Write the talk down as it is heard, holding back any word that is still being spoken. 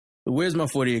The Where's My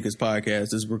 40 Acres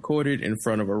podcast is recorded in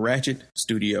front of a Ratchet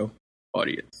Studio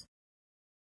audience.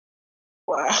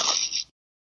 Wow.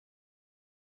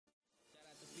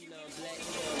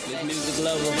 Music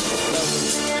lover,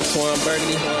 Twan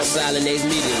Burgundy, Silent Ace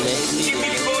Media,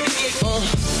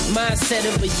 man. Mindset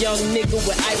of a young nigga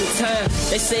with idle time.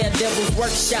 They say a devil's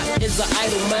workshop is an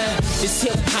idle mind. This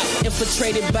hip hop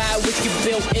infiltrated by a wicked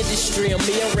built industry. I'm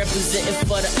here representing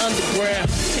for the underground.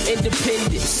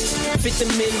 Independence, Fifth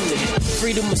Amendment,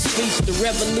 freedom of speech. The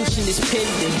revolution is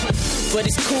pending. But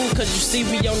it's cool cause you see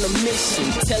we on a mission.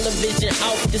 Television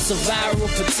off, this a viral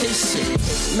petition.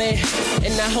 Man,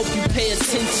 and I hope you pay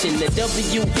attention. The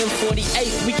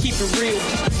WM48, we keep it real.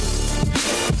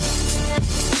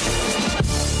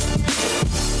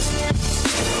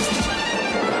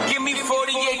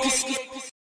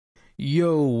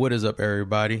 Yo, what is up,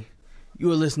 everybody?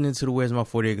 You are listening to the Where's My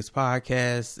 40 Acres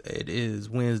podcast. It is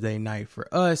Wednesday night for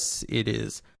us. It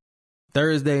is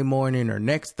Thursday morning or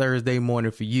next Thursday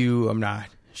morning for you. I'm not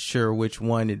sure which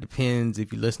one. It depends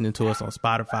if you're listening to us on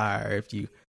Spotify or if you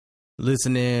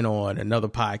listening on another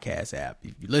podcast app.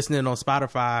 If you're listening on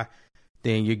Spotify,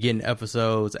 then you're getting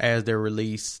episodes as they're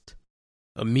released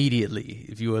immediately.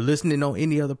 If you are listening on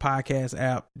any other podcast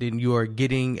app, then you are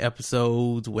getting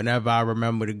episodes whenever I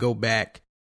remember to go back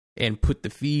and put the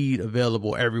feed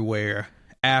available everywhere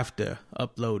after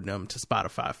uploading them to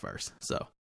Spotify first. So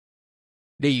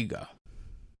there you go.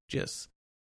 Just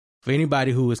for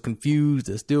anybody who is confused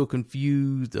or still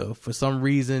confused or for some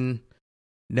reason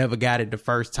never got it the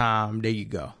first time, there you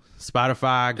go.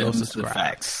 Spotify, go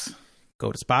subscribe.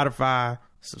 Go to Spotify,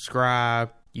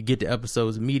 subscribe. You get the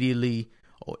episodes immediately.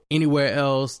 Or anywhere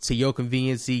else to your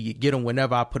conveniency. You get them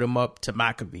whenever I put them up to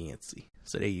my conveniency.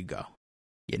 So there you go.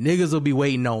 Your niggas will be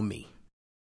waiting on me.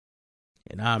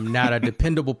 And I'm not a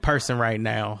dependable person right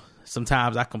now.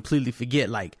 Sometimes I completely forget.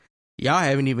 Like, y'all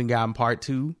haven't even gotten part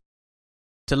 2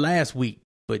 to last week.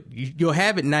 But you'll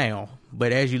have it now.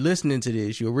 But as you're listening to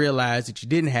this, you'll realize that you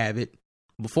didn't have it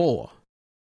before.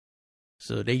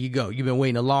 So there you go. You've been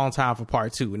waiting a long time for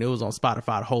part 2. And it was on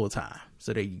Spotify the whole time.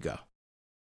 So there you go.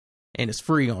 And it's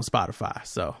free on Spotify,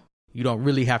 so you don't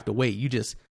really have to wait. You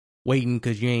just waiting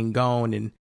because you ain't gone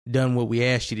and done what we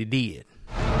asked you to did.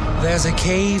 There's a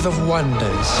cave of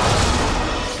wonders.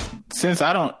 Since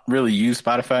I don't really use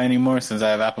Spotify anymore, since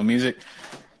I have Apple Music,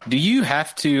 do you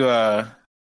have to,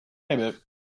 hey, babe,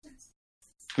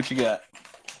 what you got?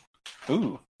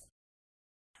 Ooh.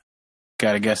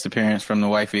 Got a guest appearance from the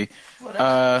wifey.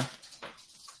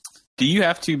 Do you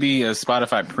have to be a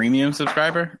Spotify premium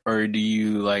subscriber, or do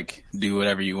you like do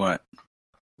whatever you want?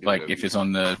 Like if it's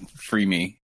on the free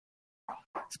me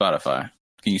Spotify,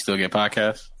 can you still get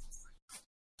podcasts?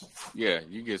 Yeah,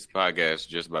 you get podcasts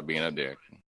just by being up there.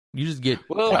 You just get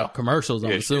commercials,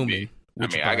 I'm assuming. I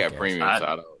mean, I got premium, so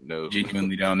I don't know.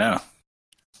 Genuinely don't know.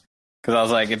 Because I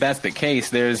was like, if that's the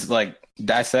case, there's like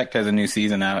Dissect has a new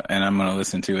season out, and I'm going to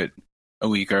listen to it a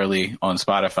week early on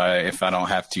Spotify if I don't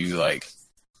have to like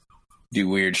do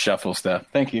weird shuffle stuff.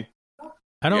 Thank you.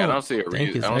 I don't see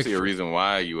a reason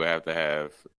why you would have to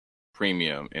have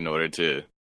premium in order to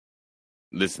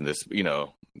listen to,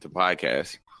 to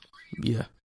podcasts. Yeah.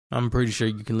 I'm pretty sure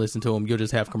you can listen to them. You'll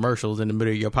just have commercials in the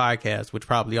middle of your podcast, which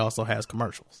probably also has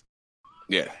commercials.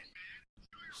 Yeah.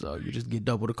 So you just get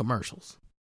double the commercials.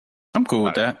 I'm cool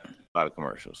with that. A lot of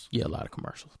commercials. Yeah, a lot of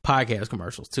commercials. Podcast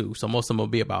commercials, too. So most of them will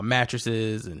be about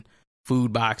mattresses and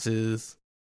food boxes.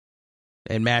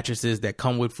 And mattresses that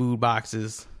come with food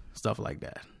boxes, stuff like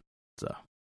that. So,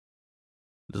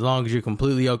 as long as you're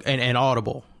completely okay, and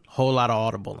Audible, a whole lot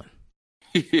of Audibling.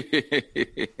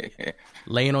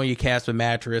 Laying on your Casper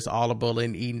mattress, Audible,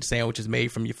 and eating sandwiches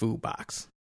made from your food box.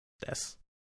 This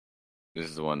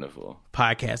is wonderful.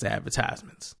 Podcast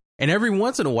advertisements. And every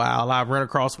once in a while, I run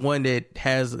across one that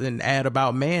has an ad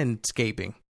about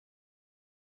manscaping.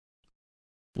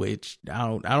 Which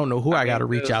I don't know who I got to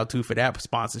reach out to for that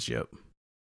sponsorship.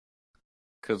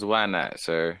 Because why not,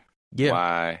 sir? Yeah.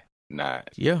 Why not?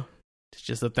 Yeah. It's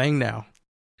just a thing now.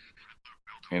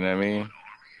 You know what I mean?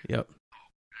 Yep.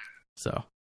 So.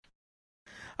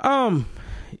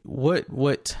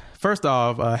 What? First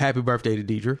off, happy birthday to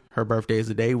Deidre. Her birthday is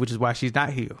today, which is why she's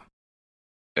not here.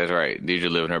 That's right.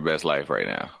 Deidre living her best life right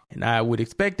now. And I would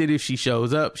expect that if she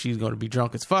shows up, she's going to be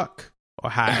drunk as fuck or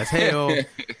high as hell.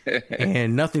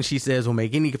 And nothing she says will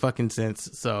make any fucking sense.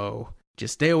 So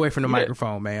just stay away from the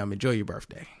microphone, ma'am. Enjoy your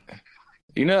birthday.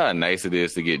 You know how nice it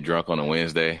is to get drunk on a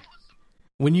Wednesday?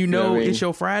 When you know it's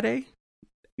your Friday?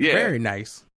 Yeah. Very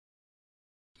nice.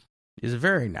 It's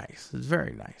very nice. It's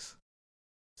very nice.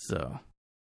 So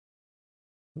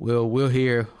we'll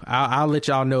hear. I'll let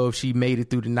y'all know if she made it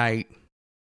through the night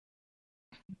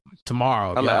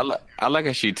tomorrow. I like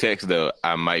how she texts though.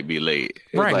 I might be late.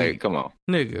 It's right? Like, come on,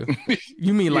 nigga.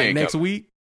 You mean like next week?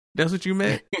 That's what you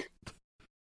meant?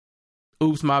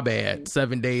 Oops, my bad.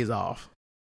 7 days off.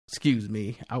 Excuse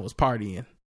me. I was partying.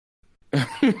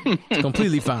 It's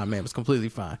completely fine, man. It's completely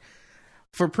fine.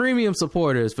 For premium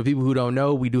supporters, for people who don't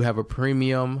know, we do have a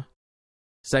premium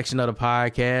section of the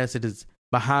podcast. It is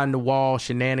Behind the Wall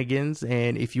Shenanigans.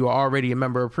 And if you are already a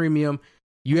member of premium,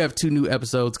 you have 2 new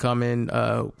episodes coming.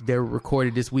 They're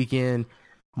recorded this weekend.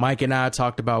 Mike and I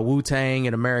talked about Wu-Tang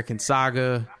and American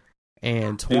Saga.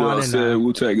 And Twan and I,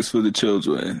 Wu-Tang is for the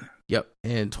children. Yep.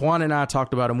 And Twan and I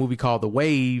talked about a movie called The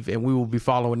Wave, and we will be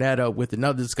following that up with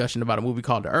another discussion about a movie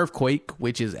called The Earthquake,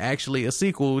 which is actually a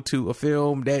sequel to a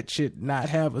film that should not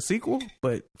have a sequel,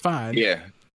 but fine. Yeah.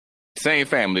 Same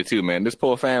family too, man. This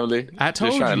poor family. I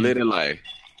told just trying you. to live their life.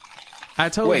 I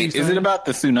told you. Wait, is it about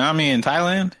the tsunami in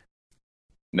Thailand?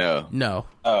 No.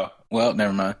 Oh, well,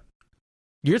 never mind.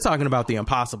 You're talking about The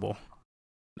Impossible,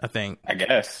 I think. I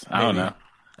guess. I don't know.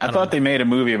 I thought they made a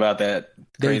movie about that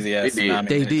crazy ass they tsunami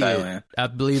They in did. Thailand. I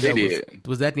believe They that did.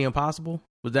 was that The Impossible?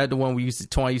 Was that the one where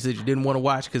Twan, you said you didn't want to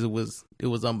watch because it was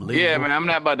unbelievable? Yeah, man. I'm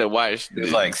not about to watch.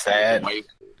 It's like sad.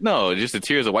 No, just the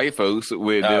tears of white folks.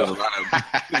 Where there was a lot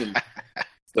of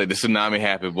like the tsunami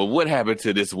happened, but what happened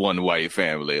to this one white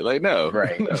family? Like, no,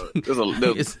 Right. No.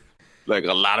 There's like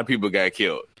a lot of people got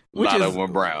killed. A lot of them were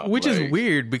brown. Which is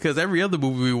weird because every other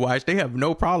movie we watch, they have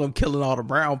no problem killing all the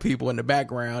brown people in the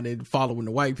background and following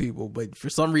the white people. But for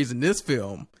some reason, this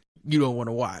film, you don't want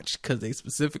to watch because they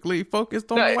specifically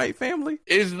focused on the white family.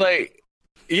 It's like,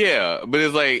 yeah, but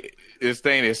it's like this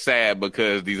thing is sad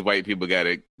because these white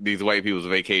people's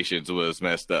vacations was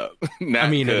messed up.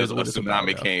 Not because a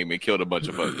tsunami came and killed a bunch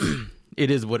of folks.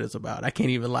 It is what it's about. I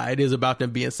can't even lie. It is about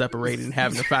them being separated and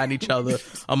having to find each other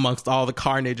amongst all the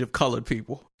carnage of colored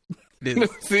people.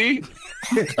 See?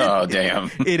 Oh,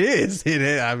 damn. It is. It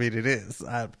is. I mean, it is.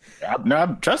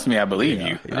 No, trust me, I believe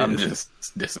you. I'm is.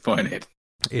 just disappointed.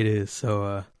 It is.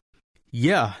 So,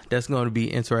 yeah, that's going to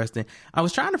be interesting. I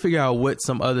was trying to figure out what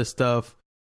some other stuff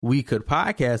we could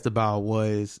podcast about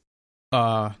was,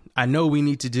 I know we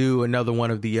need to do another one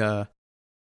of the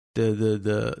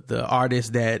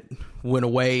artists that went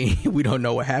away. We don't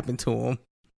know what happened to him.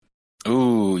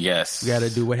 Ooh, yes. We got to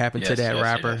do what happened to that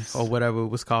rapper or whatever it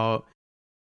was called.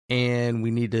 And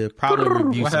we need to probably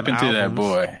review what some happened albums. to that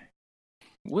boy.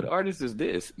 What artist is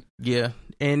this? Yeah.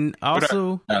 And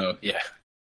also,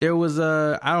 there was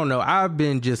I don't know. I've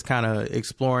been just kind of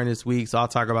exploring this week, so I'll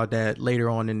talk about that later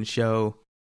on in the show,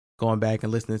 going back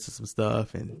and listening to some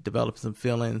stuff and developing some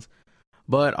feelings.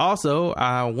 But also,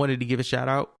 I wanted to give a shout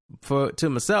out to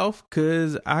myself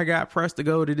because I got pressed to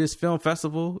go to this film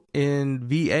festival in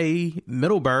VA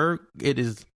Middleburg. It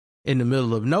is in the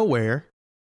middle of nowhere,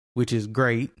 which is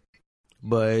great.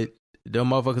 But the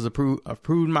motherfuckers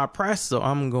approved my press, so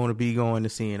I'm going to be going to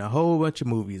seeing a whole bunch of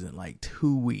movies in like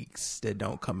 2 weeks that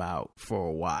don't come out for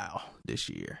a while this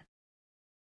year.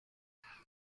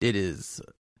 It is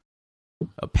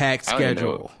a packed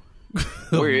schedule.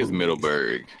 Where is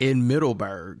Middleburg? In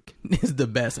Middleburg is the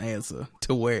best answer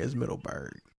to where is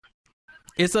Middleburg.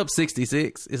 It's up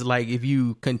 66. It's like if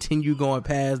you continue going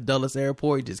past Dulles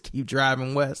Airport, just keep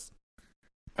driving west.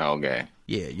 Okay.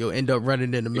 Yeah, you'll end up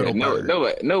running into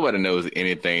Middleburg. Nobody knows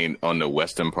anything on the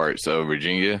western parts of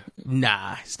Virginia.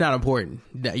 Nah, it's not important.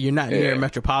 You're not near a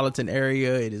metropolitan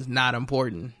area. It is not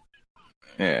important.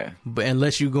 Yeah. But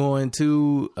unless you go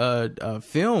into a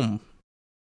film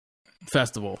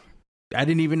festival. I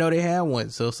didn't even know they had one.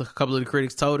 So a couple of the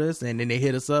critics told us, and then they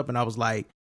hit us up, and I was like,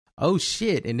 oh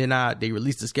shit. And then they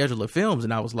released the schedule of films,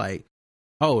 and I was like,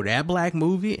 oh, that black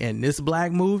movie and this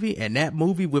black movie and that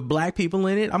movie with black people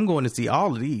in it. I'm going to see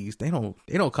all of these. They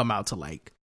don't come out till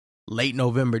like late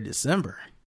November, December.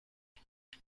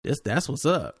 That's what's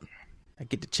up. I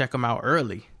get to check them out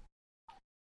early.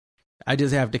 I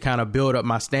just have to kind of build up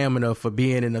my stamina for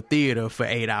being in the theater for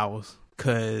 8 hours,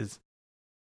 because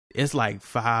it's like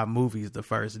 5 movies the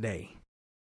first day.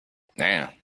 Damn.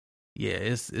 Yeah,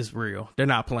 it's real. They're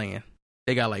not playing.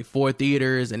 They got like 4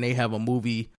 theaters, and they have a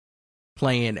movie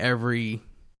playing They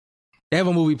have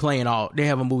a movie playing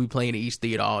in each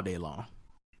theater all day long.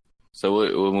 So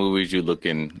what movies you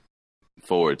looking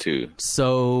forward to?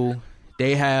 So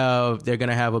they're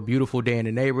gonna have A Beautiful Day in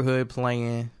the Neighborhood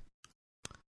playing.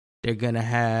 They're gonna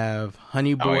have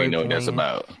Honey Boy. I don't even know what playing. that's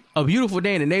about. A Beautiful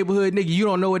Day in the Neighborhood, nigga. You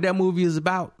don't know what that movie is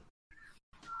about?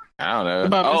 I don't know.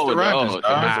 About Mr. Rogers.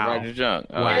 Mr. Rogers Junk.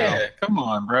 Wow. Yeah, come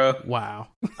on, bro. Wow.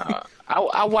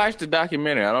 I watched the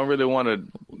documentary. I don't really want to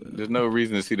There's no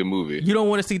reason to see the movie. You don't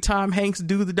want to see Tom Hanks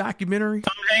do the documentary?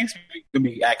 Tom Hanks gonna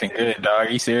be acting good, dog. Are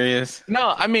you serious?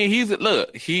 No, I mean he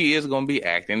is gonna be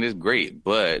acting. It's great,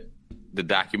 but the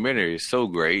documentary is so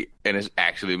great, and it's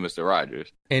actually Mr.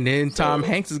 Rogers. And then Tom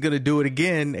Hanks is gonna do it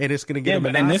again, and it's gonna get him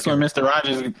an Oscar. And this one, Mr.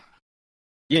 Rogers.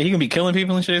 Yeah, he gonna be killing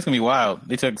people and shit. It's gonna be wild.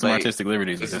 They took some artistic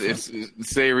liberties with this. It's the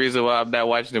same reason why I'm not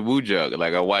watching the Wu Jug.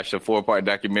 Like I watched a 4-part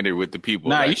documentary with the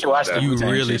people. Nah, like, you should watch the. You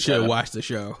really should watch the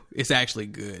show. It's actually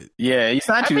good. Yeah, it's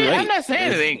not too late. I'm not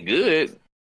saying it ain't good.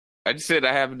 I just said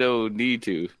I have no need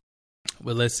to.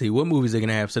 But let's see what movies they're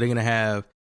gonna have. So they're gonna have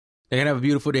A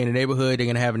Beautiful Day in the Neighborhood. They're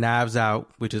gonna have Knives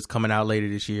Out, which is coming out later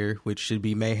this year, which should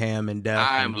be mayhem and death.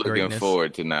 I'm looking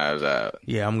forward to Knives Out.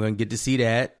 Yeah, I'm gonna get to see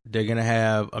that. They're gonna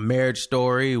have A Marriage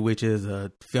Story, which is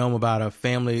a film about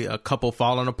a couple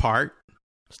falling apart,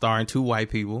 starring 2 white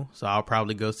people. So I'll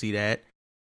probably go see that.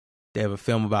 They have a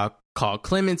film called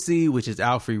Clemency, which is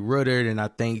Alfre Woodard, and I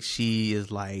think she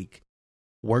is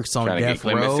works on death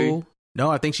row.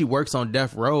 No, I think she works on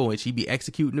death row and she be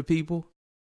executing the people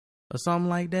or something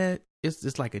like that. It's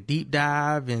just like a deep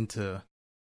dive into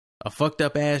a fucked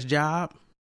up ass job.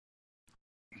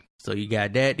 So you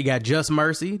got that. You got Just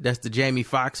Mercy. That's the Jamie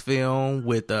Foxx film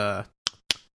with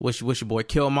what's your boy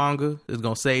Killmonger is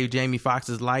gonna save Jamie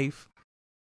Foxx's life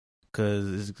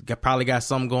because it's probably got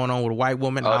something going on with a white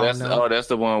woman. That's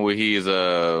the one where he's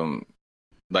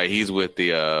he's with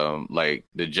the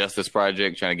the Justice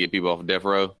Project trying to get people off death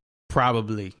row.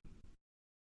 Probably.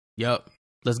 Yep.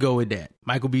 Let's go with that.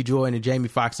 Michael B. Jordan and Jamie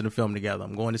Foxx in the film together.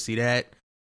 I'm going to see that.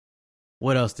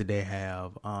 What else did they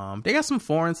have? They got some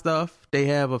foreign stuff. They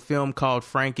have a film called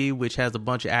Frankie, which has a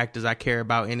bunch of actors I care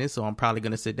about in it, so I'm probably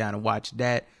going to sit down and watch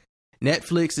that.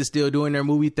 Netflix is still doing their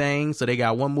movie thing, so they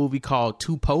got one movie called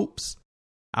Two Popes.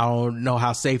 I don't know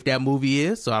how safe that movie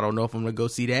is, so I don't know if I'm going to go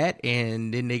see that.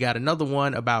 And then they got another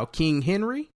one about King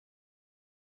Henry.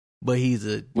 But he's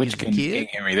a kid. King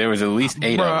Henry? There was at least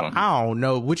 8 of them. I don't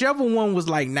know. Whichever one was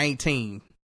 19.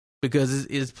 Because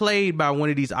it's played by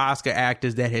one of these Oscar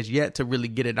actors that has yet to really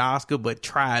get an Oscar, but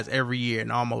tries every year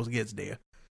and almost gets there.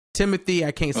 Timothy,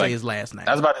 I can't say his last name.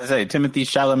 I was about to say, Timothy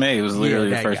Chalamet was literally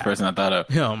the first person I thought of.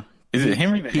 Him. Is it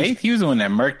Henry the Eighth? He was the one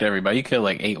that murked everybody. He killed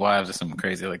 8 wives or something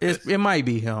crazy like this. It might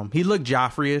be him. He looked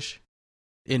Joffrey-ish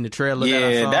in the trailer.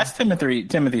 Yeah, that's Timothy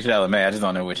Chalamet. I just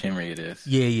don't know which Henry it is.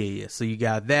 Yeah. So you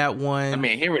got that one. I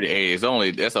mean, Henry the Eighth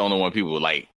that's the only one people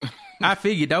like. I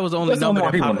figured that was the only number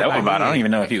that people know about. I don't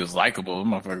even know if he was likable.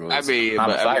 Motherfucker was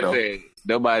homicidal.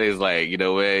 Nobody's like,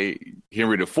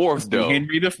 Henry the Fourth though.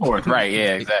 Henry the Fourth, right?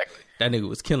 Yeah, exactly. That nigga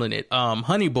was killing it.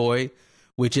 Honey Boy,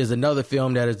 which is another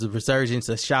film that is the resurgence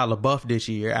of Shia LaBeouf this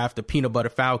year after Peanut Butter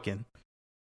Falcon.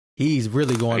 He's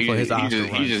really going for his Oscar run.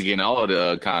 He's just getting all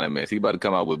the condiments. He about to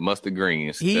come out with Mustard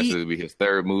Greens. That's going to be his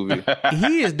 3rd movie.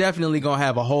 He is definitely going to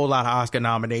have a whole lot of Oscar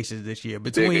nominations this year.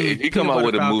 If he come out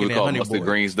with a movie called Mustard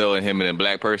Greens, though, and him and a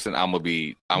black person, I'm going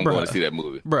to see that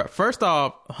movie. Bruh, first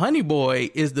off, Honey Boy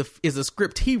is a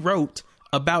script he wrote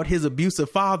about his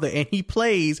abusive father, and he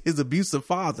plays his abusive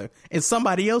father, and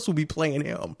somebody else will be playing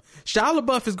him. Shia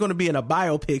LaBeouf is going to be in a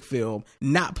biopic film,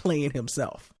 not playing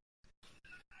himself.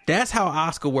 That's how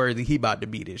Oscar worthy he about to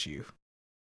be this year.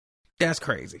 That's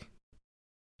crazy.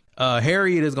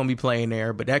 Harriet is going to be playing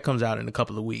there, but that comes out in a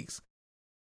couple of weeks.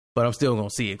 But I'm still going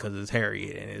to see it because it's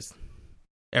Harriet and it's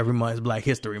every month is Black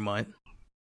History Month.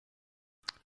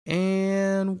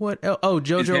 And what else? Oh,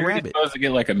 Jojo Rabbit. Supposed to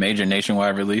get a major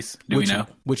nationwide release? Do we know?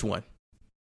 Which one?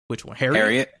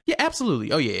 Harriet? Yeah,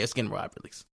 absolutely. Oh yeah, it's getting a wide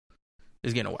release.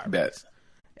 It's getting a wide release.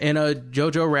 And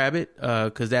Jojo Rabbit,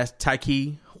 because that's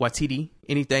Taika Waititi.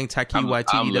 Anything Taika Waititi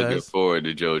does. I'm looking forward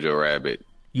to Jojo Rabbit.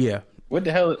 Yeah. What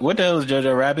the hell is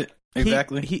Jojo Rabbit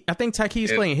exactly? I think Taika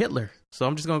is playing Hitler, so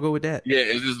I'm just gonna go with that. Yeah,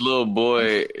 it's this little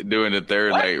boy during the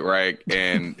Third Reich,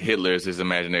 and Hitler is his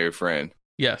imaginary friend.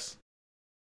 Yes.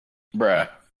 Bruh.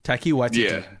 Taika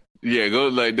Waititi. Yeah, go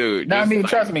dude. No, I mean,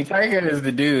 trust me, Taika is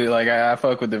the dude. I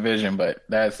fuck with the vision, but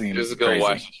that seems just go crazy.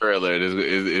 Watch the trailer. It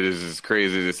is as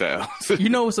crazy as it sounds. You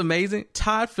know what's amazing?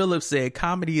 Todd Phillips said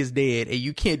comedy is dead, and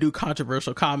you can't do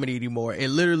controversial comedy anymore.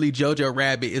 And literally, Jojo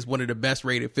Rabbit is one of the best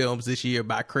rated films this year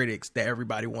by critics that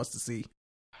everybody wants to see.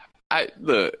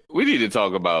 We need to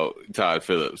talk about Todd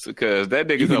Phillips because that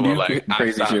nigga's talking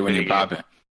crazy shit when you're popping.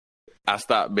 I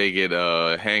stopped making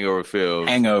hangover films.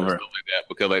 Hangover. Stuff like that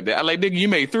because like that. I nigga, you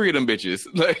made 3 of them bitches.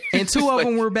 And 2 of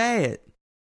them were bad.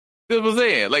 That's what I'm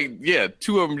saying.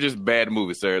 2 of them just bad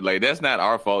movies, sir. That's not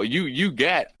our fault. You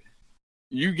got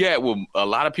what a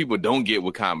lot of people don't get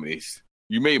with comedies.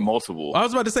 You made multiple. I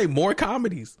was about to say more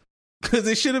comedies. Because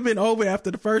it should have been over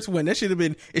after the first one. It should have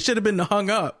been the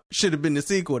Hung Up. Should have been the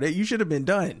sequel. That you should have been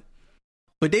done.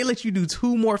 but they let you do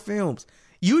 2 more films.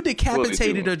 You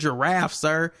decapitated a giraffe,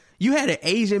 sir. You had an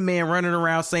Asian man running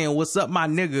around saying, "What's up, my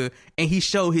nigga?" and he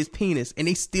showed his penis, and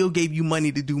they still gave you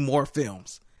money to do more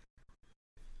films.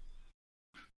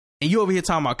 And you over here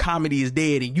talking about comedy is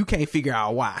dead, and you can't figure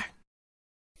out why.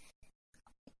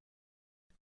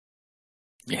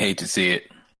 You hate to see it.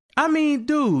 I mean,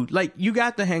 dude, like, you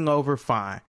got The Hangover,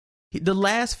 fine. The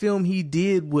last film he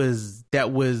did was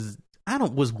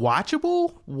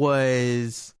watchable.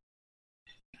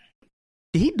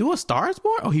 Did he do A Star Is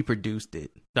Born? Oh, he produced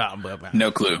it.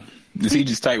 No clue. Is he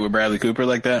just tight with Bradley Cooper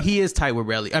like that? He is tight with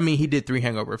Bradley. I mean, he did 3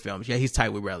 Hangover films. Yeah, he's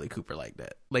tight with Bradley Cooper like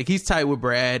that. Like, he's tight with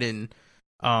Brad and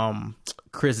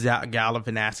Chris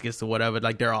Galifianakis or whatever.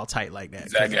 Like, they're all tight like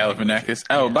that. Zach Galifianakis.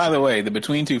 Oh, by the way, the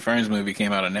Between Two Ferns movie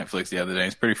came out on Netflix the other day.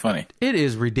 It's pretty funny. It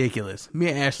is ridiculous. Me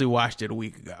and Ashley watched it a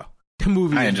week ago. The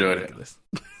movie I enjoyed ridiculous.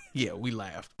 It. Yeah, we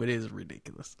laughed, but it is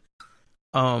ridiculous.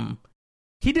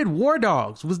 He did War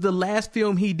Dogs, was the last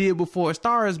film he did before A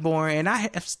Star Is Born, and I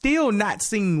have still not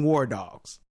seen War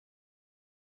Dogs.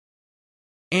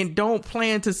 And don't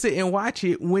plan to sit and watch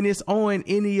it when it's on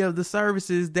any of the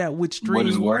services that would stream. What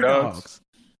is War Dogs?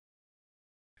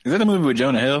 Is that the movie with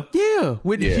Jonah Hill? Yeah,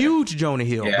 with huge Jonah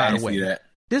Hill, yeah, by the way. See that.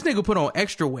 This nigga put on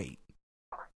extra weight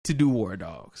to do War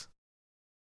Dogs.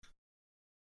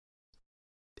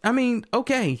 I mean,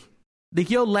 okay.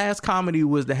 Your last comedy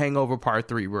was The Hangover Part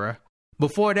 3, bruh.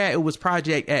 Before that, it was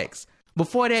Project X.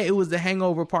 Before that, it was The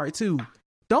Hangover Part 2.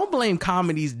 Don't blame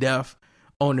comedy's death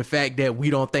on the fact that we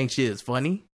don't think shit is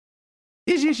funny.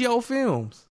 It's just your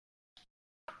films.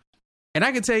 And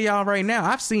I can tell y'all right now,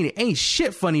 I've seen it. Ain't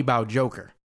shit funny about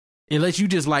Joker. Unless you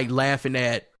just like laughing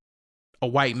at a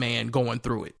white man going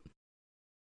through it.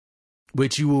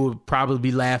 Which you will probably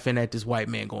be laughing at this white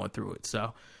man going through it.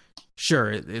 So,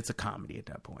 sure, it's a comedy at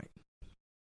that point.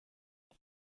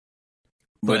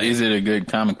 But is it a good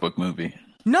comic book movie?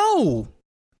 No,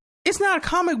 it's not a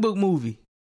comic book movie.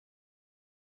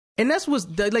 And that's what's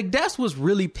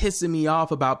really pissing me off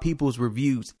about people's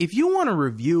reviews. If you want to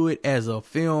review it as a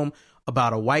film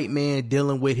about a white man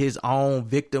dealing with his own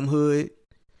victimhood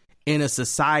in a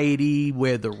society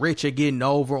where the rich are getting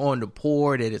over on the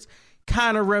poor, that is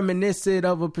kind of reminiscent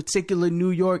of a particular New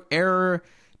York era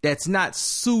that's not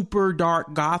super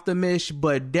dark Gothamish,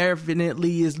 but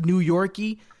definitely is New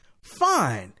Yorky,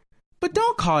 fine. But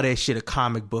don't call that shit a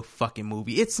comic book fucking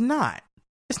movie. It's not.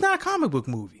 It's not a comic book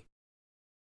movie.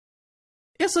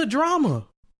 It's a drama.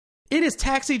 It is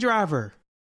Taxi Driver.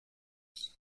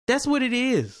 That's what it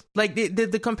is. Like,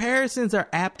 the comparisons are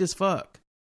apt as fuck.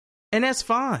 And that's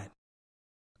fine.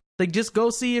 Like, just go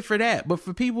see it for that. But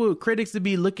for people, critics to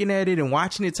be looking at it and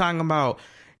watching it talking about,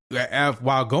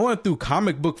 while going through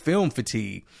comic book film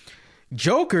fatigue,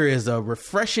 Joker is a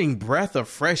refreshing breath of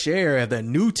fresh air, the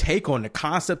new take on the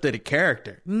concept of the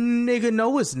character. Nigga,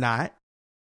 no, it's not.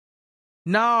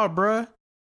 Nah, bruh.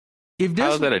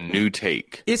 How is that a new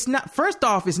take? It's not. First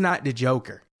off, it's not the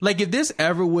Joker. Like, if this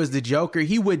ever was the Joker,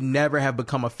 he would never have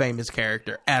become a famous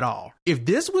character at all. If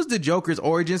this was the Joker's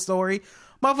origin story,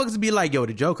 motherfuckers would be like, yo,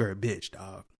 the Joker a bitch,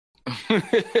 dog.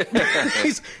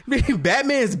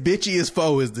 Batman's bitchiest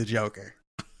foe is the Joker.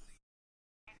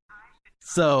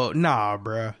 So, nah,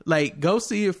 bruh. Like, go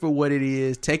see it for what it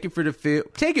is. Take it for the film.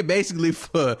 Take it basically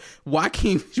for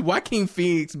Joaquin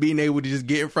Phoenix being able to just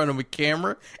get in front of a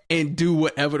camera and do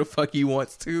whatever the fuck he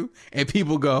wants to. And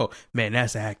people go, man,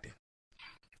 that's acting.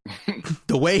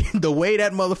 The way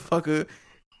that motherfucker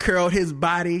curled his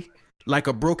body like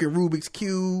a broken Rubik's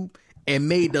Cube and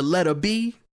made the letter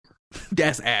B,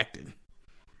 that's acting.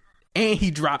 And he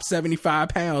dropped 75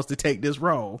 pounds to take this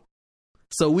role.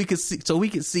 So we could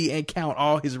see and count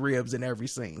all his ribs in every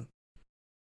scene.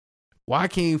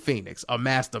 Joaquin Phoenix, a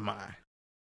mastermind.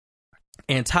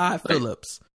 And Todd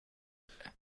Phillips.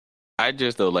 I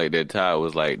just don't like that Todd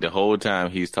was like, the whole time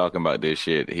he's talking about this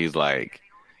shit, he's like,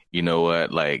 you know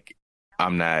what, like,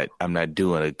 I'm not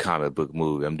doing a comic book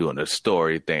movie, I'm doing a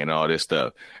story thing and all this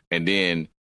stuff. And then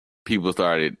people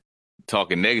started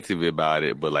talking negatively about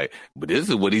it, but this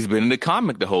is what he's been in the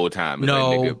comic the whole time.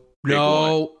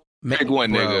 Pick one,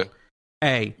 nigga.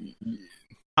 Hey,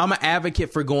 I'm an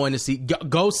advocate for going to see.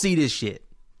 Go see this shit.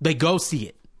 Like, go see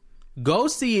it. Go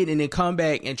see it and then come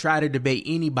back and try to debate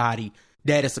anybody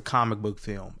that it's a comic book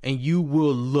film. And you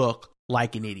will look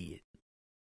like an idiot.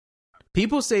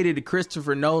 People say that the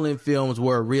Christopher Nolan films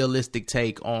were a realistic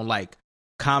take on, like,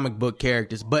 comic book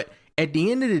characters. But at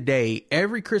the end of the day,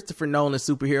 every Christopher Nolan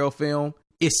superhero film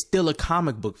is still a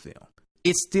comic book film.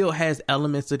 It still has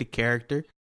elements of the character.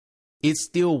 It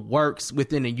still works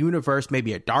within a universe,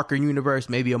 maybe a darker universe,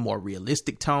 maybe a more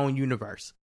realistic tone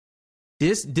universe.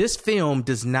 This film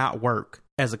does not work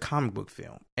as a comic book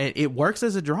film, and it works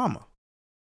as a drama.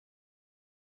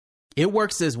 It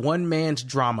works as one man's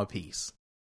drama piece.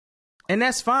 And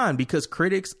that's fine because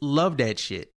critics love that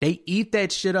shit. They eat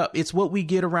that shit up. It's what we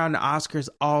get around the Oscars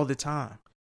all the time.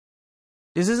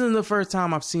 This isn't the first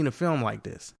time I've seen a film like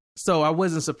this. So I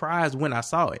wasn't surprised when I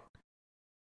saw it.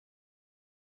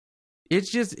 It's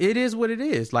just, it is what it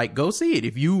is. Like, go see it.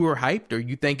 If you were hyped or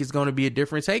you think it's going to be a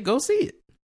different take, go see it.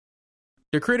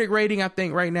 The critic rating, I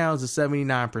think, right now is a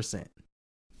 79%.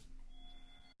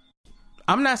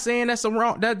 I'm not saying that's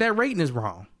that rating is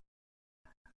wrong.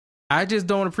 I just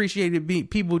don't appreciate it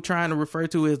people trying to refer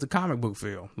to it as a comic book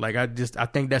film. Like, I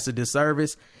think that's a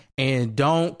disservice. And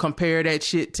don't compare that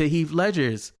shit to Heath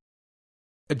Ledger's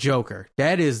Joker.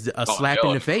 That is a slap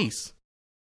in the face.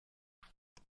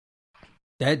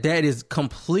 That is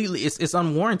completely, it's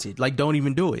unwarranted. Like, don't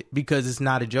even do it because it's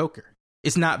not a Joker.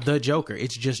 It's not the Joker.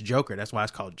 It's just Joker. That's why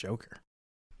it's called Joker.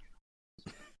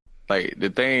 Like, the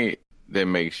thing that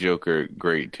makes Joker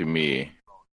great to me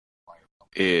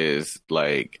is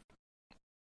like,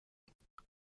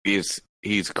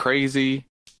 he's crazy,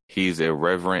 he's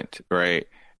irreverent, right?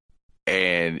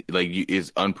 And like,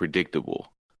 it's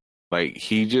unpredictable. Like,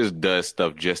 he just does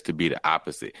stuff just to be the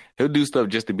opposite. He'll do stuff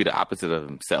just to be the opposite of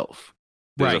himself.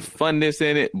 There's a funness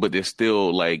in it, but there's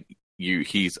still like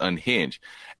he's unhinged.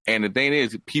 And the thing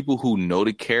is, people who know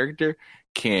the character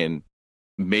can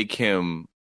make him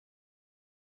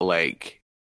like,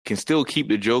 can still keep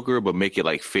the Joker, but make it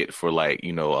like fit for like,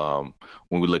 you know,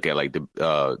 when we look at like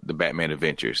the Batman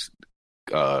Adventures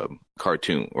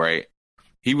cartoon, right?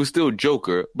 He was still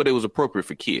Joker, but it was appropriate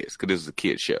for kids because this is a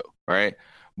kid's show, right?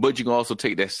 But you can also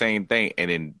take that same thing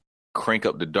and then crank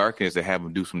up the darkness and have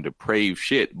him do some depraved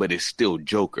shit, but it's still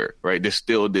Joker, right? There's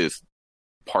still this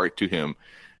part to him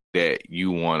that you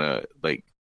want to like,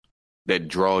 that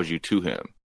draws you to him.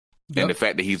 Yep. And the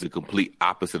fact that he's the complete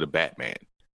opposite of Batman.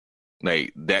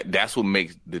 Like, that's what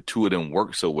makes the two of them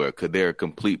work so well, because they're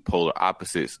complete polar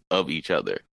opposites of each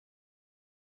other.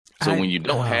 So when you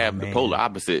don't have the polar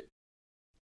opposite,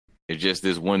 it's just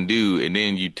this one dude, and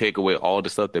then you take away all the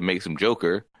stuff that makes him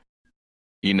Joker,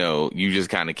 you know, you just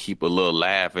kind of keep a little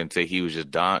laugh and say he was just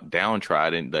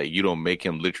downtrodden. Like, you don't make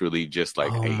him literally just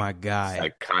like my God,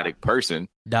 psychotic person.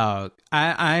 Dog,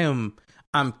 I'm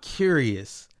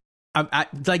curious. I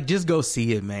like, just go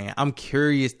see it, man. I'm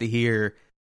curious to hear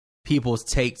people's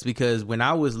takes, because when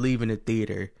I was leaving the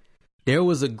theater, there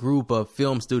was a group of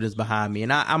film students behind me,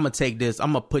 and I'm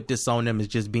gonna put this on them as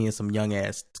just being some young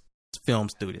ass film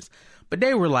students. But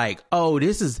they were like, "Oh,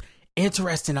 this is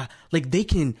interesting. Like, they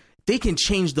can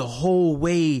change the whole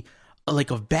way, like,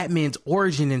 of Batman's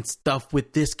origin and stuff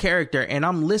with this character." And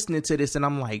I'm listening to this, and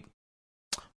I'm like,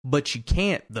 "But you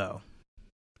can't though,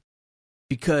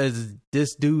 because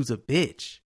this dude's a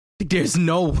bitch. There's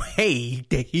no way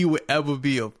that he would ever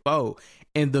be a foe."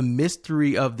 And the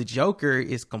mystery of the Joker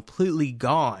is completely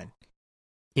gone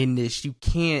in this. You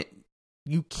can't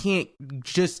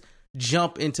just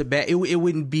jump into it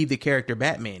wouldn't be the character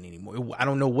Batman anymore. I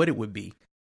don't know what it would be.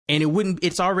 And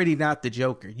it's already not the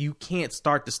Joker. You can't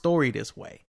start the story this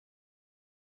way.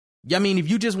 I mean, if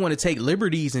you just want to take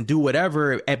liberties and do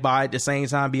whatever, by at the same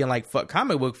time being like, fuck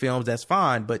comic book films, that's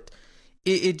fine. But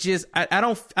it just, I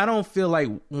don't feel like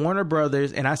Warner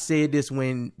Brothers, and I said this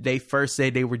when they first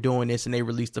said they were doing this and they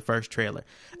released the first trailer,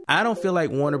 I don't feel like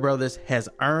Warner Brothers has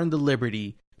earned the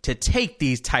liberty to take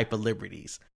these type of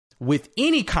liberties with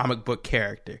any comic book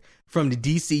character from the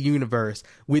DC universe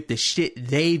with the shit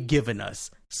they've given us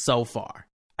so far.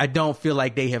 I don't feel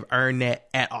like they have earned that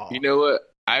at all. You know what?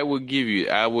 I would give you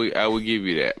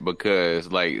that,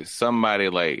 because like, somebody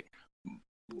like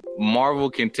Marvel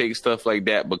can take stuff like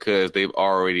that because they've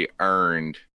already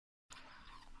earned,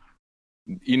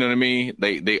 you know what I mean?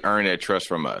 They earn that trust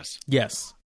from us.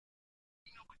 Yes.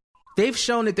 They've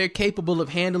shown that they're capable of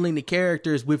handling the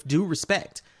characters with due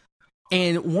respect.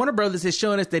 And Warner Brothers has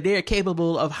shown us that they're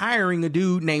capable of hiring a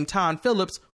dude named Todd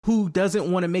Phillips who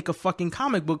doesn't want to make a fucking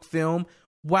comic book film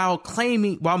while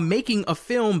making a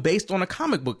film based on a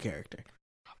comic book character.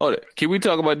 Oh, can we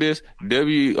talk about this?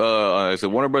 So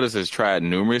Warner Brothers has tried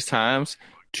numerous times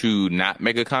to not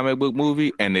make a comic book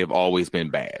movie, and they've always been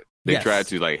bad. They tried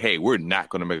to like, hey, we're not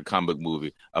going to make a comic book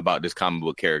movie about this comic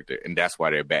book character, and that's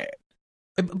why they're bad.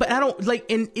 But I don't like,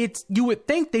 and you would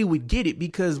think they would get it,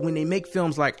 because when they make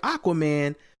films like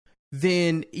Aquaman,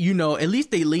 then, you know, at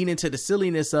least they lean into the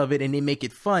silliness of it and they make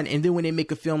it fun. And then when they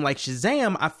make a film like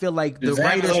Shazam, I feel like the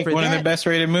writers like for one that, of the best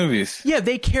rated movies. yeah,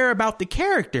 they care about the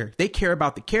character. They care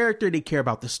about the character. They care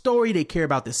about the story. They care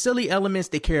about the silly elements.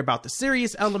 They care about the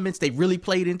serious elements. They really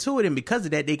played into it. And because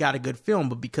of that, they got a good film.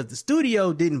 But because the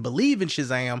studio didn't believe in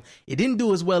Shazam, it didn't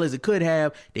do as well as it could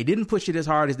have. They didn't push it as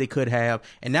hard as they could have.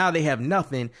 And now they have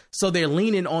nothing. So they're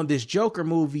leaning on this Joker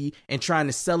movie and trying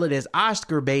to sell it as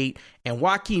Oscar bait. And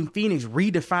Joaquin Phoenix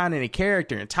redefining the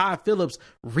character and Todd Phillips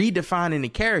redefining the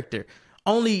character.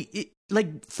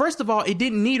 First of all, it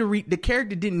didn't need the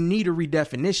character didn't need a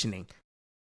redefinitioning.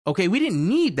 Okay, we didn't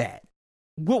need that.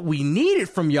 What we needed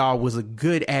from y'all was a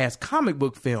good ass comic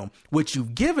book film. What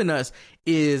you've given us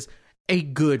is a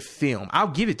good film. I'll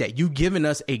give it that. You've given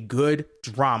us a good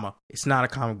drama. It's not a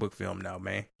comic book film, no,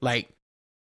 man. Like,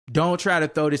 don't try to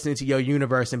throw this into your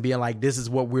universe and being like, this is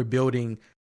what we're building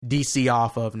DC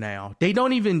off of now. They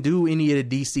don't even do any of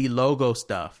the DC logo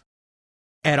stuff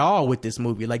at all with this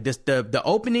movie. Like this, the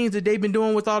openings that they've been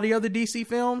doing with all the other DC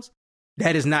films,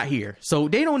 that is not here. So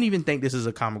they don't even think this is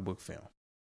a comic book film.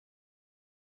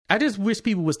 I just wish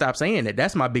people would stop saying that.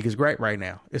 That's my biggest gripe right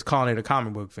now, is calling it a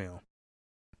comic book film.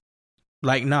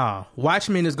 Like, nah,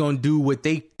 Watchmen is going to do what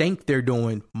they think they're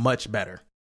doing much better.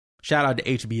 Shout out to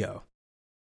HBO.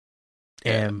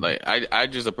 And like I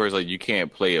just a person, like, you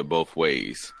can't play it both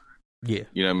ways. Yeah,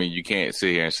 you know what I mean. You can't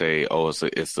sit here and say, "Oh,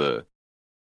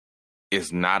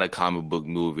 it's not a comic book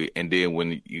movie," and then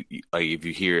when you like, if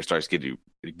you hear it starts getting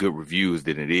good reviews,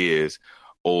 then it is,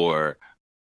 or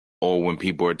when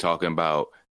people are talking about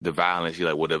the violence, you're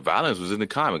like, "Well, the violence was in the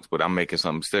comics, but I'm making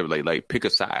something separate." Like pick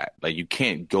a side. Like you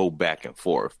can't go back and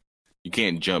forth. You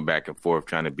can't jump back and forth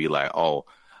trying to be like, "Oh,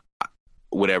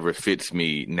 whatever fits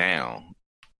me now."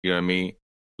 You know what I mean?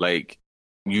 Like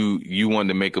you wanted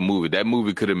to make a movie. That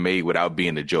movie could have made without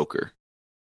being the Joker,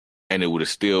 and it would have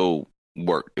still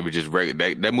worked. It was just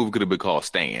regular. That movie could have been called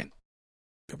Stan,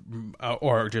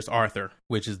 or just Arthur,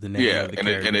 which is the name of the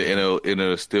character. And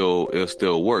it'll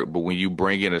still work. But when you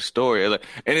bring in a story, and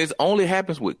it only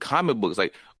happens with comic books.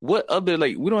 Like what other,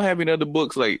 like, we don't have any other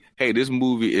books like, hey, this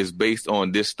movie is based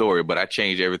on this story, but I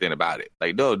changed everything about it.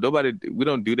 Like, no, nobody, we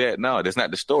don't do that. No, that's not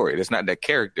the story. That's not that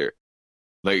character.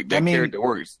 Like that character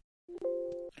works.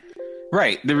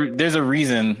 Right. There's a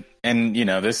reason, and you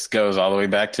know, this goes all the way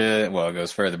back to, well, it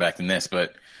goes further back than this,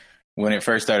 but when it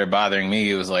first started bothering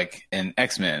me, it was like in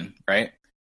X-Men, right?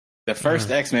 The first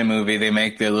X-Men movie, they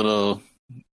make their little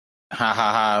ha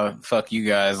ha ha fuck you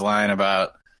guys line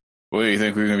about, what do you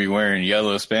think we're going to be wearing,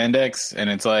 yellow spandex? And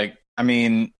it's like, I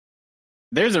mean,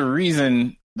 there's a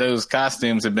reason those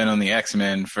costumes have been on the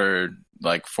X-Men for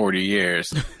like 40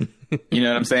 years. You know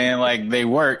what I'm saying? Like, they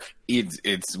work.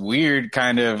 It's weird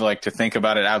kind of like to think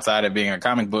about it outside of being a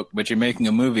comic book, but you're making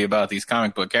a movie about these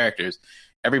comic book characters.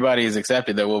 Everybody has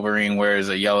accepted that Wolverine wears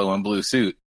a yellow and blue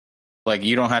suit. Like,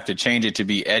 you don't have to change it to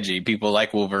be edgy. People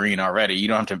like Wolverine already. You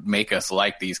don't have to make us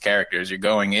like these characters. You're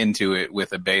going into it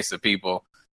with a base of people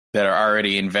that are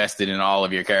already invested in all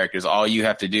of your characters. All you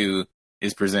have to do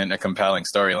is present a compelling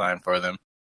storyline for them.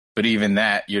 But even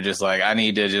that, you're just like, I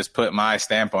need to just put my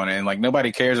stamp on it. And like,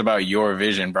 nobody cares about your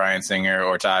vision, Bryan Singer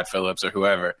or Todd Phillips or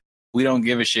whoever. We don't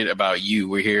give a shit about you.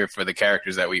 We're here for the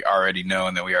characters that we already know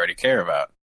and that we already care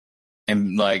about.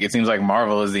 And like, it seems like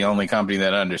Marvel is the only company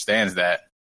that understands that,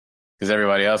 because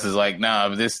everybody else is like, nah,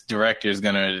 this director is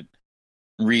going to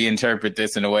reinterpret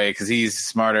this in a way because he's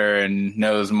smarter and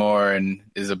knows more and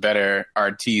is a better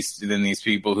artiste than these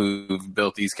people who've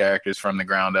built these characters from the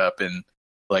ground up and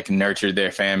like nurtured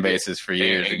their fan bases for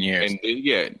years and years.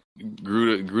 And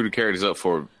grew the characters up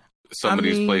for some of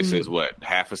these places, what,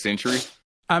 half a century?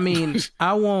 I mean,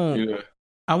 I won't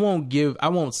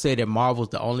say that Marvel's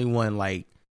the only one. Like,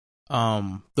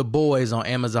 The Boys on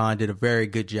Amazon did a very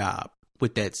good job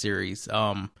with that series.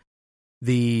 I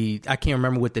can't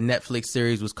remember what the Netflix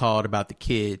series was called about the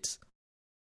kids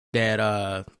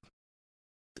that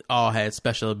all had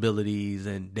special abilities,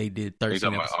 and they did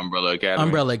 13 episodes. Umbrella Academy.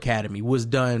 Umbrella Academy was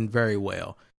done very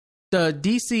well. The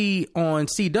DC on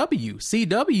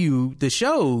CW, the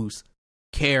shows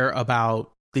care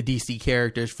about the DC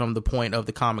characters from the point of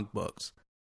the comic books,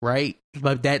 right?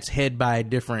 But that's head by a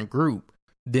different group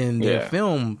than their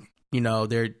film, you know,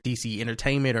 their DC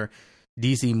Entertainment or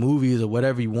DC Movies or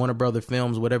whatever, Warner Brother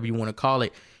Films, whatever you want to call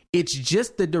it. It's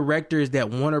just the directors that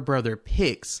Warner Brother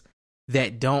picks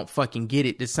that don't fucking get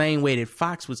it, the same way that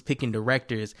Fox was picking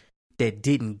directors that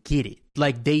didn't get it.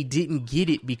 Like, they didn't get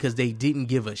it because they didn't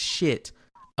give a shit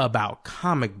about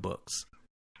comic books.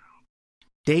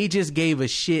 They just gave a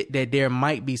shit that there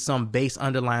might be some base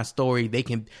underlying story. They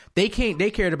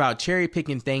cared about cherry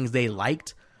picking things they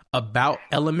liked about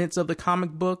elements of the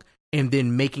comic book and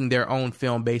then making their own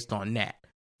film based on that.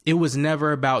 It was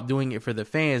never about doing it for the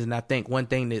fans. And I think one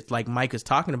thing that like Mike is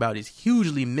talking about is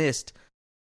hugely missed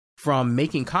from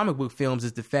making comic book films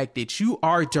is the fact that you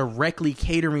are directly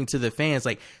catering to the fans.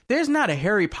 Like, there's not a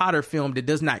Harry Potter film that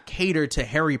does not cater to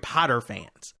Harry Potter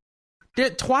fans.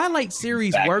 The Twilight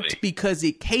series worked because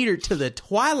it catered to the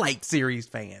Twilight series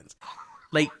fans.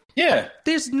 Like, yeah,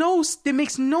 it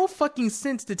makes no fucking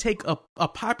sense to take a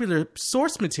popular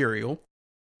source material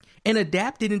and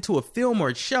adapt it into a film or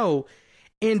a show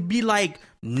and be like,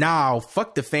 nah,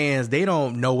 fuck the fans. They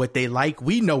don't know what they like.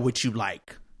 We know what you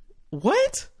like.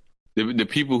 What? The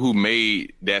people who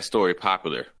made that story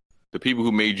popular, the people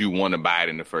who made you want to buy it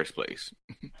in the first place.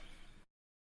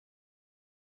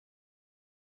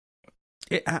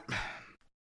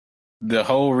 The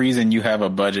whole reason you have a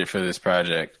budget for this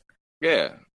project.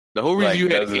 Yeah. The whole reason you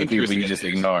had interest you just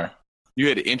ignore. You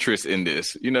had interest in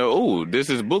this. You know, oh, this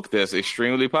is a book that's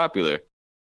extremely popular.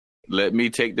 Let me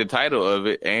take the title of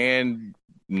it and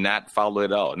not follow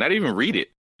it all. Not even read it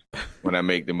when I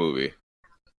make the movie.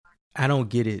 I don't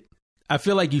get it. I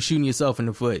feel like you're shooting yourself in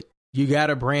the foot. You got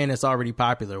a brand that's already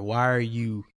popular. Why are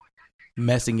you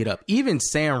messing it up? Even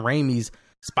Sam Raimi's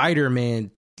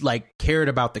Spider-Man like cared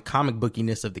about the comic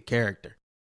bookiness of the character.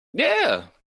 Yeah.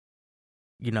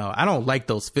 You know, I don't like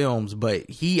those films, but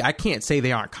I can't say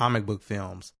they aren't comic book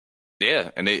films.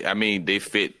 Yeah, and they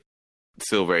fit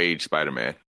Silver Age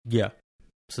Spider-Man. Yeah.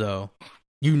 So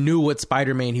you knew what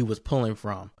Spider-Man he was pulling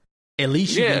from. At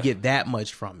least you can get that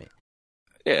much from it.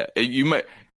 Yeah,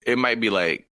 it might be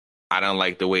like, I don't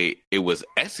like the way it was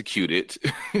executed,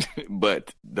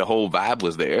 but the whole vibe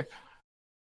was there.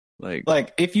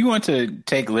 Like if you want to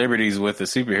take liberties with a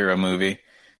superhero movie,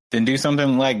 then do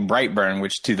something like Brightburn,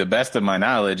 which to the best of my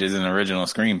knowledge is an original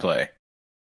screenplay.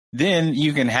 Then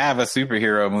you can have a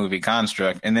superhero movie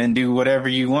construct and then do whatever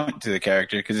you want to the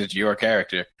character because it's your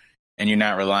character and you're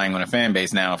not relying on a fan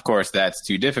base. Now, of course, that's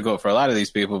too difficult for a lot of these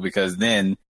people because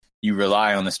then you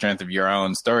rely on the strength of your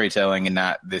own storytelling and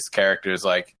not this character's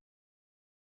like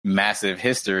massive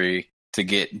history to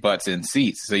get butts in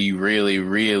seats. So you really,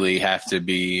 really have to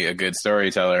be a good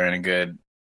storyteller and a good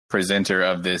presenter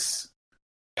of this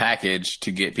package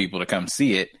to get people to come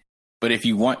see it. But if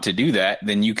you want to do that,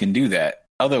 then you can do that.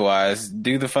 Otherwise,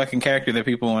 do the fucking character that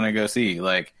people want to go see.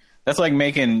 Like, that's like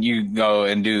making you go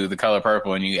and do The Color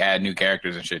Purple and you add new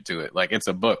characters and shit to it. Like, it's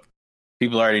a book.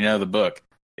 People already know the book.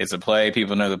 It's a play.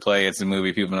 People know the play. It's a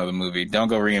movie. People know the movie. Don't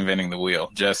go reinventing the wheel.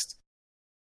 Just,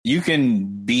 you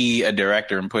can be a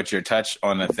director and put your touch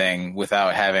on a thing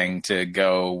without having to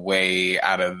go way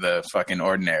out of the fucking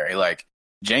ordinary. Like,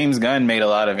 James Gunn made a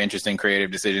lot of interesting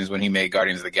creative decisions when he made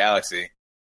Guardians of the Galaxy.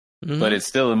 Mm-hmm. But it's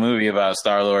still a movie about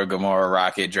Star-Lord, Gamora,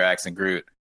 Rocket, Drax, and Groot.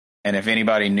 And if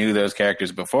anybody knew those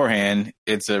characters beforehand,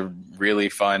 it's a really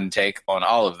fun take on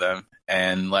all of them.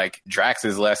 And, like, Drax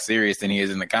is less serious than he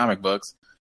is in the comic books.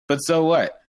 But so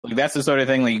what? Like, that's the sort of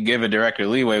thing that you give a director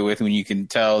leeway with when you can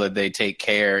tell that they take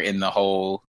care in the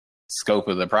whole scope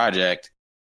of the project.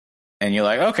 And you're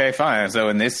like, okay, fine. So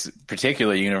in this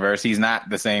particular universe, he's not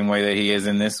the same way that he is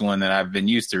in this one that I've been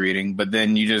used to reading. But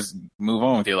then you just move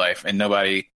on with your life. And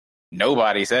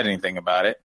nobody said anything about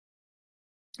it.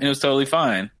 And it was totally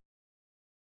fine.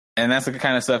 And that's the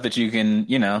kind of stuff that you can,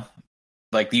 you know,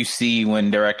 like you see when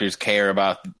directors care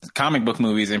about comic book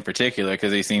movies in particular,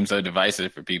 because they seem so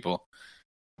divisive for people.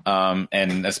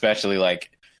 And especially,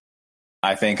 like,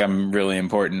 I think I'm really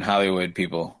important Hollywood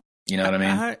people. You know what I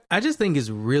mean? I just think it's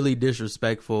really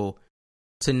disrespectful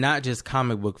to not just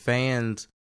comic book fans,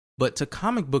 but to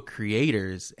comic book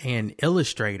creators and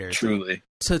illustrators. Truly.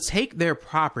 To take their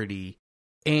property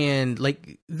and,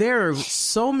 like, there are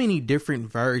so many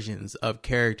different versions of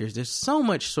characters. There's so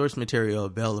much source material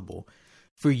available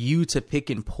for you to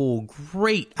pick and pull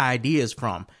great ideas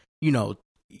from. You know,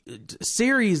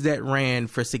 series that ran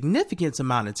for significant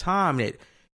amount of time that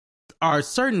are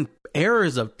certain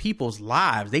eras of people's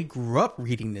lives. They grew up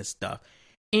reading this stuff.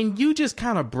 And you just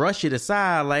kind of brush it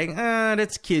aside like,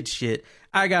 that's kid shit.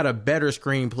 I got a better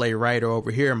screenplay writer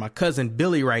over here. My cousin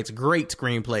Billy writes great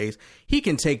screenplays. He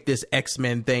can take this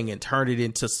X-Men thing and turn it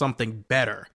into something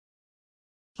better.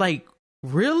 Like,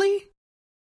 really?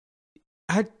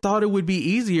 I thought it would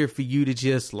be easier for you to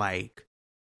just, like,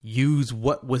 use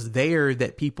what was there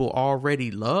that people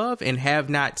already love and have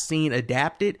not seen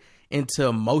adapted into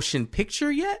a motion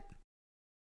picture yet.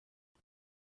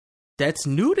 That's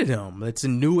new to them. It's a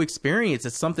new experience.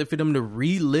 It's something for them to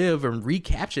relive and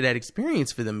recapture that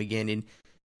experience for them again. And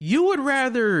you would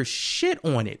rather shit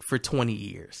on it for 20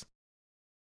 years.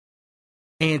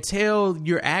 and tell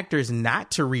your actors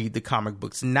not to read the comic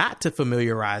books, not to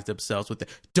familiarize themselves with it.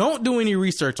 Don't do any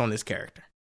research on this character.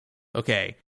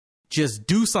 Okay. Just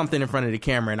do something in front of the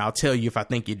camera and I'll tell you if I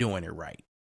think you're doing it right.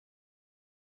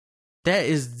 That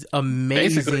is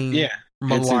amazing. Basically, yeah.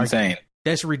 Malarkey. It's insane.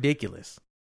 That's ridiculous.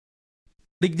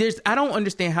 Like, I don't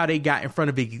understand how they got in front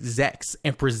of execs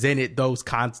and presented those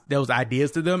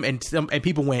ideas to them, and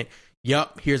people went,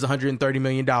 "Yup, here's $130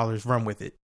 million. Run with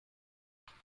it."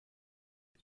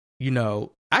 You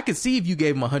know, I could see if you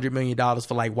gave them $100 million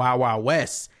for like Wild Wild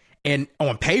West, and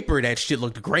on paper that shit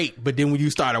looked great, but then when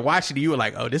you started watching it, you were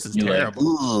like, "Oh, this is terrible."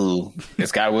 Like, ooh,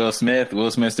 it's got Will Smith.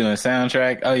 Will Smith's doing a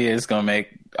soundtrack. Oh yeah, it's gonna make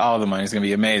all the money. It's gonna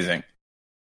be amazing.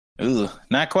 Ooh,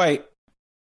 not quite.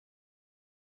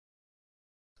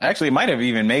 Actually, it might have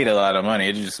even made a lot of money.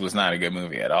 It just was not a good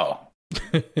movie at all.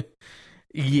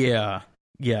 Yeah.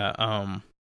 I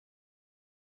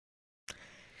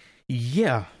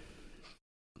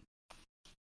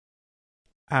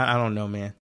don't know,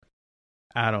 man.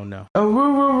 I don't know.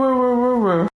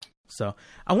 So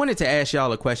I wanted to ask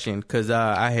y'all a question because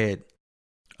I had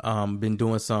been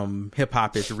doing some hip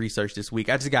hop-ish research this week.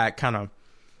 I just got I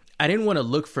didn't want to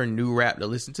look for new rap to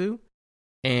listen to.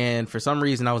 And for some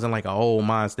reason, I was in like a whole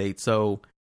mind state. So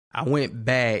I went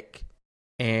back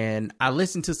and I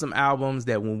listened to some albums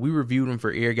that when we reviewed them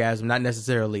for Eargasm, not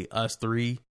necessarily us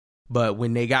three, but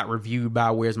when they got reviewed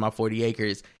by Where's My 40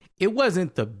 Acres, it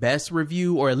wasn't the best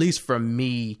review, or at least for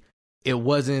me, it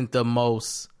wasn't the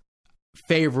most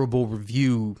favorable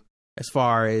review as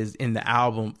far as in the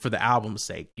album for the album's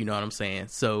sake. You know what I'm saying?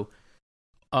 So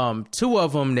two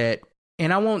of them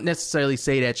and I won't necessarily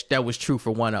say that was true for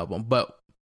one of them, but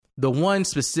the one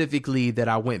specifically that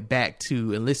I went back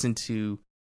to and listened to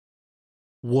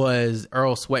was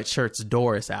Earl Sweatshirt's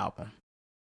Doris album.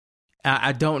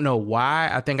 I don't know why.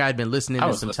 I think I'd been listening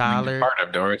to some Tyler. Part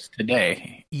of Doris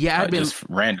today. Yeah, just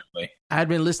randomly. I'd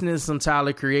been listening to some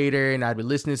Tyler Creator and I'd been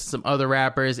listening to some other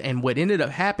rappers. And what ended up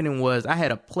happening was I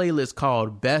had a playlist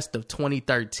called Best of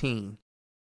 2013.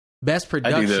 Best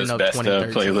production I do those of best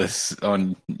 2013. Playlists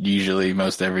on usually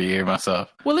most every year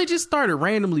myself. Well, it just started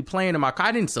randomly playing in my car.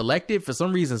 I didn't select it. For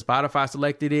some reason, Spotify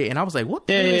selected it. And I was like, what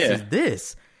playlist is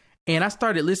this? And I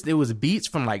started listening. It was beats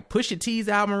from like Pusha T's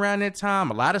album around that time.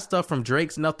 A lot of stuff from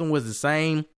Drake's Nothing Was the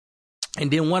Same.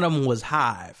 And then one of them was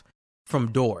Hive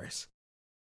from Doris.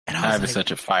 And I was Hive is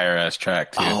such a fire ass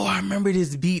track too. Oh, I remember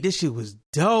this beat. This shit was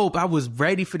dope. I was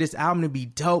ready for this album to be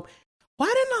dope.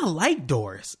 Why didn't I like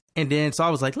Doris? And then so I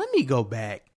was like, let me go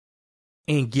back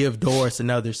and give Doris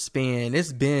another spin.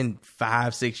 It's been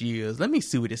 5-6 years. Let me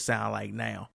see what it sounds like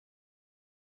now.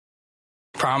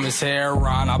 Promise hair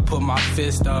Ron, I put my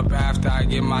fist up after I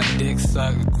get my dick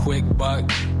sucked. Quick buck,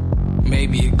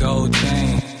 maybe a gold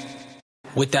chain.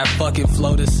 With that fucking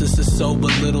flow, the sister so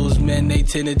belittles men. They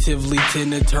tentatively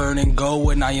tend to turn and go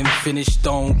when I am finished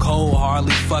stone cold.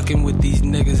 Hardly fucking with these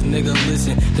niggas. Nigga,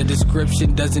 listen, the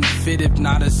description doesn't fit. If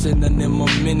not a synonym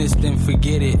of menace, then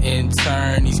forget it. In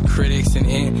turn, these critics and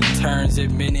interns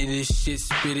admitted this shit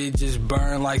spitted. Just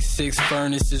burn like 6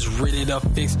 furnaces. Ridded up,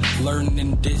 fixed,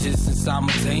 learning digits and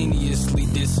simultaneously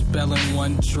dispelling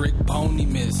one trick pony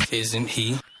miss. Isn't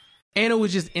he? And it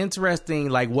was just interesting,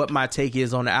 like, what my take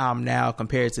is on the album now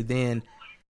compared to then.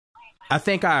 I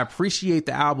think I appreciate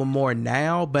the album more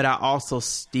now, but I also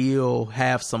still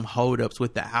have some holdups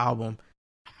with the album.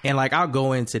 And, like, I'll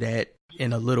go into that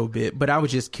in a little bit. But I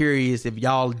was just curious if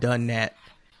y'all done that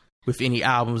with any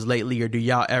albums lately, or do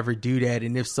y'all ever do that?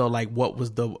 And if so, like, what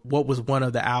was one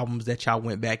of the albums that y'all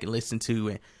went back and listened to?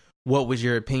 And what was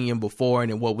your opinion before,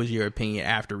 and then what was your opinion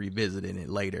after revisiting it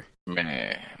later?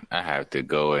 Man, I have to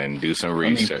go and do some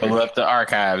research. Let me pull up the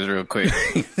archives real quick.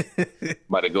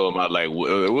 About to go in my, like,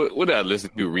 what did I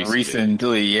listen to recently?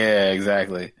 Recently, yeah,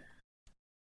 exactly.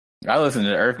 I listened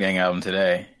to the Earth Gang album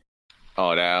today.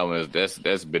 Oh, that album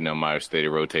that's been on my state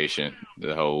of rotation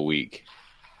the whole week.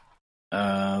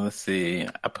 Let's see.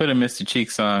 I put a Mr. Cheek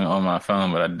song on my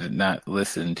phone, but I did not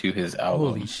listen to his album.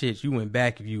 Holy shit, you went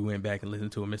back and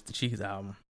listened to a Mr. Cheek's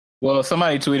album. Well,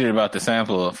 somebody tweeted about the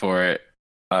sample for it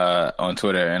on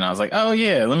Twitter, and I was like, oh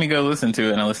yeah, let me go listen to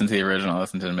it. And I listened to the original, I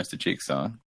listened to the Mr. Cheek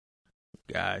song.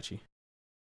 Got you.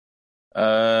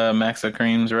 Maxa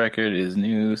Cream's record is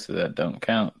new, so that don't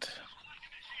count.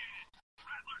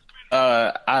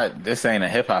 This ain't a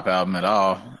hip hop album at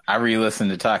all. I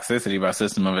re-listened to Toxicity by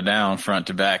System of a Down front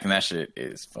to back, and that shit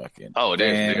is fucking. Oh,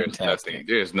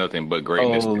 there's nothing but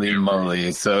greatness. Holy moly,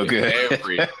 it's so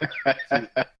good.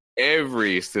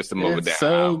 Every System of a Down.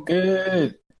 So album.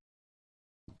 Good.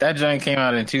 That joint came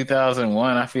out in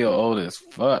 2001. I feel old as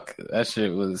fuck. That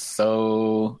shit was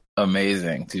so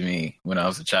amazing to me when I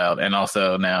was a child, and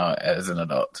also now as an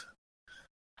adult.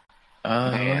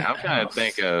 Man, I'm trying to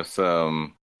think of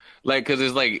some, like, because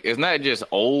it's not just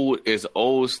old, it's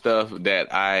old stuff that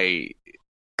I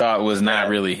thought was not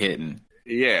really hitting.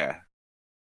 Yeah.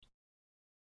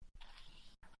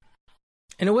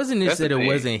 And it wasn't just that it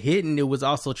wasn't hitting, it was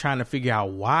also trying to figure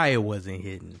out why it wasn't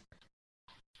hitting.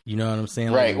 You know what I'm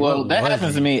saying? Right. Like, well, that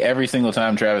happens to me every single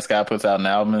time Travis Scott puts out an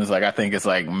album. It's like, I think it's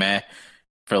like meh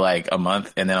for like a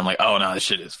month, and then I'm like, oh no, this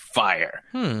shit is fire.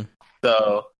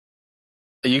 So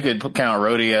you could count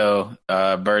Rodeo,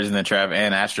 Birds in the Trap,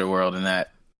 and Astroworld in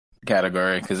that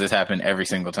category, because this happened every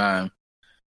single time.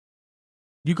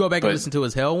 You go back and listen to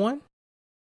his Hell one?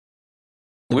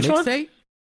 Which one? Mixtape?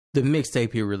 The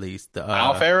mixtape he released. The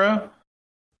Alfaro?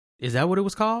 Is that what it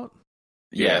was called?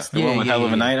 Yes, the one with Hell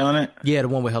of a Night on it? Yeah, the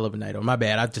one with Hell of a Night on. My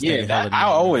bad. I just I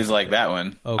always like that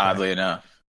one, oddly enough.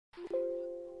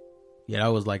 Yeah, that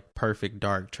was like perfect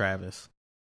dark Travis.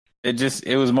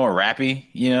 It was more rappy,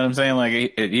 you know what I'm saying? Like, he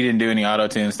didn't do any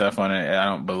auto-tune stuff on it, I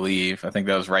don't believe. I think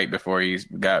that was right before he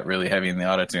got really heavy in the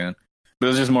auto-tune. But it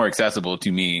was just more accessible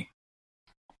to me.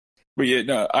 But yeah,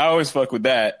 no, I always fuck with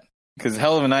that. Because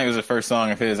Hell of a Night was the first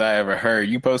song of his I ever heard.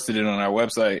 You posted it on our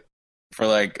website for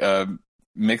like a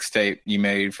mixtape you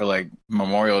made for like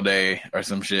Memorial Day or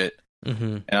some shit. Mm-hmm.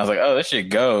 And I was like, oh, this shit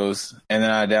goes. And then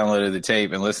I downloaded the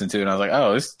tape and listened to it. And I was like,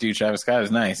 oh, this dude Travis Scott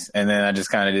is nice. And then I just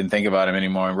kind of didn't think about him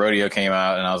anymore. And Rodeo came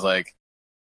out and I was like,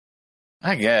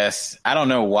 I guess. I don't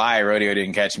know why Rodeo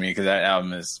didn't catch me, because that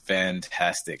album is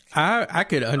fantastic. I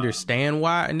could understand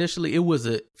why initially. It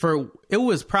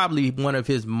was probably one of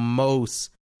his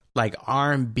most like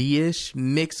R&B-ish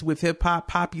mixed with hip hop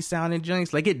poppy sounding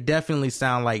joints. Like, it definitely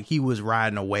sounded like he was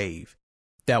riding a wave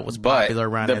that was popular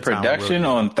around that time. The production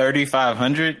on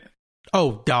 3500,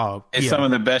 oh dog, it's some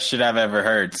of the best shit I've ever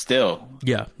heard still.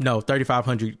 Yeah, no,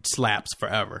 3500 slaps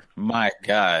forever. My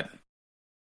God,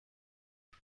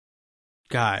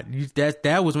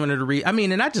 that was one of the I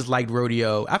mean, and I just liked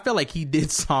Rodeo. I felt like he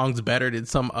did songs better than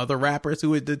some other rappers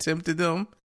who had attempted them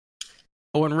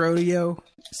on Rodeo.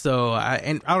 So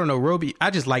I don't know,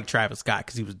 I just like Travis Scott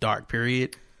because he was dark,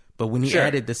 period. But when he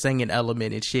added the singing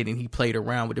element and shit, and he played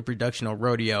around with the production on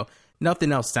Rodeo,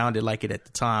 nothing else sounded like it at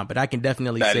the time. But I can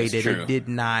definitely say that it did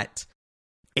not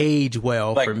age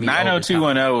well for me.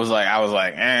 90210 was like, I was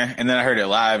like, eh, and then I heard it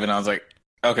live, and I was like,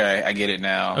 okay, I get it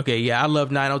now. Okay, yeah, I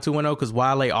love 90210 because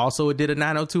Wale also did a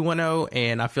 90210,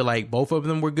 and I feel like both of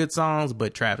them were good songs,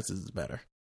 but Travis's is better.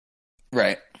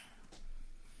 Right.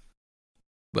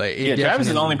 But Travis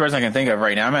is the only person I can think of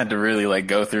right now. I'm going to have to really like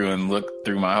go through and look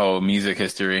through my whole music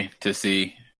history to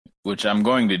see, which I'm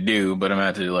going to do, but I'm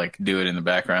going to have to like do it in the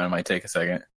background. It might take a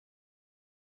second.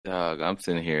 Dog, I'm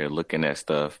sitting here looking at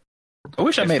stuff. I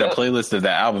wish I made a playlist of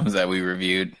the albums that we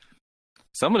reviewed.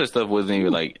 Some of the stuff wasn't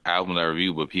even like albums I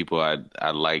reviewed, but people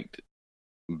I liked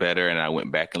better, and I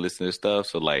went back and listened to stuff.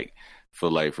 So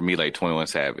for me, like 21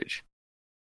 Savage.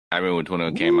 I remember when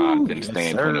 21 came out, I couldn't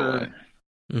stand 21.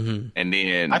 Mm-hmm. And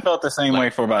then I felt the same way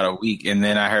for about a week, and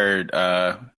then I heard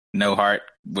No Heart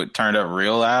turned up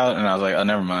real loud, and I was like, oh,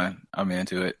 never mind, I'm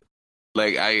into it.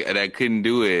 Like I couldn't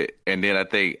do it, and then I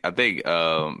think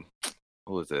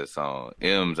what was that song?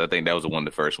 M's. I think that was one of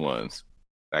the first ones.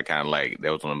 I kind of like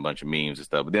that was on a bunch of memes and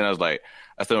stuff. But then I was like,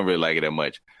 I still don't really like it that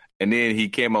much. And then he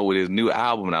came out with his new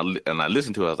album, and I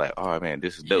listened to it. I was like, oh man,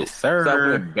 this is dope. Yes, sir. So I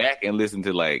went back and listened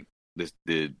to like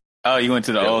the. Oh, you went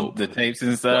to the tapes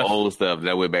and stuff? The old stuff that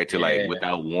I went back to like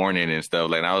Without Warning and stuff.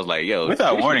 Like, and I was like, yo.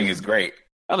 Without Warning is great.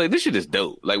 I was like, this shit is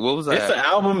dope. Like, what was that? The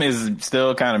album is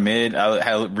still kind of mid.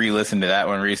 I re-listened to that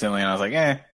one recently, and I was like,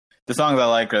 the songs I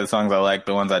like are the songs I like.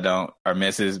 The ones I don't are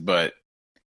misses. But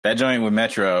that joint with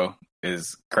Metro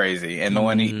is crazy. And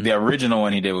the original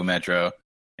one he did with Metro,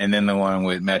 and then the one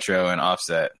with Metro and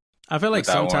Offset. I feel like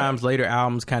sometimes later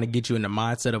albums kind of get you in the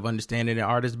mindset of understanding the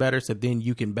artist better, so then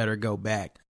you can better go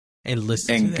back and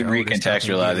listen and to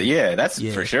recontextualize it. Yeah, that's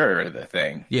for sure the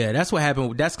thing. Yeah, that's what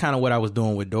happened. That's kind of what I was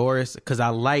doing with Doris, because I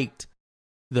liked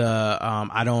the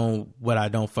I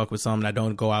don't fuck with something. I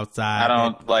don't go outside. I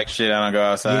don't like shit. I don't go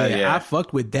outside. Yeah, I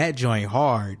fucked with that joint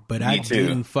hard, but I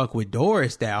didn't fuck with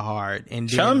Doris that hard. And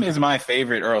Chum is my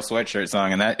favorite Earl Sweatshirt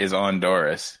song, and that is on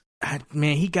Doris.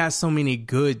 Man, he got so many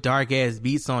good dark ass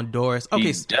beats on Doris.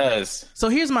 Okay, he does. So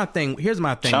here's my thing. Here's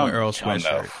my thing with Earl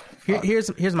Sweatshirt.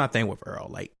 Here's my thing with Earl.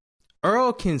 Like,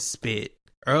 Earl can spit.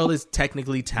 Earl is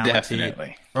technically talented.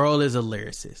 Definitely. Earl is a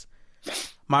lyricist.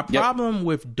 My problem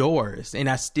with Doris, and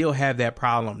I still have that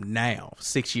problem now,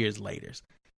 6 years later,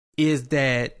 is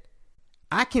that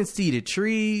I can see the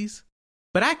trees,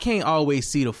 But I can't always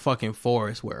see the fucking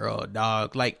forest with Earl,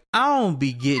 dog. Like, I don't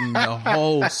be getting the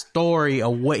whole story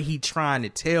of what he trying to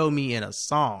tell me in a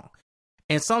song.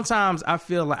 And sometimes I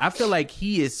feel like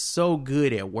he is so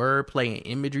good at wordplay and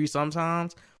imagery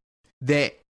sometimes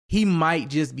that he might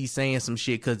just be saying some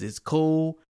shit because it's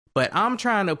cool. But I'm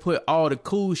trying to put all the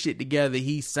cool shit together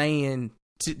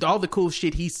all the cool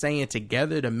shit he's saying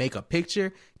together to make a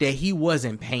picture that he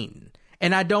wasn't painting.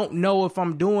 And I don't know if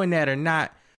I'm doing that or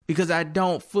not, because I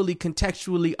don't fully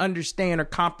contextually understand or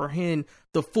comprehend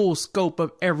the full scope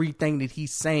of everything that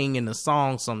he's saying in the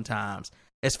song sometimes.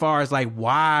 As far as like,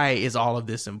 why is all of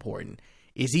this important?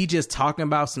 Is he just talking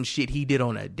about some shit he did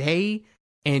on a day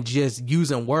and just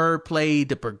using wordplay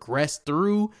to progress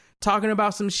through talking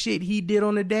about some shit he did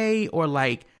on a day? Or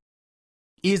like,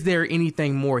 is there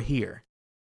anything more here?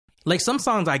 Like, some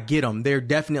songs I get them, they're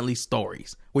definitely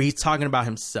stories where he's talking about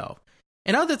himself.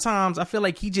 And other times, I feel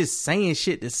like he just saying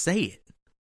shit to say it.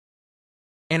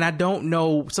 And I don't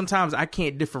know. Sometimes I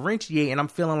can't differentiate. And I'm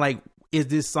feeling like, is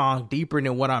this song deeper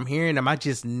than what I'm hearing? Am I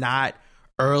just not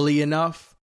early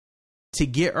enough to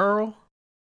get Earl?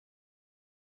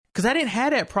 Because I didn't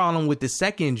have that problem with the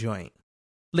second joint.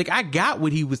 Like, I got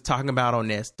what he was talking about on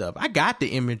that stuff. I got the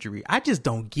imagery. I just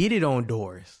don't get it on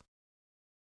Doors.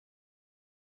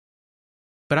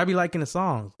 But I be liking the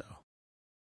songs, though.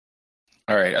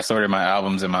 All right, I sorted my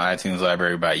albums in my iTunes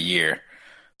library by year.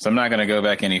 So I'm not going to go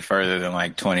back any further than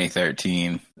like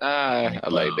 2013. I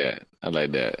like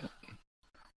that.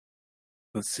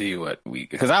 Let's see what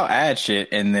because I'll add shit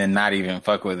and then not even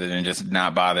fuck with it and just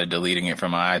not bother deleting it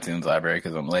from my iTunes library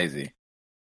because I'm lazy.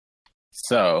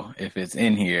 So if it's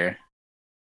in here,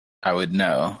 I would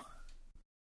know.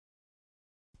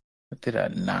 What did I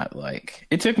not like?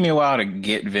 It took me a while to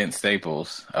get Vince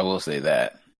Staples. I will say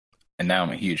that. And now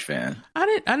I'm a huge fan.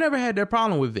 I never had that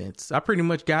problem with Vince. I pretty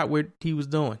much got what he was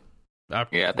doing. I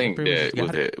think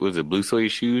that was it Blue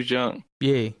Suede Shoes junk?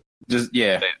 Yeah.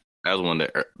 That was one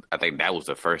that I think that was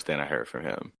the first thing I heard from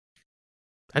him.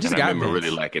 I remember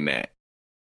really liking that.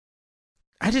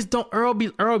 I just don't. Earl be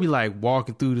like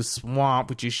walking through the swamp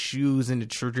with your shoes in the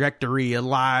trajectory of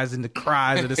lies and the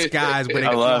cries of the skies where they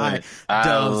fly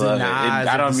doves in the eyes.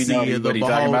 I don't of the know sea of the what he's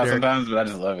talking about beholder. sometimes, but I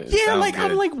just love it. Yeah, like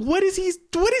good. I'm like, what is he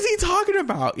talking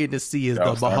about? In the sea is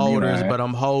the beholders, but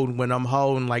I'm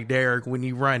holding like Derek when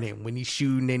he running, when he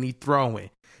shooting and he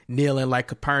throwing, kneeling like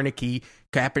Kaepernick,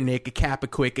 a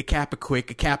Capaquick, a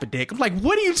Capaquick, a Capadick. I'm like,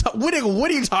 what are you talking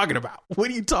about? What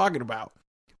are you talking about?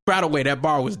 By the way, that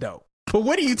bar was dope. But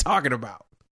what are you talking about?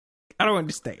 I don't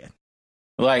understand.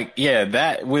 Like, yeah,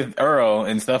 that with Earl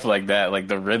and stuff like that, like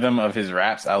the rhythm of his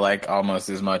raps, I like almost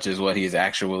as much as what he's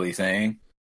actually saying.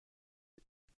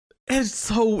 And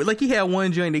so, like, he had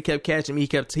one joint that kept catching me.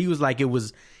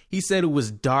 He said it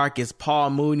was dark as Paul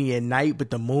Mooney at night,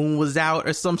 but the moon was out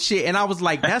or some shit. And I was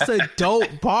like, that's a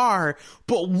dope bar,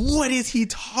 but what is he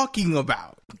talking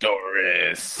about?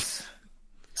 Doris.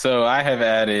 So I have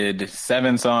added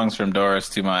 7 songs from Doris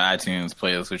to my iTunes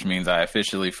playlist, which means I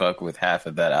officially fuck with half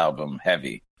of that album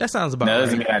heavy. That sounds about right. That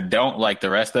doesn't mean I don't like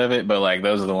the rest of it, but like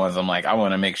those are the ones I'm like, I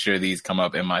want to make sure these come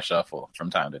up in my shuffle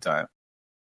from time to time.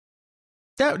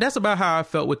 That's about how I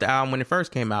felt with the album when it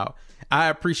first came out. I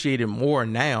appreciate it more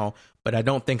now, but I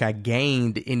don't think I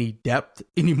gained any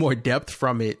more depth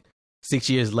from it 6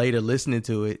 years later listening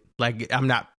to it. Like, I'm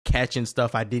not catching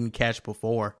stuff I didn't catch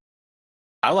before.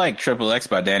 I like Triple X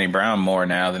by Danny Brown more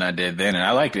now than I did then, and I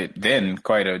liked it then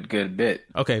quite a good bit.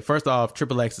 Okay, first off,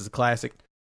 Triple X is a classic,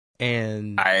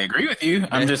 and I agree with you.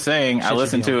 I'm just saying, I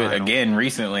listened to it again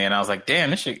recently, and I was like,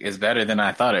 damn, this shit is better than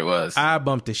I thought it was. I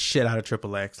bumped the shit out of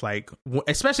Triple X, like,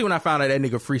 especially when I found out that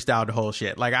nigga freestyled the whole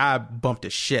shit. Like, I bumped the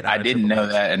shit out of Triple X. I didn't know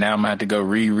that, and now I'm going to have to go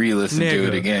re-listen to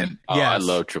it again. Oh, yes. I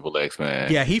love Triple X,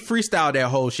 man. Yeah, he freestyled that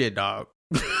whole shit, dog.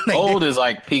 Old is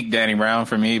like peak Danny Brown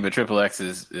for me, but Triple X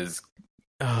is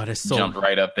oh, that's so jumped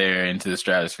right up there into the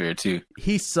stratosphere too.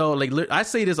 He's so like, I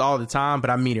say this all the time, but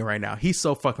I mean it right now. He's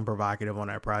so fucking provocative on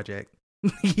that project.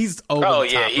 He's over. Oh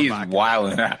yeah, he's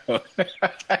wilding out.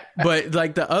 But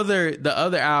like the other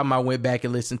album I went back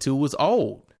and listened to was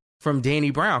Old from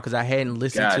Danny Brown because I hadn't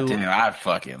listened to. Damn, I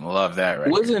fucking love that. Right?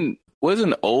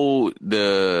 Wasn't Old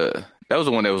that was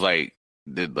the one that was like.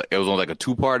 It was on like a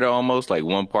 2-parter almost. Like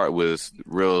one part was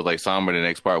real like somber, the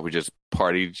next part was just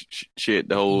party shit.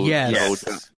 The whole yes.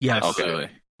 Okay.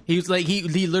 He was like he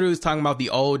literally was talking about the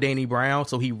old Danny Brown,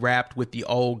 so he rapped with the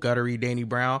old guttery Danny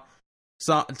Brown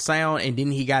sound, and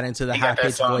then he got into the high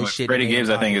pitched voice shit. Freddie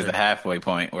Gibbs, I think, is the halfway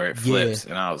point where it flips,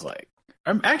 and I was like,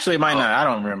 actually, it might not. I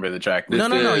don't remember the track.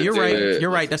 No, you're right.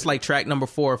 You're right. That's like track number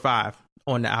 4 or 5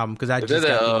 on the album because I just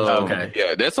got okay.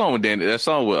 Yeah, that song with Danny. That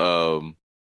song with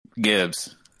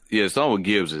Gibbs. Yeah, the song with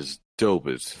Gibbs is dope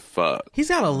as fuck. He's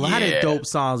got a lot Yeah. of dope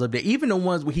songs up there. Even the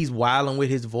ones where he's wilding with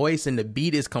his voice and the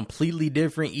beat is completely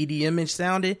different, EDM-ish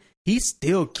sounding. He's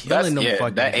still killing them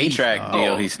fucking that beats, A-Track dog.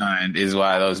 deal he signed is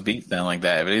why those beats sound like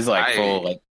that. But he's like full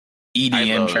like I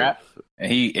EDM love- trap,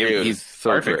 and he's so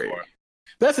perfect great. for it.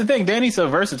 That's the thing. Danny's so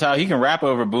versatile. He can rap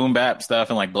over boom bap stuff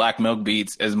and like Black Milk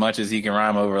beats as much as he can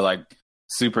rhyme over like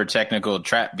super technical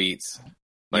trap beats.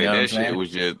 Like You know what I'm that shit saying? was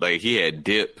just like he had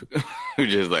dip,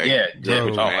 just like Yeah,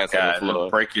 dipping oh my ass on the god, floor.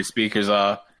 break your speakers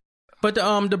off. But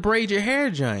the braid your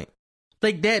hair joint,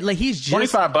 like that, like he's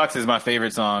just $25 is my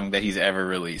favorite song that he's ever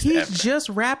released. he's ever. just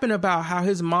rapping about how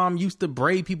his mom used to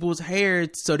braid people's hair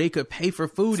so they could pay for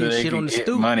food so and they shit can on the get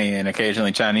stoop. money and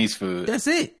occasionally Chinese food. That's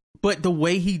it. But the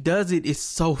way he does it is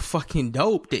so fucking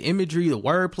dope. The imagery, the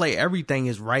wordplay, everything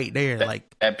is right there. Like,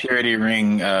 That Purity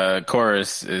Ring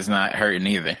chorus is not hurting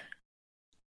either.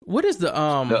 what is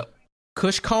the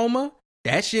Kush Coma?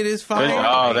 That shit is fire.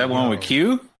 Oh, that one with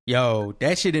Q? Yo,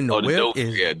 that shit in the Oh, the whip dope,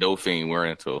 is dope fiend we're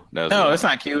into. That's No, it's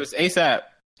not Q. It's ASAP.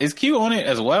 Is Q on it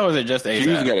as well, or is it just Q's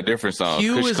ASAP? got a different song.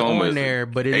 Q Kush is Coma on there,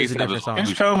 but it is a A$AP different is- song.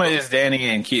 Kush Coma is Danny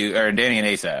and Q, or Danny and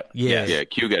ASAP. Yeah. Yeah,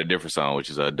 Q got a different song, which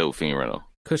is a dope fiend rental.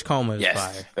 Kush Coma is Yes,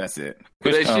 fire. that's it.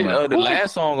 But that Kush shit, Coma. the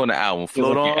last song on the album,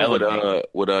 "Float like On," Elevate.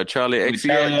 with Charlie With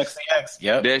Charlie XCX. XCX.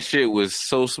 Yep. That shit was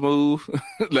so smooth.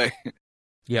 Like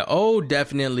Yeah, Old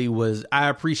definitely was. I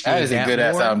appreciate That is a good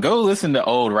ass more. album. Go listen to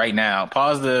Old right now.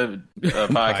 Pause the podcast,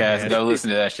 Podcast. go listen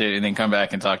to that shit, and then come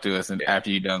back and talk to us after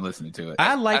you're done listening to it.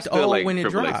 I liked I still Old like when it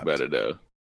Triple X dropped. better though.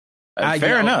 Fair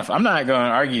yeah. enough. I'm not going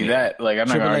to argue that. Like, I'm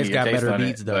not Triple going to X argue got your taste better on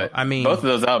beats, it, though. but I mean, both of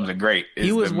those albums are great. he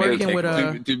It's was the working main with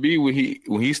takeaway. To me,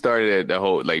 when he started at the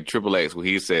whole like Triple X, when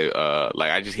he said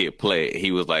like I just hit play,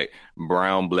 he was like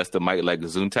Brown bless the mic like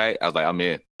Gesundheit. I was like, I'm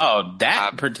in. Oh,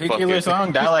 that I particular fucking-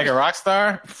 song, Die Like a Rock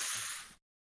Star?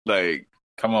 Like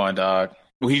Come on, dog.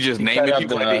 when he just He naming cut up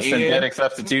people the at the synthetic end.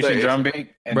 substitution Like, drum beat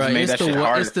and Bro, just made it's that shit the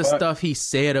hard it's as the fuck. stuff he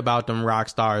said about them rock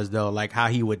stars though, like how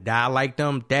he would die like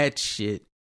them. That shit.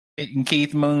 Eating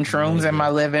Keith Moon shrooms in my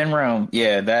living room.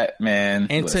 Yeah, that man.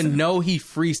 And listen. to know he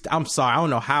freest, I'm sorry, I don't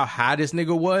know how high this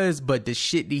nigga was, but the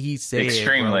shit that he said,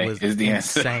 Extremely bro, was is the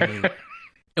answer. insane.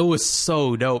 It was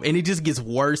so dope, and it just gets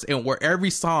worse and where every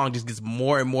song just gets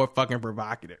more and more fucking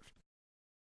provocative.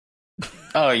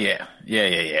 Oh yeah,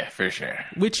 for sure.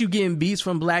 With you getting beats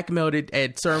from Black Milk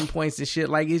at certain points and shit,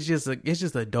 like it's just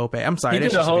a dope. I'm sorry, He that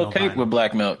did a shit's whole gonna tape find with me.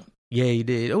 Black Milk, Yeah, he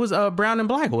did. It was Brown and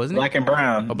Black, wasn't it? Black and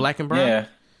Brown. Oh, Black and Brown. Yeah,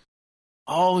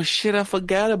 Oh shit, I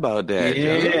forgot about that.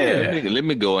 Yeah. Let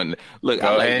me go and look. Go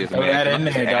I like ahead, this, throw man. that in I'm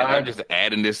just there, adding- dog. I'm just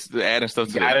adding stuff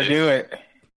to gotta this. do it.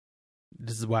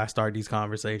 This is why I start these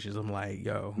conversations. I'm like,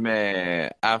 yo,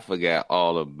 Man, I forgot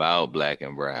all about Black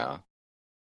and Brown.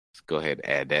 Let's go ahead and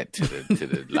add that to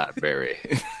the library.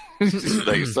 Just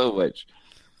like so much.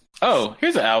 Oh,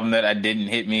 here's an album that I didn't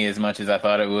hit me as much as I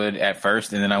thought it would at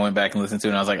first, and then I went back and listened to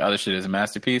it, and I was like, "Oh, this shit is a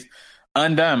masterpiece."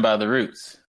 Undone by The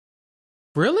Roots.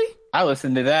 really? I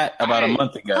listened to that about a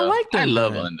month ago. I liked I Undone.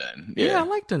 love Undone. Yeah, I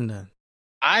liked Undone.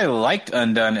 I liked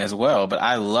Undone as well, but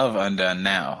I love Undone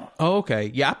now. Oh,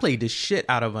 okay. Yeah, I played the shit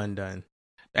out of Undone.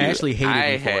 I actually hated I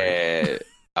it for it.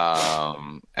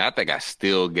 had I think I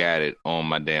still got it on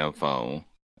my damn phone.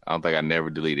 I don't think I never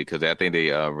deleted because I think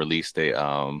they released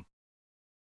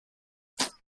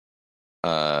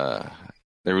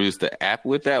the app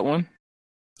with that one.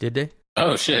 Did they?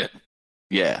 Oh shit!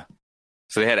 Yeah.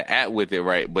 So they had an app with it,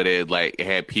 right? But it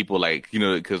had people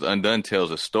because Undone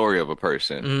tells a story of a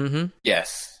person, Mm-hmm.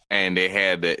 Yes. and they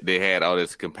had all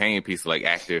this companion piece like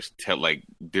actors tell like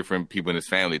different people in his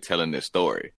family telling their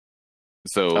story.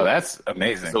 So Oh, that's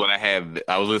amazing. So when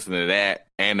I was listening to that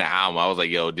and the album, I was like,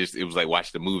 yo, it was like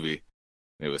watch the movie.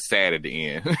 It was sad at the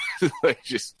end. Like,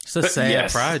 just It's a sad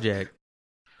Yes. project.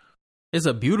 It's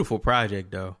a beautiful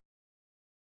project, though.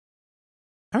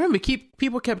 I remember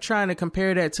people kept trying to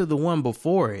compare that to the one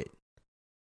before it.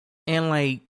 And,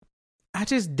 like, I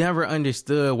just never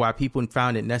understood why people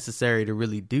found it necessary to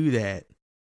really do that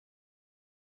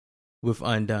with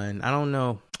Undone. I don't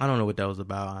know what that was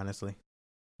about, honestly.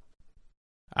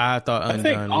 I thought I Undone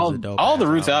think was a dope all the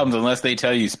ass Roots albums, unless they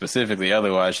tell you specifically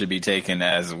otherwise, should be taken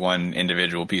as one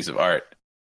individual piece of art.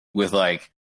 With like,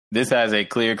 this has a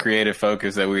clear creative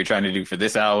focus that we were trying to do for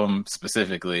this album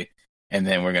specifically, and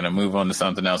then we're gonna move on to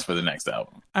something else for the next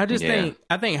album. I just Yeah.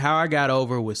 think How I Got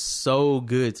Over was so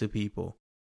good to people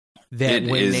that It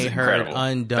when is they heard incredible.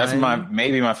 Undone, That's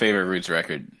maybe my favorite Roots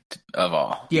record of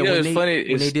all. yeah. it's when funny.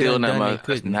 when It's they did still Undone, they not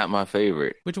couldn't. my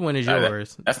favorite. Which one is Uh, that-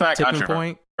 yours? That's not Tipping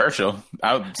controversial.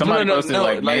 Point. Somebody No, posted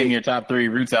like your top 3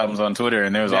 Roots albums on Twitter,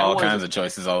 and there was That all was- kinds of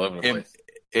choices all over the place.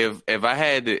 If I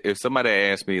had to, if somebody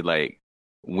asked me like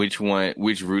which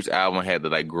Roots album had to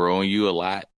like grow on you a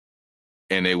lot.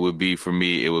 And it would be, for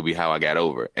me, it would be How I Got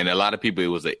Over. And a lot of people, it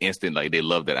was an instant, like, they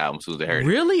loved that album as soon as they heard it.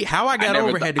 Really? How I Got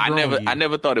Over had to grow on you? I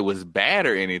never thought it was bad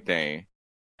or anything.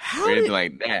 How or anything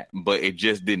like that. But it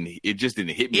just didn't hit me like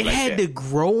that. It had to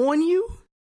grow on you?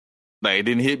 Like, it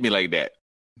didn't hit me like that.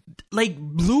 Like,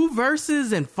 Blue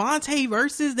verses and Fonte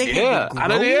verses? They had to grow on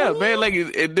man. you? Like,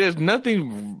 there's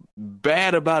nothing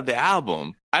bad about the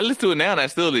album. I listen to it now and I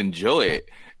still enjoy it.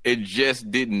 It just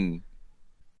didn't...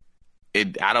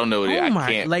 I don't know. I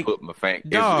can't put my finger.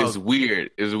 It's weird.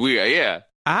 It's weird. Yeah.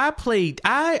 I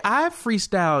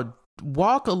freestyled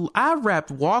I rapped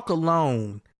Walk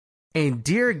Alone and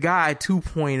Dear God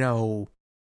 2.0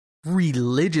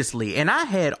 religiously. And I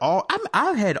had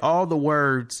all the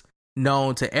words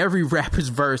known to every rapper's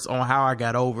verse on How I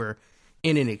Got Over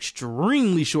in an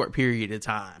extremely short period of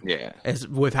time. Yeah. As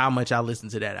with how much I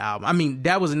listened to that album. I mean,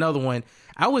 that was another one.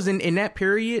 I was in that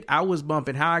period, I was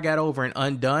bumping How I Got Over and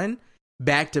Undone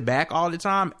back to back all the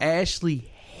time. Ashley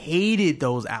hated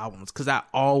those albums because I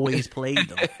always played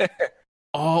them.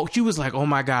 She was like, "Oh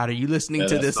my God, are you listening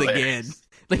to this hilarious again?"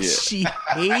 Like she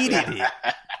hated it.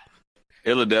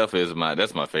 Philadelphia is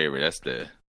that's my favorite. That's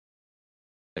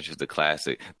just the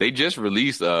classic. They just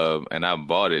released and I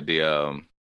bought it, the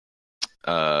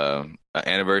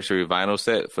anniversary vinyl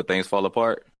set for Things Fall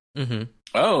Apart. Mm-hmm.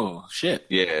 Oh shit!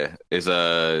 Yeah, it's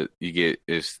 3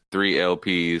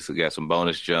 LPs. We got some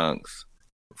bonus junks,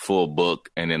 full book,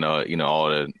 and then all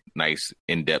the nice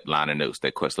in-depth liner notes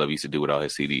that Questlove used to do with all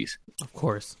his CDs. Of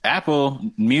course, Apple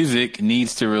Music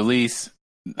needs to release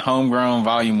Homegrown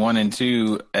Volume 1 and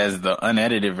 2 as the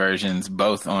unedited versions,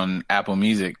 both on Apple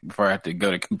Music, before I have to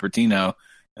go to Cupertino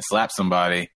and slap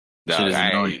somebody.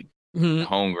 Homegrown.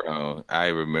 I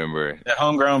remember the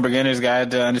Homegrown Beginner's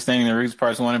Guide to Understanding the Roots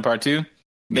Parts 1 and Part 2.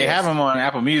 They have them on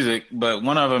Apple Music, but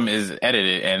one of them is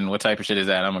edited. And what type of shit is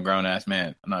that? I'm a grown ass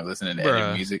man. I'm not listening to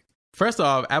edited music. First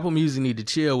off, Apple Music need to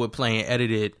chill with playing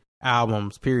edited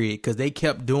albums, period, because they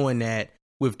kept doing that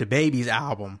with the Baby's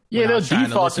album. Yeah, they'll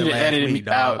default to the edited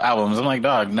albums. I'm like,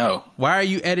 dog, no. Why are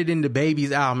you editing the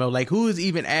Baby's album? Like, who is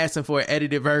even asking for an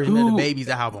edited version of the Baby's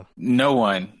album? No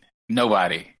one.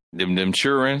 Nobody. Them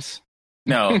churins?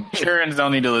 No, churins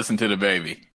don't need to listen to the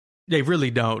Baby. They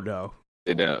really don't, though.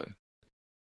 They don't.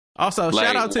 Also, like,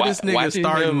 shout out to this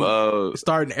nigga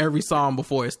starting every song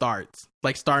before it starts.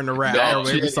 Like starting to rap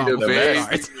every song before it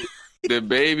starts. The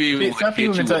Baby. Some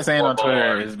people have been saying on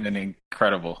Twitter has been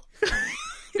incredible.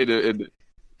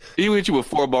 He went you with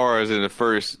 4 bars in the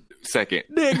first second.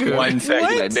 Nigga, 1 second.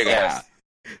 What? Like, nigga,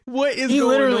 what is he going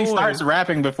literally on? starts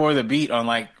rapping before the beat on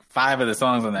like 5 of the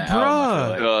songs on that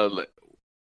album.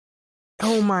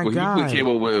 Oh my God! He came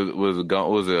up with was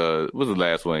the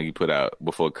last one he put out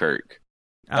before Kirk?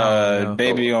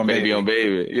 Baby on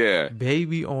Baby. Yeah,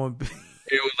 Baby on.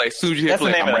 It was like soon as you That's hit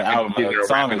the play, name of the album. The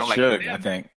song is like, Suge, I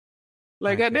think.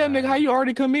 Like, goddamn nigga, how you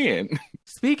already come in?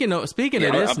 Speaking of this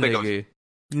nigga,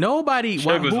 nobody.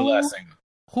 Suge was the last single.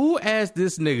 Who asked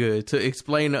this nigga to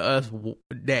explain to us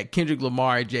that Kendrick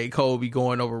Lamar and J. Cole be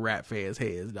going over rap fans'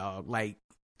 heads, dog? Like,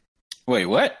 wait,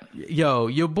 what? Yo,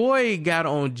 your boy got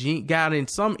in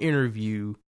some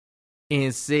interview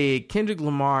and said Kendrick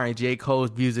Lamar and J.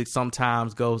 Cole's music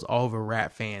sometimes goes over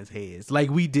rap fans' heads. Like,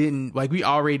 we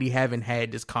already haven't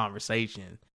had this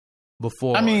conversation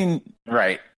before. I mean,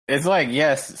 right. It's like,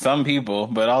 yes, some people,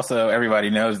 but also everybody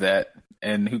knows that.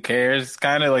 And who cares?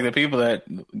 Kind of like the people that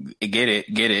get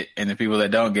it. And the people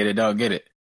that don't get it.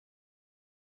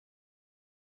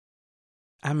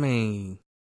 I mean,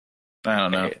 I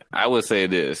don't know. I would say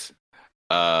this.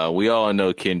 We all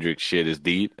know Kendrick shit is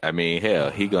deep. I mean,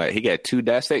 hell, he got 2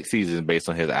 Dissect seasons based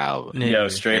on his album. Yo,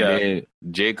 straight up.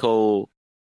 J. Cole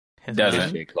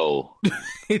doesn't. J. Cole.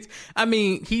 I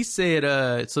mean, he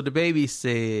said, so the Baby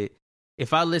said,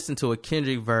 if I listen to a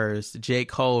Kendrick verse, J.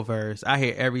 Cole verse, I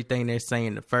hear everything they're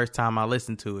saying the first time I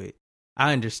listen to it.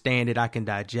 I understand it. I can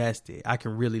digest it. I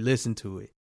can really listen to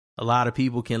it. A lot of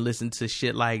people can listen to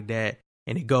shit like that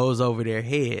and it goes over their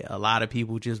head. A lot of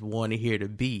people just want to hear the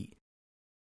beat.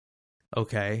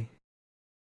 Okay.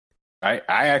 I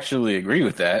actually agree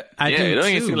with that. It don't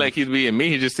even seem like he's being me.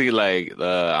 He just see like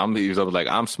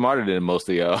I'm smarter than most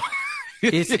of y'all.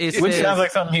 Which sounds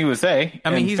like something he would say. I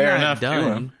mean, he's not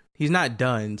done. He's not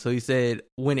done. So he said,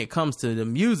 when it comes to the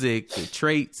music, the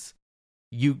traits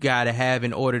you gotta have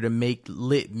in order to make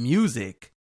lit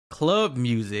music, club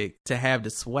music, to have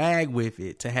the swag with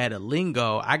it, to have the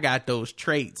lingo. I got those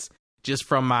traits just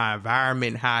from my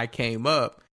environment, how I came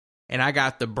up. And I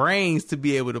got the brains to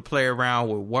be able to play around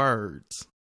with words.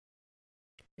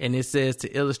 And it says,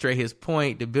 to illustrate his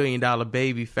point, the $1 Billion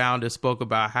Baby founder spoke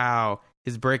about how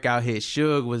His breakout hit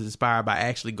Suge was inspired by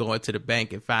actually going to the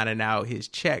bank and finding out his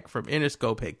check from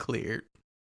Interscope had cleared.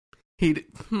 He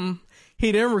didn't. He,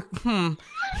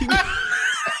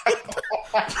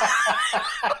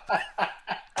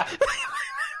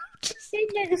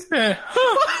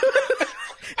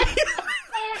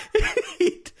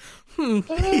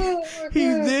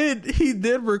 he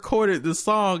did recorded the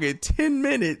song in 10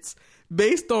 minutes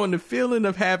based on the feeling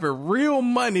of having real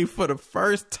money for the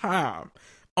first time.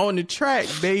 On the track,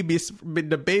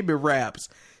 the baby raps,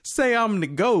 say I'm the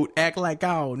GOAT, act like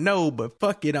I don't know, but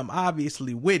fuck it, I'm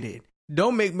obviously with it.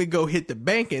 Don't make me go hit the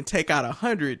bank and take out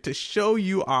 100 to show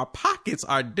you our pockets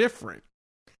are different.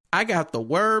 I got the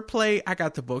wordplay, I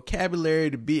got the vocabulary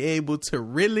to be able to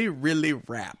really, really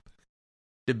rap.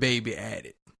 The baby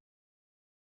added.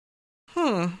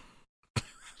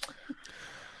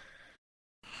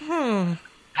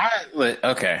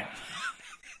 Okay.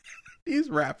 These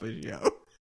rappers, yo.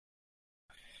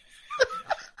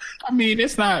 I mean,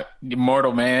 it's not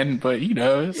Mortal Man, but you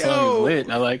know, the song is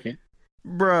lit. I like it.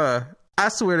 Bruh, I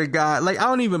swear to God, like, I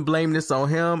don't even blame this on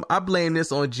him. I blame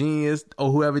this on Genius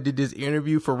or whoever did this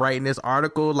interview for writing this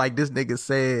article. Like, this nigga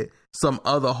said some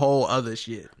whole other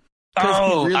shit.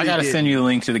 Oh, really I gotta send you a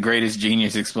link to the greatest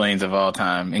Genius Explains of all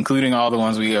time, including all the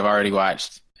ones we have already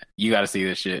watched. You gotta see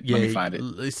this shit. Yeah, let me find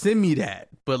it. Send me that.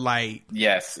 But like,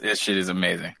 yes, this shit is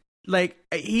amazing. Like,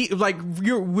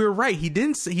 we're right.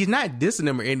 He's not dissing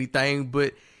him or anything,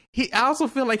 but I also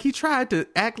feel like he tried to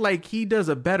act like he does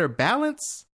a better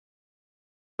balance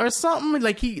or something.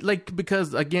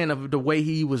 Because again, of the way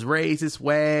he was raised, his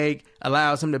swag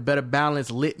allows him to better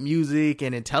balance lit music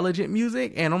and intelligent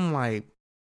music. And I'm like,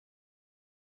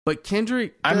 but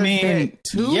Kendrick, I mean,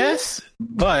 too? Yes,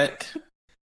 but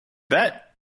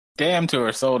that damn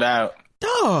tour sold out,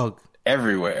 dog,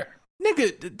 everywhere.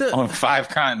 Nigga, on 5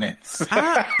 continents.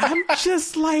 I'm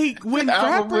just like, when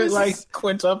rappers like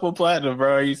quintuple platinum,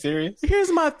 bro. Are you serious?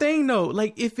 Here's my thing though.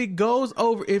 Like, if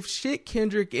shit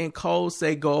Kendrick and Cole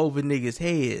say go over niggas'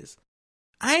 heads,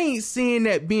 I ain't seeing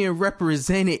that being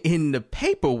represented in the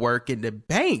paperwork in the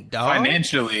bank, dog.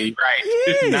 Financially,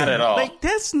 right? Yeah, not at all. Like,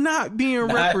 that's not being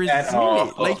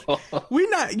represented. Like,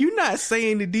 you're not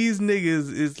saying that these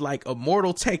niggas is like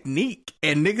Immortal Technique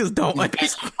and niggas don't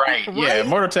understand. Right? Yeah,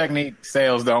 Immortal Technique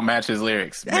sales don't match his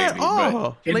lyrics, at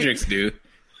all. But Kendrick's do.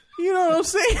 You know what I'm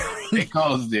saying? They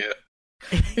calls do.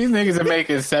 These niggas are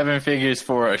making 7 figures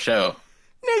for a show.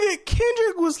 Nigga,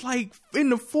 Kendrick was like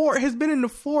has been in the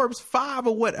Forbes 5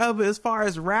 or whatever as far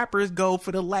as rappers go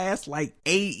for the last like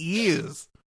 8 years.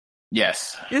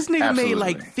 Yes. This nigga made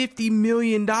like $50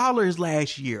 million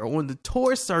last year on the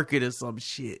tour circuit or some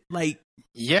shit. Like,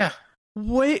 yeah.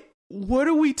 What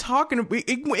are we talking about?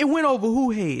 It went over who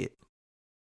head?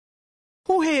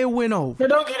 Who head went over?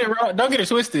 But don't get it wrong. Don't get it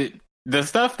twisted. The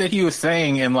stuff that he was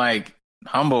saying in like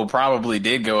Humble probably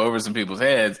did go over some people's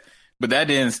heads. But that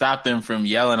didn't stop them from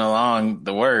yelling along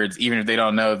the words, even if they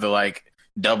don't know the like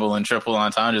double and triple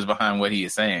entendres behind what he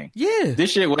is saying. Yeah.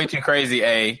 This shit way too crazy,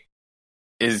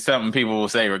 is something people will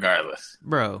say regardless.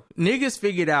 Bro, niggas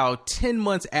figured out 10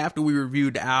 months after we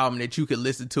reviewed the album that you could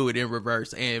listen to it in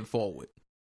reverse and forward.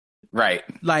 Right.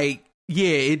 Like, yeah,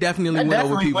 it definitely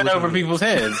went over people's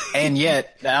heads. And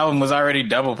yet, the album was already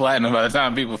double platinum by the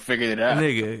time people figured it out.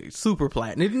 Nigga, super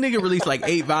platinum. This nigga released like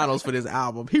 8 vinyls for this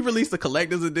album. He released the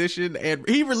collector's edition, and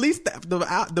he released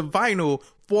the vinyl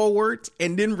forwards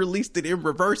and then released it in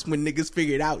reverse when niggas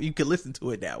figured out you could listen to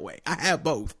it that way. I have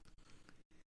both.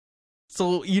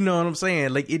 So, you know what I'm saying?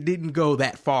 Like, it didn't go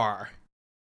that far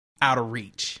out of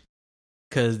reach.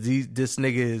 Because this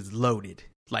nigga is loaded.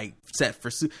 Like, set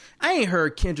for I ain't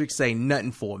heard Kendrick say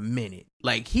nothing for a minute.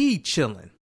 Like, he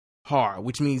chilling hard,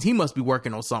 which means he must be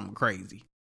working on something crazy.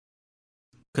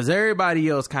 Because everybody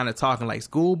else kind of talking like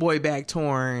Schoolboy back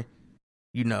touring.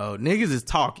 You know, niggas is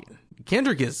talking.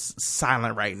 Kendrick is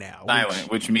silent right now.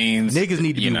 Which means niggas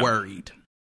need to be worried.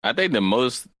 I think the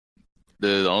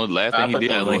only last thing he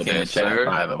did was that Sir.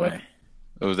 By the way,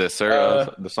 it was that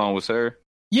Sir. The song with Sir.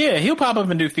 Yeah, he'll pop up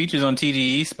and do features on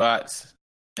TDE spots,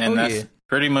 and that's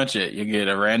pretty much it. You get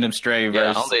a random stray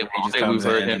verse. I don't think we've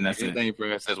heard him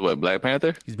anything since what, Black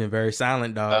Panther. He's been very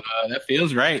silent, dog. That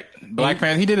feels right. Black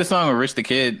Panther. He did a song with Rich the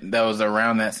Kid that was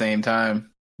around that same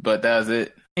time, but that was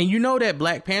it. And you know that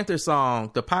Black Panther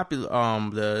song, the popular,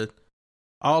 the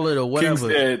all of the whatever.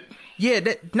 King's Dead. Yeah,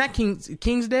 that not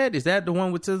King's Dead. Is that the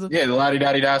one with SZA? Yeah, the La Di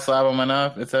Da Di Da, Slab on My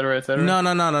Knob, etc., etc. No.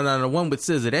 The one with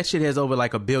SZA. That shit has over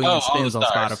like 1 billion spins on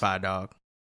Spotify, dog.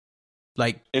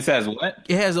 Like, it says what?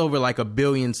 It has over like 1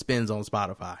 billion spins on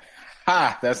Spotify.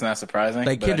 Ha! That's not surprising.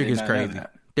 Like, Kendrick is crazy.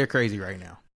 They're crazy right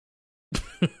now.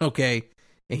 Okay,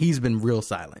 and he's been real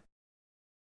silent.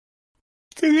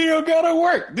 He don't gotta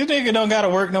work. This nigga don't gotta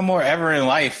work no more ever in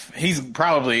life. He's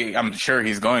probably, I'm sure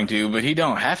he's going to, but he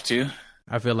don't have to.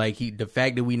 I feel like the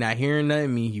fact that we not hearing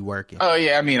nothing mean he working. Oh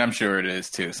yeah, I mean, I'm sure it is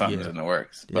too. Something's in the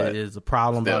works. But it is a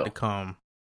problem still. about to come.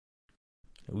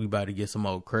 We about to get some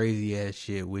old crazy ass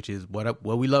shit, which is what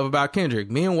we love about Kendrick.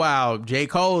 Meanwhile, J.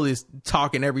 Cole is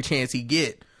talking every chance he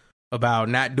get about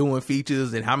not doing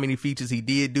features and how many features he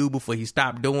did do before he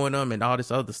stopped doing them and all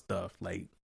this other stuff. Like,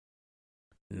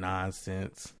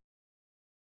 nonsense.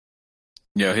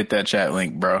 Yo, hit that chat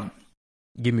link, bro.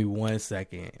 Give me 1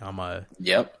 second. I'm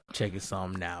checking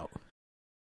something out.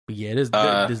 But yeah, this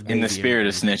in the spirit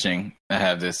of snitching, I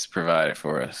have this provided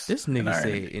for us. This nigga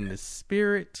said, in the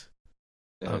spirit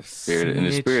of snitching. In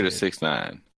the spirit of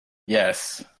 6ix9ine.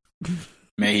 Yes.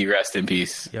 May he rest in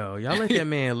peace. Yo, y'all let that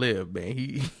man live, man.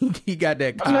 He got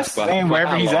that cop. I'm just saying,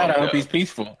 wherever he's at, I hope he's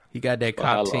peaceful. He got that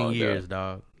cop 10 years,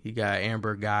 dog. He got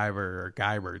Amber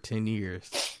Guyver 10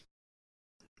 years.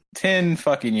 10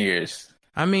 fucking years.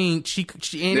 I mean, she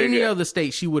in any other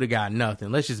state, she would have got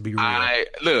nothing. Let's just be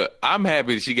real. I'm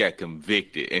happy that she got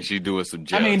convicted and she's doing some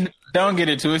jail. I mean, don't get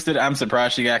it twisted. I'm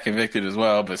surprised she got convicted as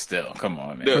well, but still, come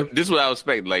on, man. Look, this is what I was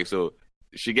expecting. Like, so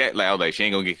she got, like, I was like, she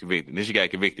ain't gonna get convicted. Then she got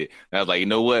convicted. And I was like, you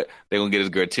know what? They're gonna get this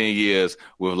girl 10 years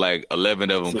with like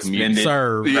 11 of them community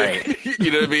served. Yeah. Right.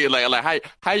 You know what I mean? Like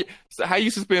how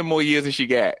you suspend more years than she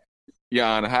got? Your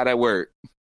Honor, how that work?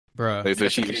 Bruh. Like, so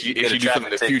she do something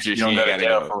in the future, she ain't got to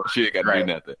go. She ain't got to do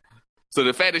nothing. So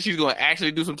the fact that she's going to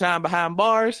actually do some time behind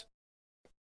bars,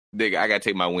 nigga, I got to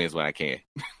take my wins when I can.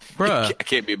 Bruh. I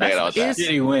can't be bad all the time.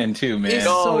 Shitty win too, man.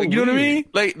 So you know what I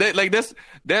weird. mean? Like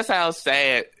that's how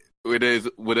sad it is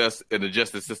with us in the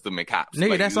justice system and cops.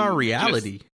 Nigga, like, that's our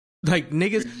reality. Like,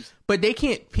 niggas, but they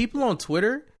can't, people on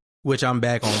Twitter, which I'm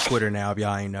back on Twitter now if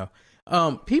y'all ain't know.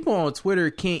 People on Twitter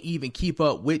can't even keep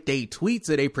up with they tweets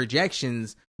or they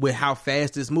projections with how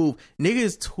fast this move.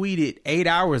 Niggas tweeted 8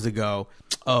 hours ago,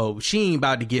 oh, she ain't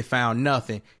about to get found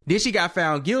nothing. Then she got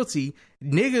found guilty.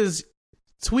 Niggas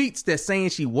tweets that saying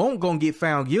she won't gonna get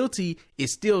found guilty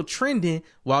is still trending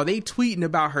while they tweeting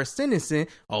about her sentencing.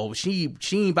 Oh, she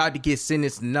ain't about to get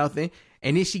sentenced nothing.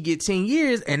 And then she get 10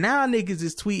 years and now niggas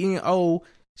is tweeting, oh,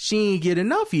 she ain't get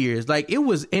enough years. Like, it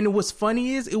was, and what's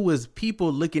funny is it was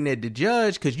people looking at the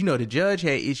judge, because you know the judge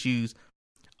had issues.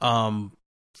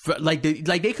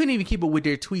 They couldn't even keep up with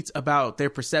their tweets about their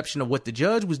perception of what the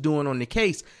judge was doing on the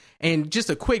case. And just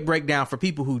a quick breakdown for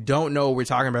people who don't know what we're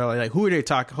talking about. Like, who are they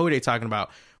talking about?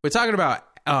 We're talking about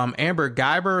Amber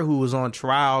Guyver, who was on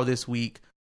trial this week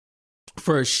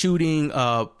for shooting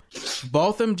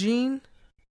Botham Jean.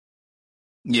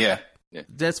 Yeah.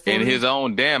 That's in his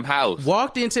own damn house.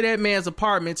 Walked into that man's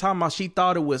apartment talking about she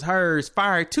thought it was hers,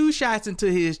 fired 2 shots into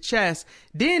his chest,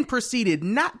 then proceeded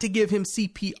not to give him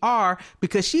CPR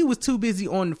because she was too busy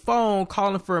on the phone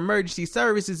calling for emergency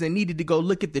services and needed to go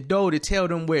look at the door to tell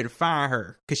them where to find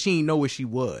her because she didn't know where she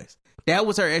was. That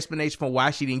was her explanation for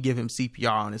why she didn't give him CPR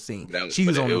on the scene. She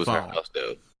was on the phone. Her house,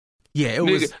 though. Yeah, it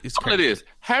was. It's all it is.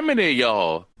 How many of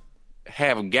y'all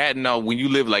have gotten off when you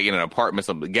live like in an apartment,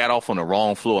 something got off on the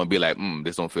wrong floor and be like,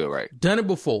 this don't feel right. Done it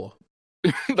before.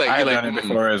 I've done it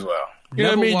before as well. You know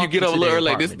what I mean? You get over there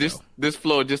like this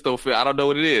floor just don't feel. I don't know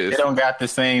what it is. It don't got the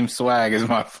same swag as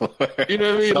my floor. You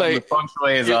know what I mean? Like the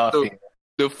punctuate is off.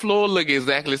 The floor look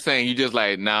exactly the same. You just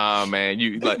like, nah, man.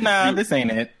 This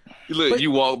ain't it. You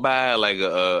walk by like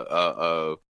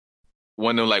a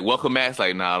one of them like welcome mats,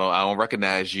 like, nah, I don't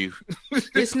recognize you.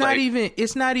 It's not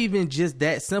even just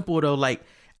that simple though. Like,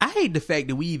 I hate the fact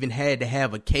that we even had to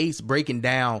have a case breaking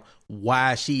down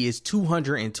why she is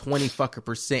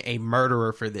 220% a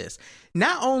murderer for this.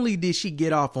 Not only did she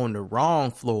get off on the wrong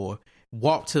floor,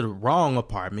 walk to the wrong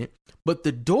apartment, but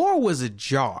the door was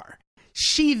ajar.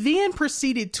 She then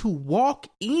proceeded to walk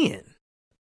in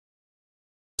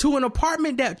to an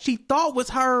apartment that she thought was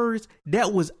hers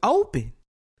that was open.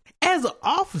 As an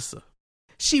officer,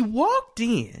 she walked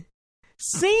in,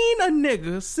 seen a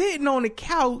nigga sitting on the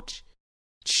couch,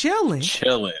 chilling,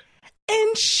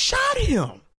 and shot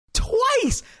him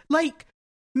twice. Like,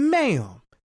 ma'am,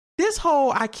 this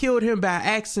whole I killed him by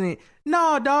accident.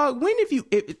 Nah, dog.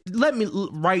 Let me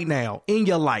right now in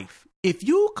your life, if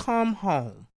you come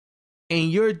home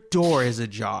and your door is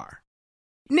ajar,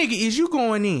 nigga, is you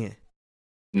going in?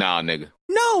 Nah, nigga.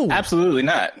 No, absolutely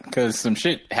not. Because some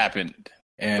shit happened.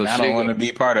 And I don't want to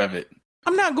be part of it.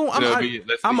 I'm not going. I'm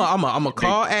gonna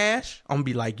call Ash. I'm gonna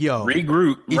be like, yo,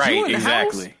 regroup. Right,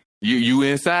 exactly. House? You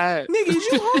inside, nigga? Is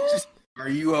you home? Are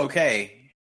you okay?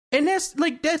 And that's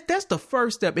the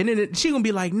first step. And then she gonna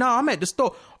be like, no, I'm at the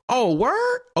store. Oh,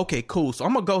 word? Okay, cool. So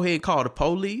I'm gonna go ahead and call the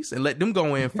police and let them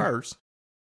go in first.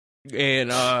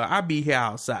 And I be here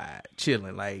outside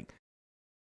chilling, like,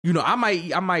 you know, I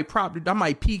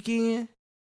might peek in,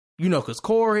 you know, cause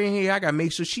Corey in here, I gotta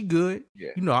make sure she good.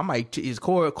 Yeah. You know, I might is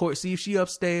Corey see if she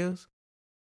upstairs.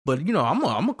 But you know, I'm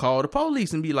gonna call the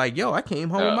police and be like, "Yo, I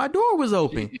came home, my door was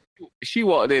open." She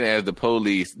walked in as the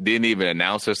police, didn't even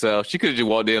announce herself. She could have just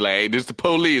walked in like, "Hey, this is the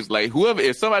police." Like whoever,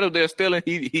 if somebody up there stealing,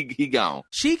 he gone.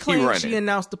 She claimed she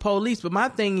announced the police, but my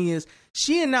thing is,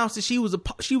 she announced that she was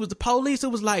the police.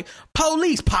 It was like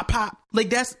police, pop pop.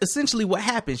 Like that's essentially what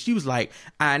happened. She was like,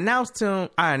 "I announced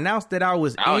that I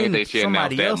was in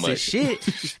somebody else's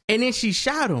shit," and then she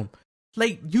shot him.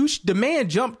 Like the man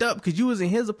jumped up because you was in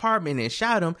his apartment and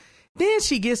shot him. Then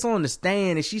she gets on the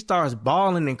stand and she starts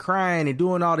bawling and crying and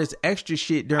doing all this extra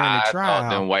shit during the trial. I thought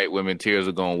them white women tears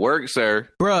are gonna work, sir.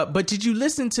 Bruh, but did you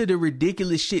listen to the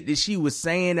ridiculous shit that she was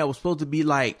saying that was supposed to be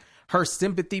like her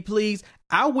sympathy pleas?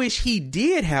 I wish he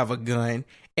did have a gun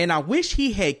and I wish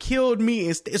he had killed me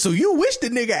instead. So you wish the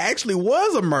nigga actually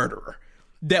was a murderer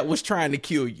that was trying to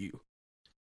kill you.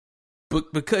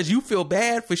 But because you feel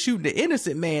bad for shooting the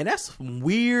innocent man, that's some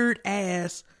weird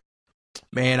ass.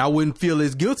 Man, I wouldn't feel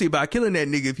as guilty about killing that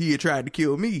nigga if he had tried to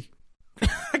kill me.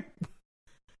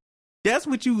 That's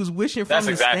what you was wishing from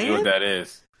the stand? That's exactly what that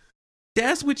is.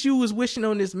 That's what you was wishing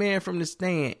on this man from the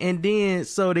stand. And then,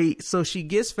 so she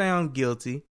gets found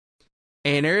guilty.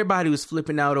 And everybody was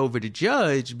flipping out over the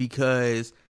judge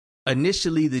because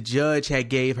initially the judge had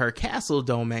gave her castle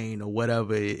domain or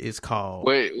whatever it's called.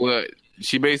 Wait, what?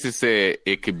 She basically said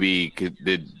it could be,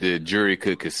 the jury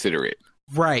could consider it.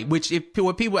 Right, which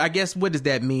what people, I guess, what does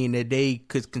that mean? That they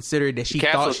could consider that she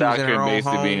thought she was in her own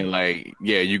home? Being like,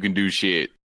 yeah, you can do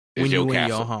shit. It's when you your in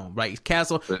your home, right?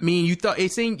 Castle, mean you thought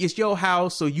it's your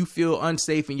house, so you feel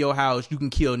unsafe in your house. You can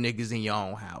kill niggas in your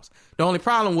own house. The only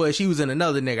problem was she was in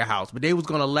another nigga house, but they was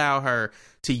gonna allow her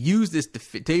to use this.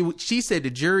 She said the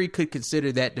jury could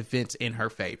consider that defense in her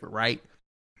favor, right?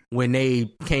 When they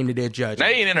came to their judgment,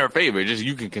 that ain't in her favor. Just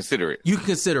you can consider it. You can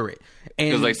consider it,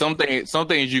 and because like some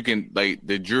things you can, like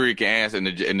the jury can ask, and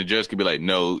the judge can be like,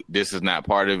 no, this is not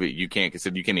part of it. You can't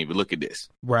consider. You can't even look at this.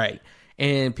 Right.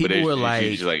 And people were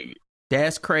like,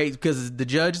 that's crazy, because the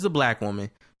judge is a black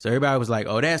woman. So everybody was like,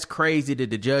 oh, that's crazy that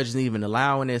the judge isn't even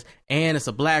allowing this. And it's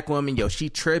a black woman. Yo, she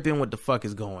tripping. What the fuck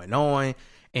is going on?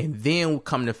 And then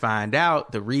come to find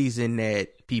out, the reason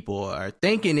that people are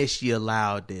thinking that she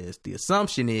allowed this, the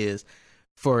assumption is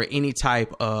for any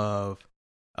type of,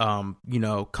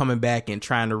 coming back and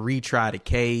trying to retry the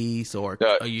case or,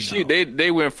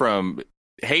 they went from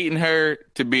hating her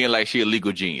to being like she a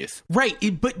legal genius. Right.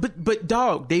 But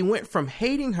dog, they went from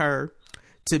hating her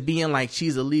to being like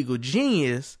she's a legal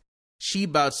genius.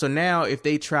 So now if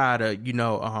they try to,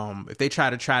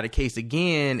 try the case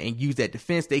again and use that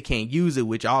defense, they can't use it,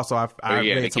 which also I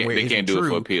read somewhere they can't do true. It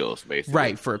for appeals, basically.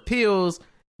 Right, for appeals,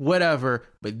 whatever.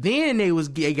 But then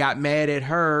they got mad at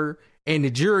her and the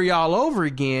jury all over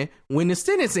again when the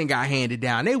sentencing got handed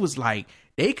down. They was like,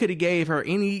 they could have gave her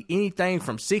anything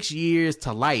from 6 years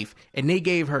to life, and they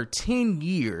gave her 10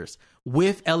 years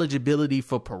with eligibility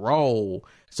for parole.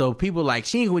 So people like,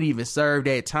 she wouldn't even serve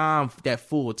that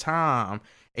full time,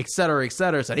 et cetera, et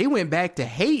cetera. So they went back to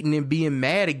hating and being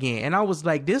mad again. And I was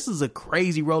like, this is a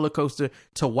crazy roller coaster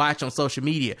to watch on social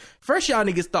media. First, y'all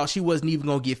niggas thought she wasn't even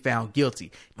going to get found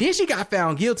guilty. Then she got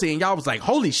found guilty and y'all was like,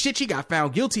 holy shit, she got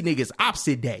found guilty, niggas,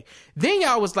 opposite day. Then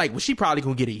y'all was like, well, she probably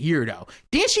going to get a year though.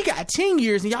 Then she got 10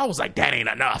 years and y'all was like, that ain't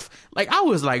enough. Like, I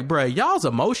was like, bruh, y'all's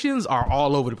emotions are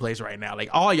all over the place right now. Like,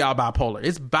 all y'all bipolar.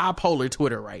 It's bipolar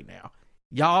Twitter right now.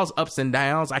 Y'all's ups and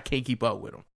downs, I can't keep up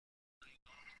with them.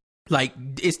 Like,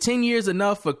 is 10 years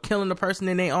enough for killing a person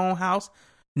in their own house?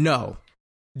 No.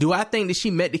 Do I think that she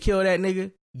meant to kill that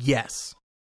nigga? Yes.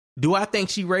 Do I think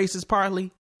she racist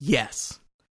partly? Yes.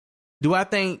 Do I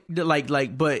think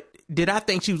that but did I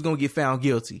think she was gonna get found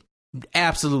guilty?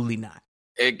 Absolutely not.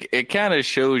 It kind of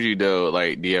shows you though,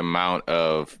 like the amount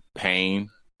of pain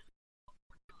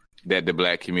that the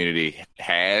black community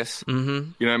has.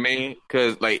 Mm-hmm. You know what I mean?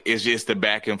 Because like it's just the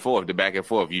back and forth.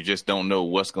 You just don't know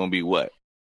what's gonna be what.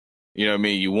 You know what I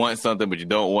mean? You want something, but you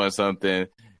don't want something.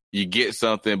 You get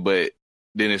something, but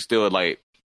then it's still like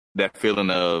that feeling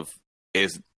of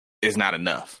it's not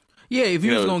enough. Yeah, if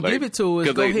you was gonna give it to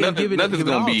us, go ahead and give it. Nothing's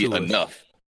gonna be enough.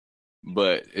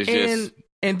 But it's just.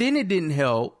 And then it didn't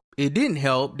help. It didn't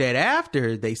help that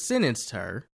after they sentenced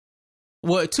her,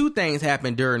 well, two things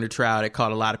happened during the trial that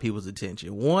caught a lot of people's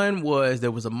attention. One was there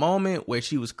was a moment where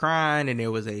she was crying, and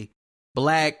there was a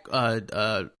black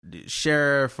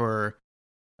sheriff or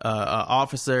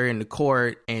officer in the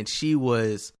court, and she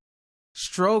was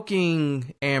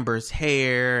stroking Amber's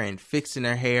hair and fixing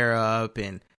her hair up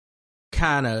and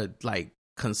kind of like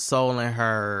consoling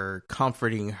her,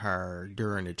 comforting her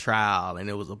during the trial, and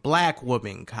it was a black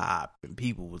woman cop, and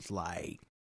people was like,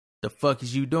 the fuck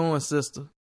is you doing, sister?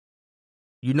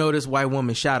 You know this white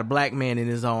woman shot a black man in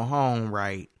his own home,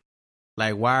 right?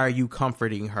 Like, why are you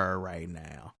comforting her right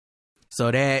now? So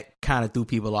that kind of threw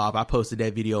people off. I posted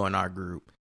that video in our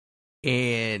group.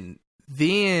 And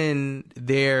then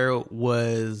there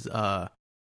was the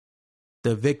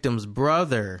victim's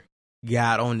brother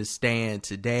got on the stand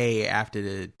today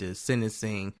after the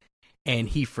sentencing, and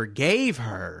he forgave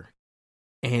her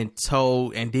and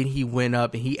then he went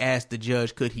up and he asked the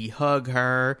judge, could he hug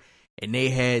her? And they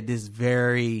had this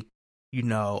very,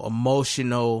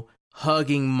 emotional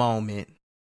hugging moment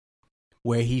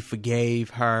where he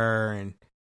forgave her, and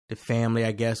the family,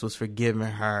 I guess, was forgiving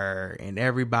her, and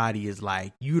everybody is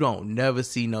like, you don't never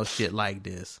see no shit like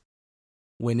this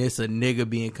when it's a nigga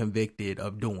being convicted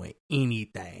of doing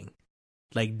anything.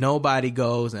 Like, nobody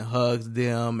goes and hugs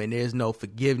them, and there's no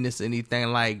forgiveness, anything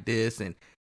like this. And,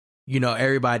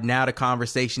 everybody, now the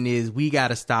conversation is, we got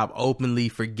to stop openly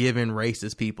forgiving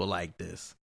racist people like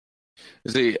this.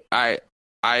 See, I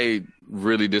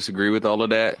really disagree with all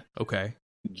of that. Okay.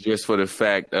 Just for the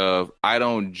fact of, I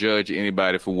don't judge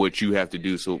anybody for what you have to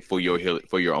do for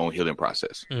your own healing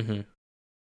process. Mm-hmm.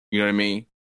 You know what I mean?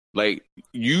 Like,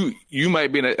 you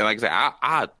might be in like I said,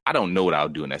 I don't know what I'll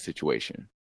do in that situation.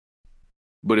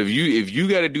 But if you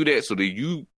got to do that so that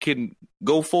you can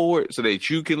go forward, so that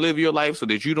you can live your life, so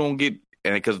that you don't get,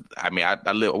 and because I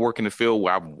work in the field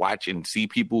where I watch and see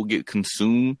people get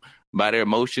consumed by their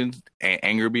emotions, and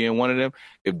anger being one of them.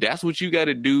 If that's what you got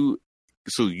to do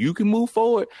so you can move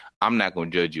forward, I'm not going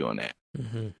to judge you on that.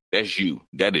 Mm-hmm. That's you.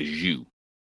 That is you.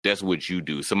 That's what you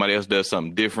do. Somebody else does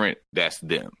something different, that's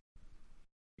them.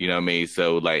 You know what I mean?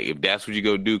 So, like, if that's what you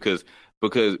go do,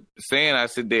 because saying I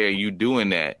sit there and you doing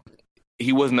that,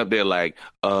 he wasn't up there like,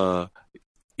 Your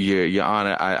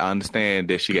Honor, I understand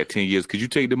that she got 10 years. Could you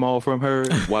take them all from her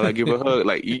while I give her a hug?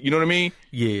 Like, you know what I mean?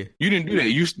 Yeah. You didn't do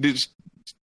that.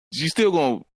 She's still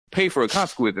going to pay for a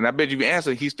consequence. And I bet you if you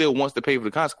answer, he still wants to pay for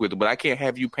the consequences. But I can't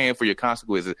have you paying for your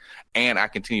consequences and I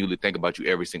continually think about you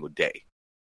every single day.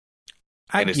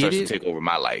 And it starts to take over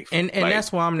my life. And like,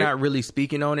 that's why I'm not really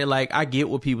speaking on it. Like, I get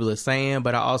what people are saying,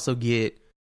 but I also get,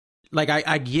 like,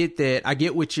 I get that. I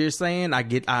get what you're saying. I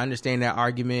understand that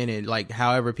argument, and like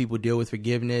however people deal with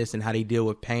forgiveness and how they deal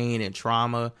with pain and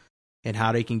trauma and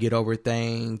how they can get over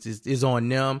things is on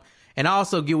them. And I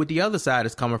also get what the other side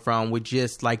is coming from with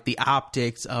just like the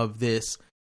optics of this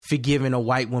forgiving a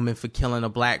white woman for killing a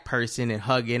black person and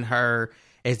hugging her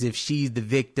as if she's the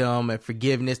victim, and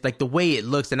forgiveness, like the way it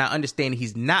looks. And I understand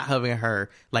he's not hugging her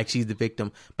like she's the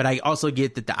victim, but I also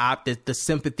get that the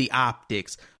sympathy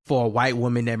optics for a white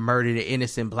woman that murdered an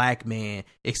innocent black man,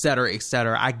 et cetera, et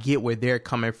cetera. I get where they're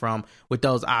coming from with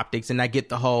those optics. And I get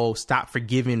the whole stop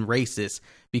forgiving racists,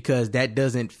 because that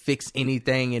doesn't fix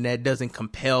anything and that doesn't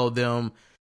compel them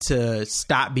to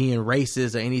stop being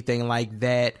racist or anything like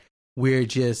that. We're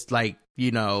just like,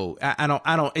 I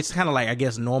don't, it's kind of like, I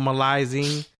guess,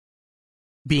 normalizing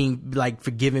being like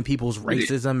forgiving people's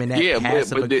racism and that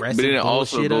passive aggressive bullshit. But then it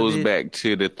also goes back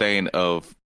to the thing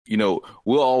of,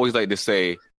 we'll always like to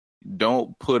say,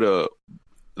 don't put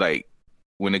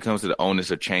when it comes to the onus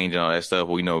of change and all that stuff,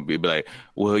 be like,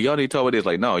 well, y'all need to talk about this.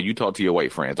 Like, no, you talk to your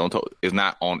white friends. Don't talk. It's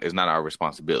not our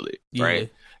responsibility,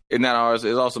 right? It's not ours.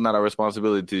 It's also not our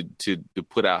responsibility to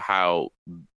put out how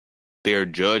they're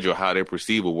judged or how they're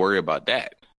perceived or worry about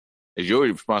that. It's your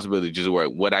responsibility to just worry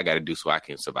what I got to do so I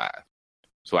can survive,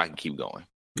 so I can keep going.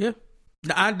 Yeah,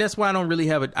 that's why I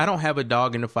don't have a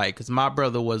dog in the fight, because my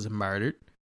brother was murdered.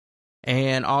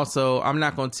 And also, I'm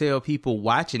not going to tell people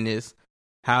watching this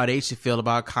how they should feel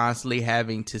about constantly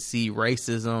having to see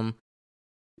racism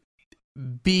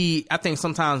I think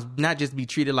sometimes not just be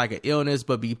treated like an illness,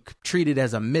 but be treated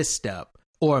as a misstep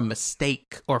or a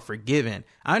mistake or forgiven.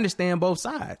 I understand both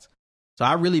sides. So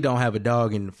I really don't have a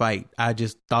dog in the fight. I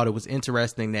just thought it was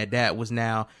interesting that was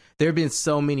now, there have been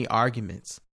so many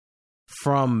arguments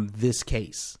from this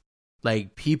case.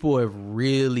 Like, people have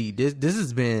really, this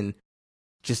has been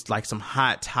just like some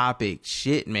hot topic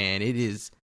shit, man. It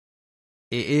is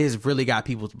really got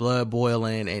people's blood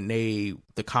boiling, and the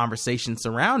conversation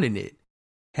surrounding it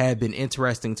have been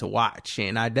interesting to watch.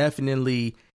 And I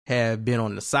definitely have been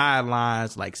on the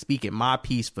sidelines, like speaking my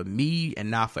piece for me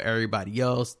and not for everybody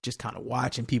else, just kind of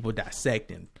watching people dissect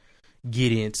and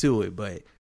get into it. But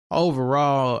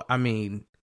overall, I mean,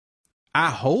 I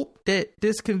hope that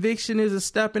this conviction is a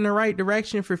step in the right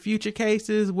direction for future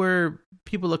cases where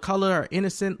people of color are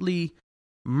innocently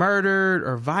murdered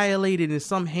or violated in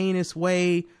some heinous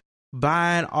way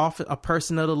by a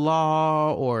person of the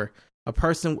law, or a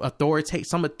person,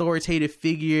 some authoritative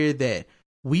figure that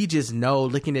we just know,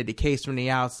 looking at the case from the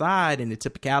outside and the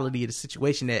typicality of the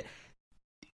situation, that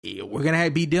we're going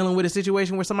to be dealing with a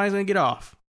situation where somebody's going to get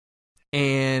off.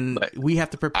 And we have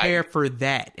to prepare for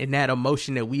that. And that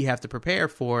emotion that we have to prepare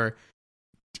for,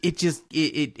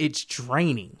 it's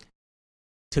draining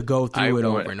to go through it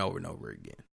over and over and over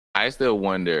again. I still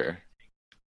wonder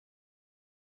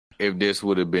if this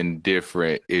would have been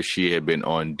different if she had been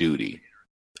on duty.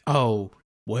 Oh,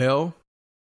 well,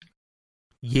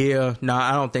 yeah. No,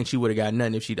 I don't think she would have got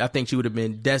nothing I think she would have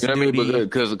been desk duty.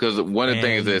 Because one of the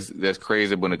things that's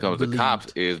crazy when it comes to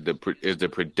cops is the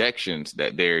protections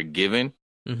that they're given,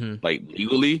 like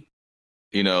legally,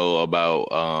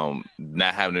 about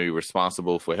not having to be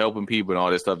responsible for helping people and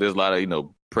all this stuff. There's a lot of,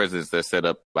 precedents that's set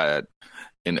up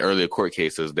in earlier court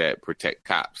cases that protect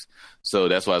cops. So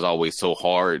that's why it's always so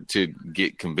hard to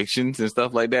get convictions and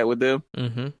stuff like that with them.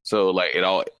 Mm-hmm. So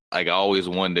I always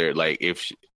wondered, like,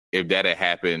 if that had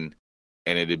happened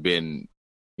and it had been,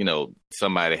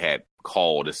 somebody had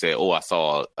called and said, "Oh, I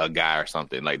saw a guy," or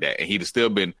something like that, and he'd still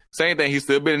been same thing. He's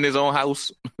still been in his own house.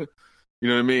 You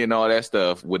know what I mean? And all that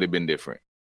stuff would have been different.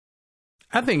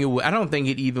 I think I don't think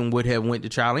it even would have went to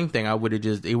trial. Anything.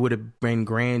 It would have been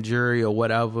grand jury or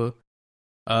whatever.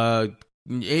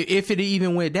 If it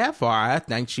even went that far, I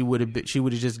think she would have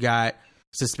just got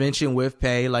suspension with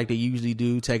pay, like they usually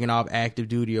do, taking off active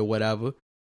duty or whatever.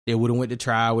 They would have went to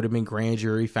trial. Would have been grand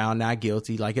jury, found not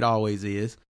guilty, like it always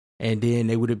is, and then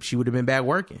she would have been back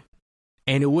working.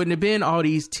 And it wouldn't have been all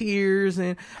these tears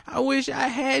and I wish I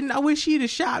hadn't. I wish he'd have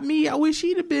shot me. I wish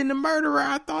he'd have been the murderer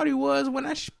I thought he was when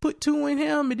I put two in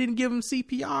him and didn't give him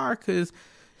CPR because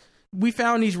we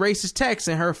found these racist texts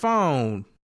in her phone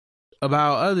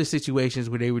about other situations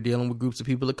where they were dealing with groups of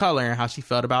people of color and how she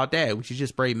felt about that. She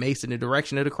just sprayed mace in the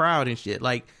direction of the crowd and shit.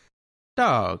 Like,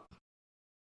 dog,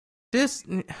 this,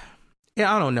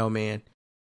 yeah, I don't know, man.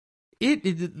 The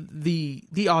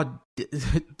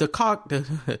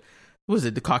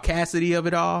caucasity of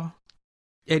it all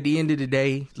at the end of the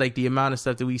day, like the amount of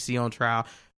stuff that we see on trial,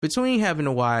 between having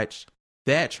to watch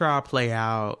that trial play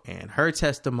out and her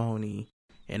testimony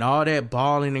and all that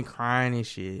bawling and crying and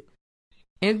shit.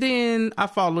 And then I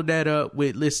followed that up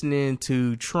with listening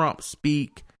to Trump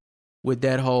speak with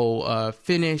that whole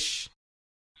finish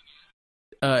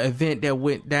event that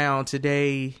went down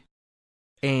today.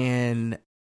 And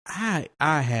I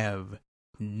have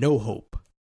no hope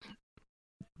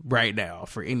right now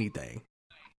for anything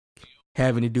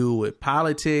having to do with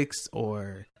politics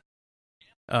or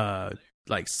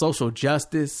like social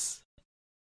justice.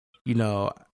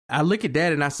 I look at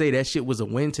that and I say that shit was a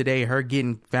win today, her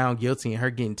getting found guilty and her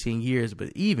getting 10 years.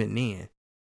 But even then,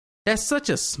 that's such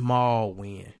a small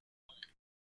win.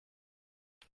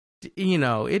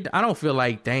 I don't feel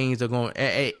like anything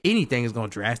is going to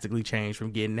drastically change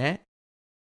from getting that.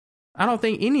 I don't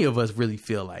think any of us really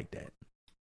feel like that.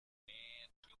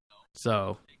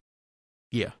 So,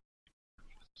 yeah,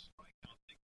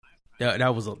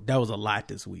 that was a lot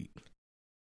this week.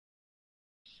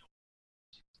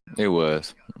 It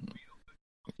was.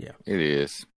 Yeah, it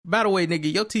is. By the way,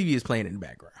 nigga, your TV is playing in the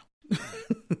background.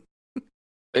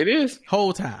 It is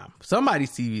whole time.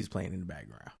 Somebody's TV is playing in the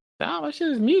background. Nah, my shit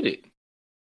is muted.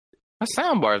 My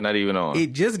soundbar is not even on.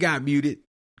 It just got muted.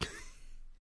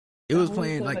 It was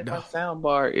playing like my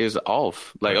soundbar is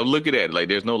off. Like I'm looking at it, like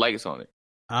there's no lights on it.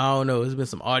 I don't know. There's been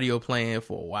some audio playing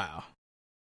for a while.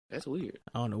 That's weird.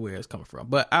 I don't know where it's coming from.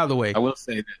 But either way, I will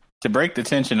say that to break the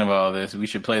tension of all this, we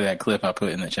should play that clip I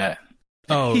put in the chat.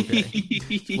 Oh, okay.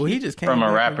 Well, he just came from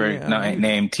a rapper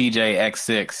named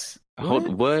TJX6.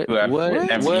 What?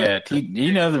 Yeah,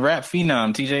 you know the rap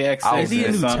phenom TJX6. Is he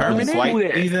a new Terminator?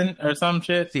 Swipe season or some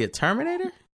shit? Is he a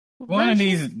Terminator? One of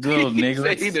these little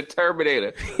niggas. He's a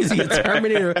Terminator. Is he a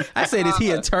Terminator? I said, is he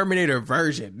a Terminator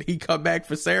version? He come back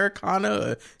for Sarah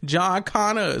Connor, John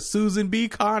Connor, Susan B.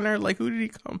 Connor? Like, who did he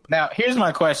come? Now, here's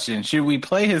my question. Should we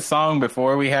play his song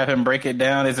before we have him break it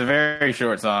down? It's a very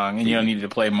short song, and you don't need to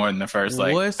play more than the first,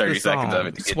 30 seconds of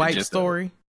it. Swipe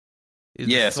Story?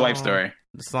 Swipe Story.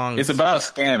 The song it's about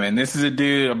scamming. This is a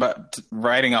dude about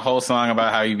writing a whole song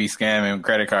about how you be scamming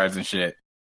credit cards and shit.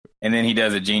 And then he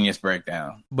does a genius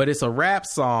breakdown. But it's a rap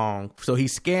song, so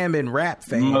he's scamming rap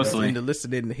fans mostly into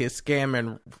listening to his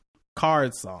scamming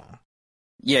card song.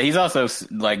 Yeah, he's also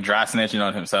like dry snitching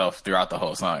on himself throughout the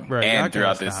whole song, right, and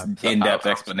throughout this in-depth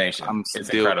explanation. It's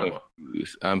incredible.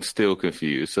 I'm still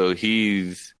confused. So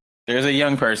there's a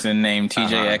young person named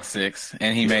TJX6,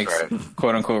 and he makes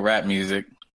quote unquote rap music.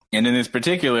 And in this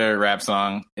particular rap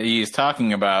song, he is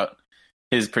talking about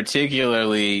his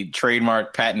particularly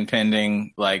trademark, patent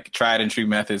pending, like tried and true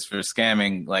methods for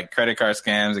scamming, like credit card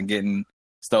scams and getting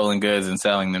stolen goods and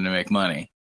selling them to make money.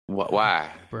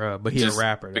 Why? Bro, but he's a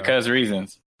rapper, though. Because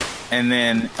reasons. And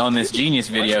then on this Genius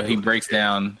video, he breaks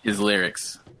down his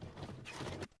lyrics.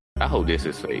 I hope this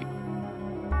is fake.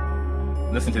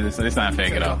 Listen to this. It's not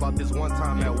fake at all. About this one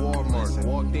time at Walmart.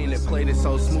 Walked in and played it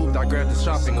so smooth, I grabbed the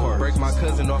shopping cart. Break my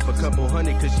cousin off a couple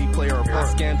hundred cause she play her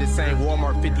part. Scammed the same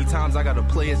Walmart 50 times, I gotta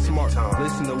play it smart.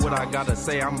 Listen to what I gotta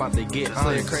say, I'm about to get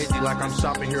honest. Crazy like I'm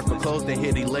shopping here for clothes, then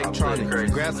hit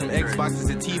electronics. Grab some Xboxes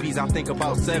and TVs, I think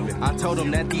about 7. I told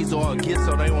them that these are all gifts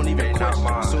so they won't even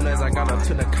question. Soon as I got up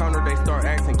to the counter, they start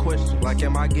asking questions. Like,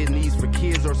 am I getting these for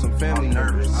kids or some family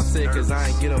members? I said cause I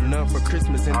ain't get them none for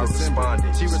Christmas in December.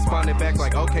 She responded back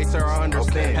like, okay, sir, I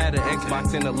understand. Had an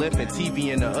Xbox in the left and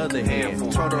TV in the other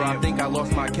hand. Told her I think I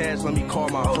lost my cash, let me call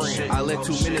my friend. I let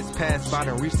 2 minutes pass by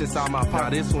and reached inside my pocket. Now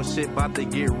this one shit about to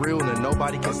get real and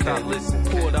nobody can stop. Listen,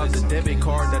 pulled out the debit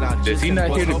card that I just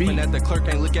was hoping that the clerk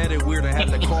ain't look at it weird and had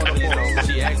to call the phone.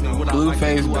 She asked me what I like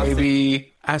to do.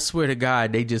 Baby. I swear to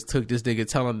God, they just took this nigga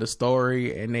telling the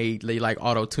story and they like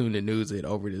auto-tuned the news it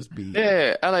over this beat.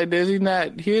 Yeah, I like, does he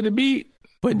not hear the beat?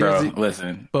 But Bro,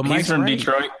 listen, but he's Mike's from right.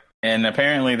 Detroit, and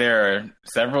apparently there are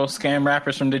several scam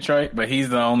rappers from Detroit, but he's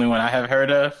the only one I have heard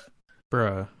of.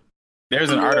 Bruh. There's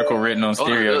an article written on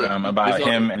Stereogum about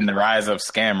him and the rise of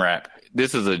scam rap.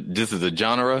 This is a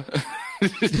genre.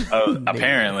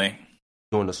 Apparently.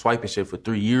 Doing the swiping shit for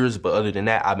 3 years, but other than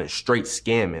that, I've been straight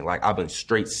scamming. Like, I've been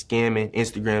straight scamming,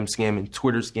 Instagram scamming,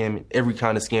 Twitter scamming, every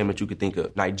kind of scam that you could think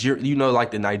of. You know,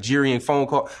 like the Nigerian phone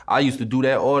call. I used to do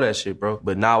that, all that shit, bro.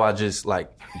 But now I just, like,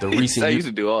 the recent... I used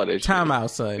to do all that shit. Time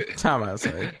out, son. Yes,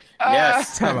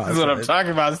 Time out, this is what I'm son.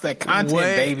 talking about. It's that content,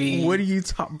 baby. What are you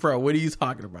talking, bro? What are you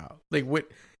talking about? Like,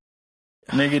 what?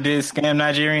 Nigga did scam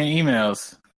Nigerian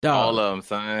emails. Dog, All of them,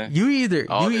 son. You either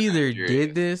Nigerian.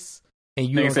 did this and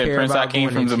you Nigga don't said care Prince about Hakeem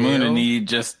going from to the moon jail. and need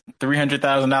just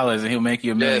 $300,000 and he'll make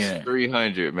you a millionaire. That's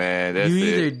 300, man. That's You it.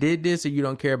 either did this or you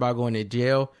don't care about going to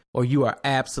jail, or you are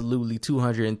absolutely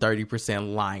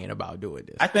 230% lying about doing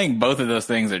this. I think both of those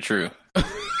things are true.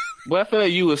 But I feel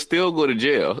like you would still go to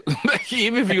jail, like,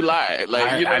 even if you lied.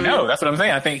 Like, you know I what know. mean? That's what I'm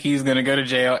saying. I think he's going to go to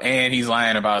jail and he's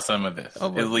lying about some of this. Oh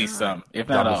my At least God. some, if I've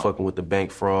not been all. fucking with the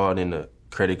bank fraud and the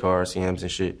credit card scams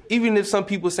and shit. Even if some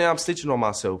people say I'm snitching on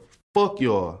myself, fuck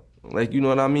y'all. Like, you know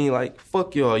what I mean? Like,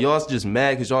 fuck y'all. Y'all's just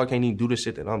mad because y'all can't even do the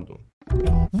shit that I'm doing.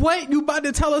 What? You about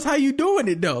to tell us how you doing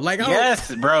it though? Like,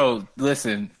 Yes, bro.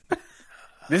 Listen.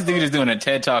 This dude is doing a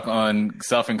TED Talk on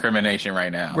self-incrimination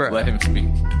right now. Bruh. Let him speak.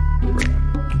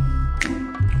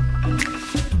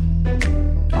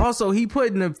 Also, he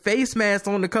putting a face mask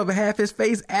on to cover half his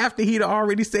face after he'd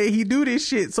already said he do this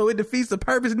shit. So it defeats the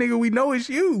purpose, nigga. We know it's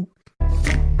you.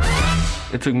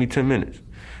 It took me 10 minutes.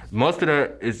 Most of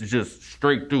that is just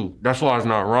straight through. That's why it's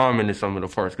not rhyming in some of the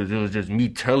parts, because it was just me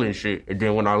telling shit. And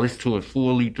then when I listened to it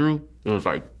fully through, it was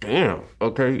like, damn,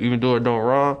 okay, even though it don't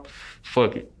rhyme,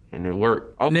 fuck it. And it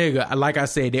worked. Nigga, like I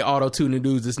said, they auto-tuned and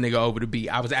dudes this nigga over the beat.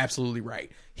 I was absolutely right.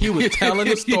 He was telling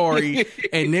a story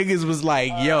and niggas was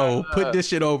like, yo, put this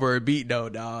shit over a beat though,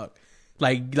 dog.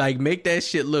 Like make that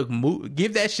shit look,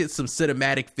 give that shit some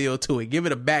cinematic feel to it. Give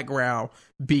it a background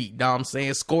beat, know what I'm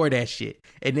saying? Score that shit.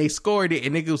 And they scored it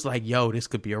and niggas was like, yo, this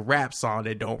could be a rap song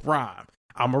that don't rhyme.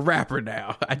 I'm a rapper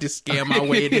now. I just scam my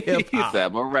way into hip He hop. said,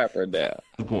 I'm a rapper now.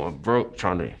 I'm going broke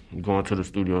trying to go into the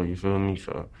studio, you feel me?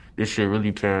 So this shit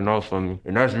really paying off for me.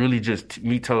 And that's really just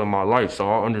me telling my life. So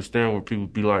I understand where people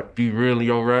be like, be real in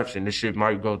your raps and this shit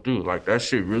might go through. Like, that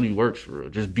shit really works for real.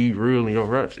 Just be real in your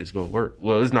raps. It's gonna work.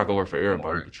 Well, it's not gonna work for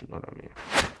everybody, but you know what I mean.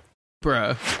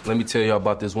 Bruh. Let me tell y'all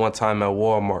about this one time at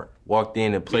Walmart. Walked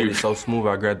in and played it so smooth,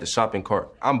 I grabbed the shopping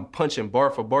cart. I'm punching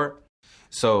bar for bar.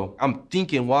 So I'm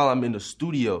thinking while I'm in the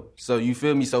studio. So you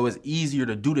feel me? So it's easier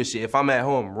to do this shit. If I'm at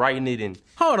home writing it and...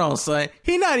 Hold on, son.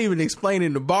 He not even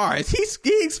explaining the bars. He's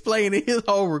explaining his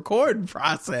whole recording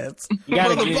process. You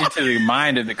gotta get into the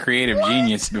mind of the creative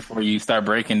genius before you start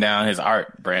breaking down his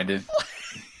art, Brandon.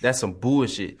 That's some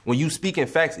bullshit. When you speaking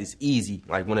facts, it's easy.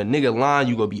 Like, when a nigga lying,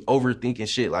 you gonna be overthinking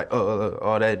shit. Like,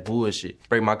 all that bullshit.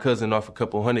 Break my cousin off a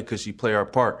couple hundred because she play her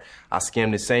part. I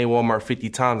scammed the same Walmart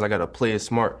 50 times. I gotta play it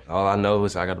smart. All I know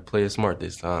is I gotta play it smart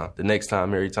this time. The next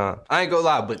time, every time. I ain't gonna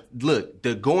lie, but look,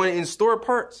 the going in store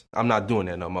parts, I'm not doing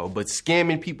that no more. But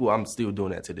scamming people, I'm still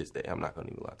doing that to this day. I'm not gonna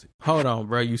even lie to you. Hold on,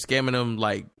 bro. You scamming them,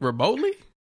 like, remotely?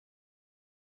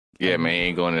 Yeah, man, he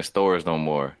ain't going to stores no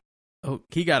more. Oh,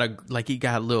 he got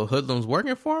little hoodlums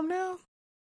working for him now?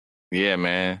 Yeah,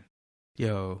 man.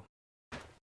 Yo.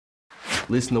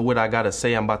 Listen to what I gotta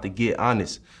say. I'm about to get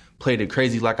honest. played it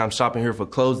crazy like I'm shopping here for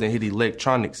clothes, then hit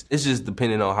electronics. It's just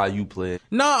depending on how you play it.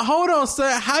 Nah, hold on, sir.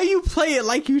 How you play it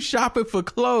like you shopping for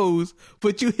clothes,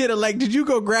 but you hit it like, did you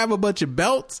go grab a bunch of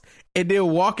belts and then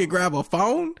walk and grab a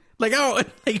phone? Like, oh,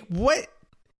 like what?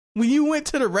 When you went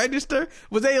to the register,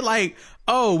 was they like,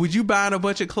 oh, was you buying a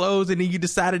bunch of clothes and then you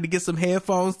decided to get some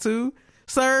headphones too,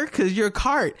 sir? Because your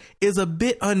cart is a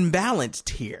bit unbalanced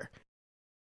here.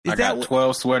 I got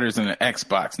 12 sweaters and an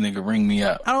Xbox, nigga. Ring me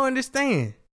up. I don't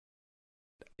understand.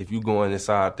 If you going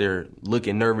inside there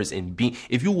looking nervous and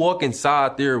if you walk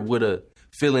inside there with a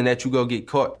feeling that you gonna get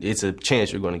caught, it's a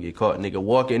chance you're gonna get caught, nigga.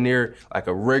 Walk in there like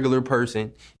a regular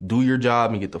person, do your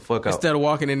job, and get the fuck out. Instead of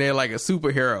walking in there like a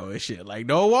superhero and shit. Like,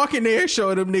 don't walk in there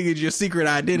showing them niggas your secret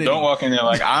identity. Don't walk in there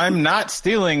like, I'm not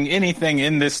stealing anything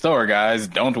in this store, guys.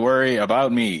 Don't worry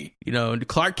about me. You know,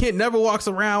 Clark Kent never walks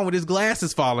around with his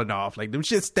glasses falling off. Like, them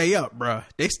shit stay up, bruh.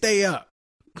 They stay up.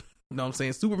 You know what I'm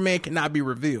saying? Superman cannot be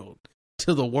revealed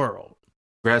to the world.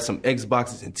 Grab some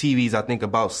Xboxes and TVs, I think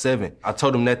about 7. I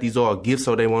told them that these are all gifts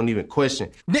so they won't even question.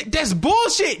 That's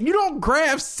bullshit. You don't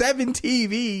grab 7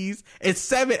 TVs and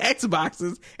 7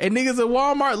 Xboxes and niggas at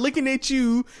Walmart looking at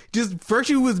you. Just first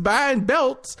you was buying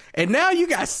belts and now you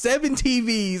got 7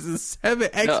 TVs and 7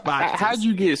 Xboxes. How'd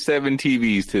you get 7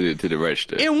 TVs to the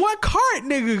register? In what cart,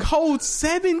 nigga, holds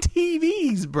 7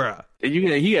 TVs, bruh?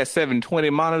 He got 720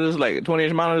 monitors, like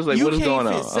 20-inch monitors. Like, what is going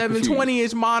on? You can't fit 7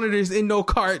 20-inch monitors in no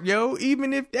cart, yo.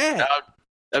 Even if that.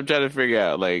 I'm trying to figure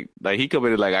out, like he come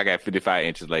in like, I got 55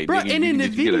 inches. Like, bro, and in the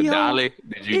video, you get a dolly?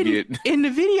 Did you get in the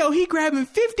video? He grabbing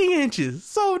 50 inches.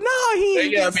 So no,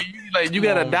 he. Yeah, you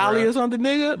got a dolly or something,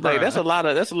 nigga. Like, that's a lot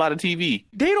of TV.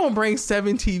 They don't bring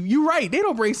 7 TV. You right? They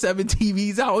don't bring 7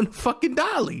 TVs out on the fucking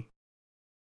dolly,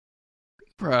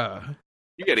 bruh.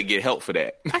 You got to get help for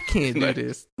that. I can't do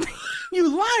this.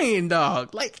 You lying,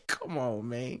 dog. Like, come on,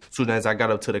 man. As soon as I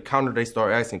got up to the counter, they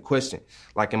started asking questions.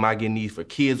 Like, am I getting these for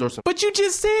kids or something? But you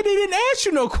just said they didn't ask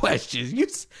you no questions. You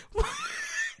my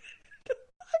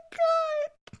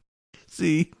God.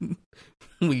 See,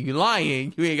 when you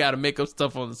lying, you ain't got to make up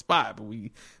stuff on the spot. But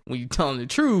when you telling the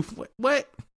truth, what?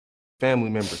 Family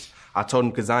members. I told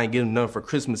them because I ain't getting nothing for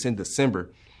Christmas in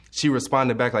December. She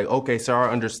responded back like, okay, sir,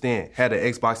 I understand. Had an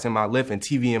Xbox in my left and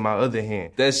TV in my other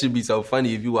hand. That should be so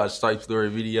funny if you watch Stripe Story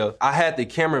video. I had the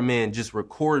cameraman just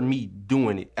record me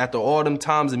doing it. After all them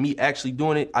times of me actually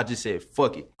doing it, I just said,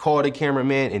 fuck it. Called the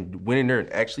cameraman and went in there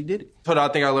and actually did it. Told her I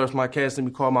think I lost my cash. Let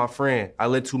me call my friend. I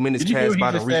let 2 minutes pass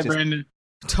by to reach this.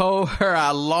 Told her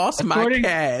I lost my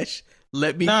cash.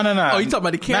 Let me. No. Oh, you talking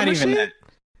about the camera Not even shit? that.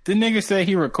 The nigga said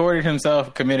he recorded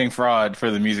himself committing fraud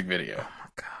for the music video.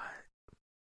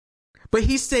 But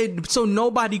he said, so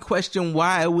nobody questioned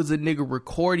why it was a nigga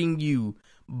recording you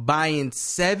buying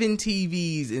 7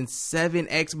 TVs and 7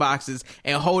 Xboxes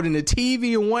and holding a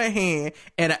TV in one hand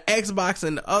and an Xbox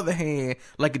in the other hand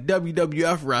like a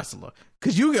WWF wrestler.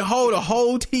 Because you can hold a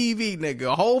whole TV, nigga,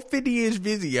 a whole 50-inch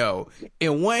video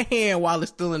in one hand while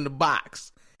it's still in the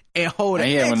box and hold an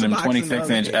Xbox one of them in the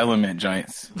 26-inch Element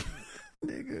joints.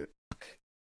 Nigga.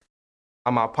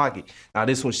 On my pocket. Now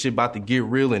this one shit about to get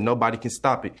real and nobody can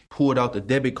stop it. Pulled out the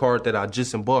debit card that I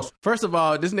just embossed. First of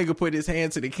all, this nigga put his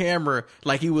hand to the camera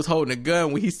like he was holding a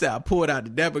gun when he said I pulled out the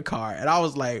debit card. And I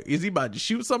was like, is he about to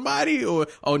shoot somebody? Or,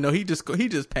 oh no, he just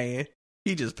paying.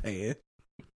 He just paying.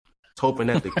 Hoping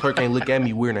that the clerk ain't look at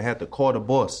me weird and have to call the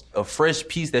boss. A fresh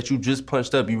piece that you just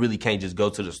punched up, you really can't just go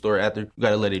to the store after. You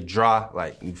gotta let it dry,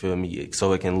 like, you feel me,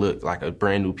 so it can look like a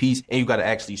brand new piece. And you gotta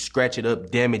actually scratch it up,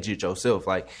 damage it yourself.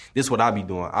 Like, this is what I be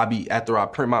doing. After I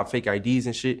print my fake IDs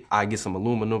and shit, I get some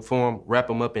aluminum foam, wrap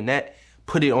them up in that,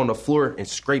 put it on the floor and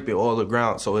scrape it all the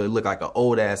ground so it look like an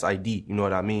old ass ID. You know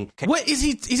what I mean? What is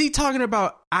he? Is he talking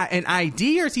about an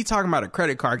ID or is he talking about a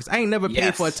credit card? Because I ain't never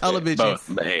paid for a television.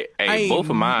 Both. Hey, both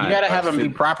of mine. You gotta have them be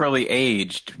properly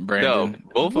aged, Brandon.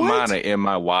 No, both of mine are in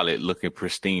my wallet, looking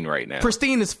pristine right now.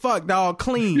 Pristine as fuck, dog.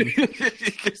 Clean.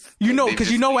 You know,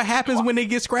 because you know what happens when they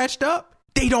get scratched up?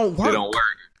 They don't work.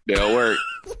 They don't work.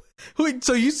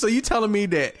 So you telling me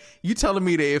that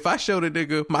if I show the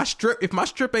nigga if my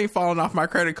strip ain't falling off my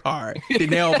credit card, then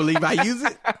they don't believe I use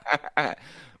it?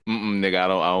 Nigga, I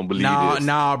don't believe this.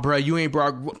 Nah, bro, you ain't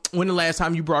brought. When the last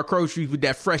time you brought groceries with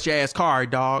that fresh ass card,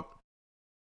 dog?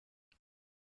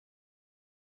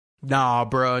 Nah,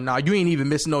 bro, you ain't even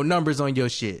missing no numbers on your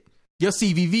shit. Your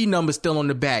CVV number's still on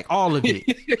the back, all of it.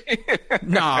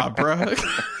 Nah, bro, get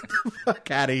the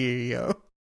fuck out of here, yo.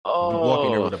 Oh. You walk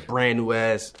in there with a brand new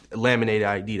ass laminated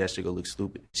ID, that shit gonna look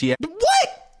stupid.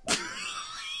 What?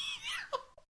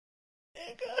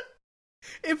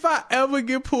 If I ever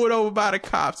get pulled over by the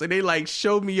cops and they like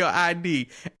show me your ID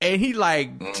and he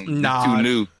like, nah, too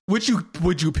new.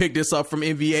 Would you pick this up from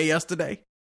NBA yesterday?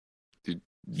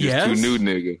 Yes. Too new,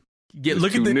 nigga. Yeah,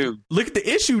 look at the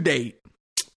issue date.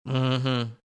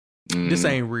 This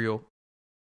ain't real.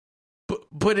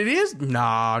 But it is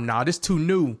this too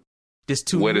new. This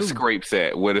too Where new. the scrapes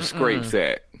at? Where the scrapes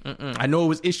at? I know it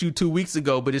was issued 2 weeks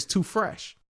ago, but it's too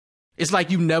fresh. It's like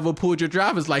you never pulled your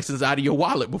driver's license out of your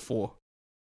wallet before.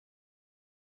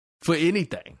 For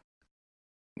anything.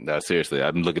 No, seriously,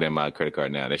 I'm looking at my credit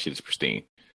card now. That shit is pristine.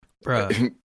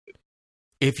 Bruh.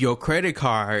 If your credit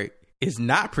card is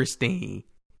not pristine,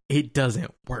 it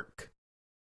doesn't work.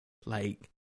 Like,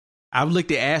 I've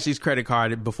looked at Ashley's credit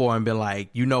card before and been like,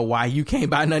 you know why you can't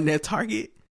buy nothing at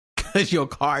Target? Because your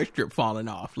card strip falling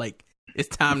off. Like,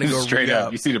 it's time to go straight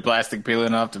up. You see the plastic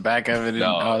peeling off the back of it and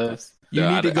all this. You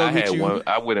need to go get you.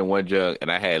 I went in one jug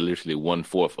and I had literally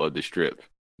 1/4 of the strip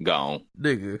gone.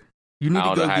 Nigga, you need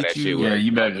to go get you. Yeah,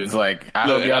 you better just like, I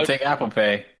hope y'all take Apple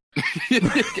Pay.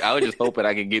 I was just hoping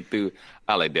I could get through.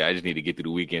 I like that. I just need to get through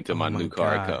the weekend till my new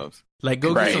card comes. Like,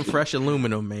 go get some fresh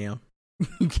aluminum, ma'am.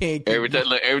 You can't. Every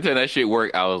time that shit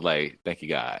worked, I was like, "Thank you,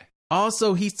 God."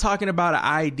 Also, he's talking about an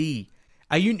ID.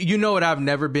 You know what? I've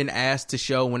never been asked to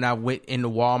show when I went into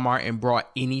Walmart and brought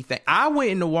anything. I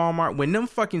went into Walmart when them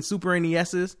fucking Super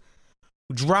NESs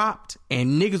dropped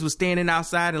and niggas was standing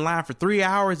outside in line for 3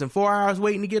 hours and 4 hours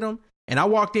waiting to get them. And I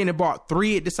walked in and bought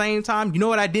 3 at the same time. You know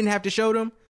what I didn't have to show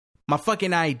them? My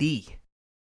fucking ID.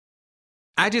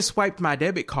 I just swiped my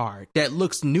debit card that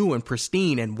looks new and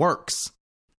pristine and works.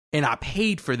 And I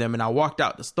paid for them and I walked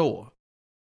out the store.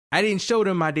 I didn't show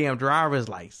them my damn driver's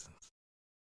license.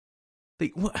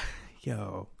 Like, what?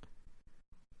 Yo.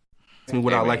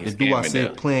 What I like to do, I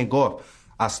said playing golf.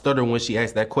 I stuttered when she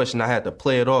asked that question. I had to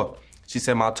play it off. She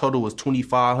said my total was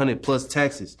 $2,500 plus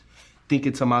taxes.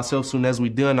 Thinking to myself, soon as we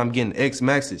done, I'm getting X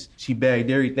Maxes. She bagged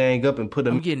everything up and put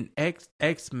them. I'm getting X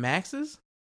Maxes?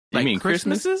 Like, you mean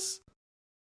Christmases?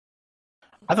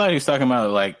 I thought he was talking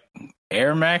about like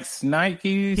Air Max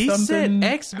Nike. He something. said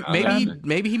X.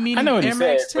 Maybe he means I know what Air he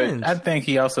Max said, 10s. but I think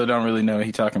he also don't really know what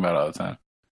he's talking about all the time.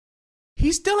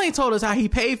 He still ain't told us how he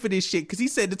paid for this shit because he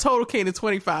said the total came to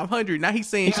 $2,500. Now he's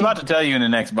saying he's about to tell you in the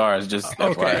next bars. Just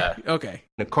FYI. Okay.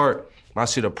 The cart, my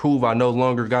shit approved. I no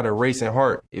longer got a racing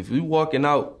heart. If we walking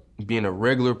out being a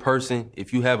regular person,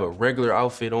 if you have a regular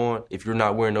outfit on, if you're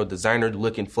not wearing no designer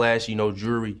looking flashy, no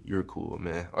jewelry, you're cool,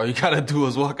 man. All you gotta do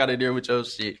is walk out of there with your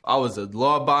shit. I was a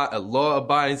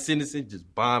law-abiding citizen,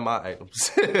 just buying my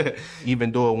items.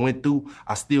 Even though it went through,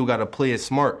 I still gotta play it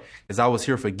smart, because I was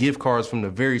here for gift cards from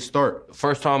the very start. The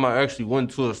first time I actually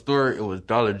went to a store, it was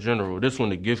Dollar General. This one,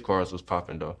 the gift cards was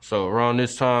popping though. So around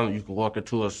this time, you can walk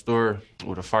into a store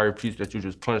with a fire piece that you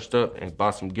just punched up and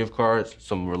buy some gift cards,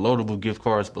 some reloadable gift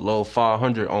cards below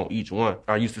 $500 on each one.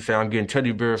 I used to say I'm getting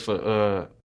teddy bears for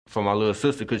my little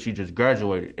sister because she just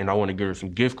graduated and I want to get her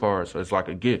some gift cards, so it's like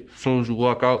a gift. As soon as you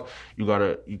walk out,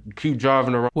 you keep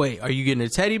driving around. Wait, are you getting a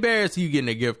teddy bear or are you getting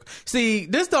a gift? See,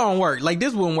 this don't work. Like,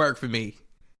 this wouldn't work for me.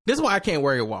 This is why I can't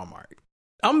work at Walmart.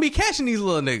 I'm gonna be catching these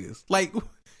little niggas. Like,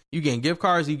 you getting gift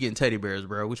cards or you getting teddy bears,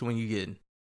 bro? Which one you getting?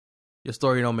 Your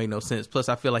story don't make no sense. Plus,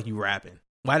 I feel like you rapping.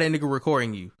 Why that nigga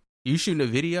recording you? You shooting a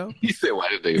video? He said, why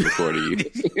did they record you?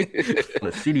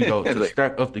 The city though, to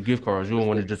stack up the gift cards, you don't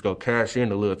want to just go cash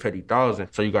in a little petty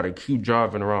 $1,000. So you got to keep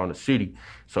driving around the city.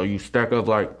 So you stack up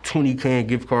like 20 can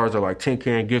gift cards or like 10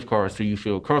 can gift cards so you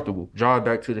feel comfortable. Drive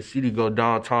back to the city, go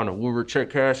downtown to Woodward, check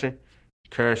cash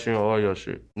in all your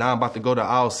shit. Now I'm about to go to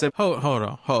aisle 7. Hold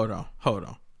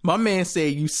on. My man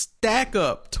said you stack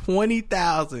up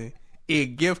 20,000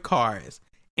 in gift cards.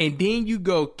 And then you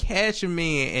go cash them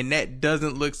in, and that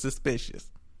doesn't look suspicious.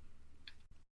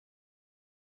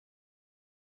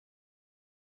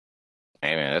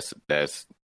 Hey man, that's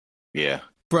yeah,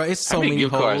 bro. It's so many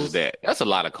gift holes. Cards is that? That's a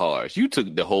lot of cards. You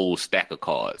took the whole stack of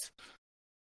cards.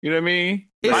 You know what I mean?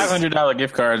 $500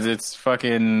 gift cards. It's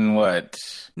fucking what,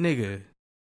 nigga?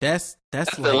 That's like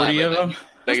 40 of them.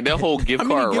 Like that whole gift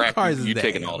card rack. You that,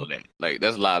 taking all of that? Like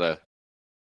that's a lot of.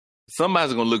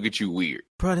 Somebody's gonna look at you weird,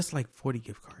 bro. That's like 40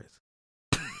 gift cards.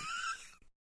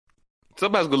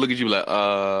 Somebody's gonna look at you like,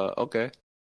 okay,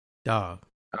 dog.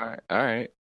 All right.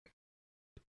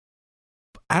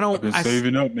 I've been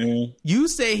saving up, man. You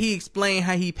say he explained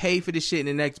how he paid for this shit in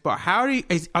the next bar.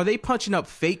 Are they punching up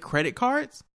fake credit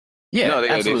cards? Yeah, no,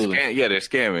 absolutely. They're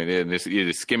scamming. They're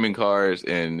either skimming cards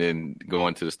and then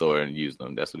going to the store and use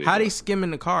them. That's what. How they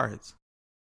skimming the cards?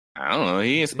 I don't know.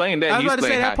 He explained that. I was about to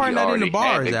say that part not in the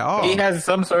bars at all. He has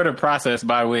some sort of process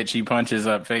by which he punches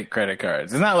up fake credit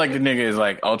cards. It's not like the nigga is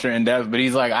like ultra in depth, but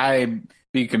he's like, I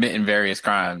be committing various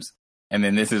crimes, and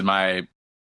then this is my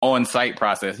on-site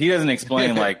process. He doesn't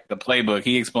explain like the playbook.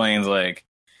 He explains like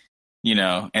you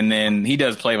know, and then he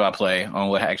does play by play on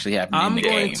what actually happened in the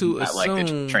game. I'm going to assume, like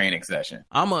the training session.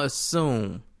 I'm gonna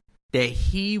assume that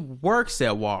he works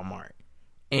at Walmart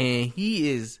and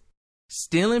he is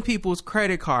stealing people's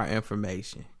credit card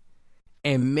information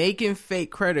and making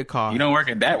fake credit cards. You don't work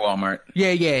at that Walmart.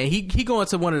 Yeah. He going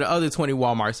to one of the other 20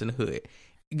 Walmarts in the hood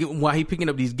while he picking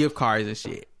up these gift cards and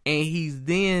shit, and he's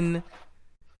then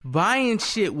buying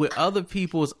shit with other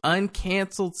people's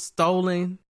uncanceled,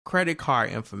 stolen credit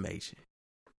card information.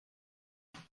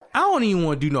 I don't even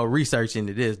want to do no research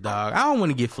into this, dog. I don't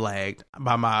want to get flagged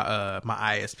by my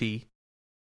ISP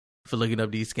for looking up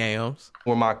these scams.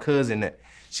 Or my cousin that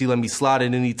she let me slide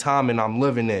at any time and I'm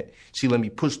loving that. She let me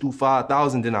push through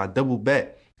 5,000, then I double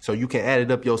back. So you can add it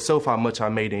up yourself how much I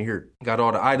made in here. Got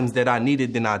all the items that I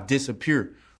needed, then I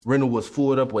disappear. Rental was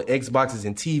full up with Xboxes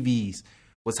and TVs.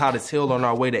 Was hot as hell on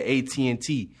our way to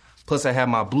AT&T. Plus, I had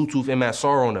my Bluetooth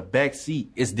MSR on the back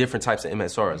seat. It's different types of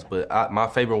MSRs, but my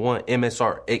favorite one,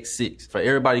 MSR X6. For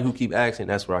everybody who keep asking,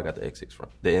 that's where I got the X6 from,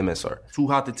 the MSR. Too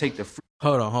hot to take the free.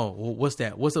 Hold on. What's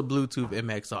that? What's a Bluetooth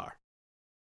MXR?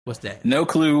 What's that? No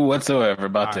clue whatsoever.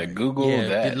 About to Google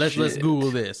that. Let's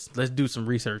Google this. Let's do some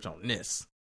research on this.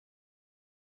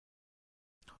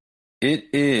 It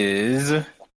is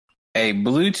a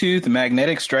Bluetooth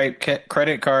magnetic stripe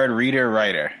credit card reader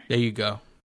writer. There you go.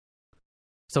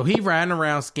 So he riding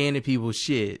around scanning people's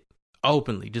shit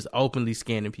openly, just openly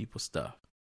scanning people's stuff.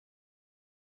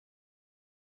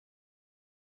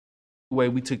 Way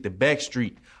we took the back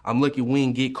street. I'm lucky we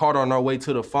didn't get caught on our way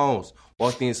to the phones.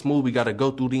 Walked in smooth, we got to go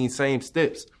through these same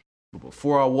steps. But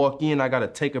before I walk in, I got to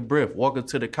take a breath. Walk up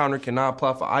to the counter, can I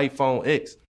apply for iPhone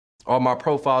X? All my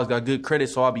profiles got good credit,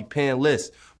 so I'll be paying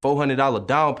less. $400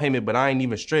 down payment, but I ain't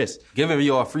even stressed. Giving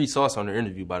y'all free sauce on the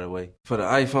interview, by the way. For the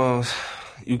iPhones,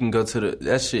 you can go to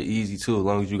that shit easy too, as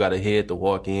long as you got a head to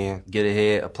walk in, get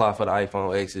ahead, apply for the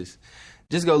iPhone X's.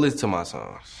 Just go listen to my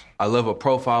songs. I love a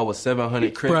profile with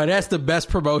 700 credit. Bro, that's the best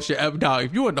promotion ever. Dog,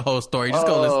 if you want the whole story, just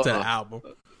go listen to the album.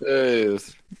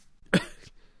 Yes.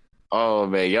 Oh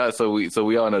man, y'all. So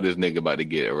we all know this nigga about to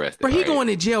get arrested. Bro, he going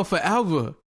to jail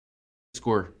forever.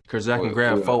 Score, because I can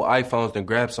grab 4 iPhones and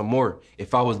grab some more.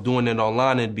 If I was doing it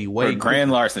online, it'd be way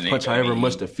grand larceny. Punch however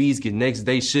much the fees get next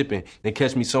day shipping. Then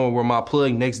catch me somewhere where my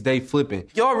plug next day flipping.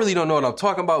 Y'all really don't know what I'm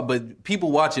talking about, but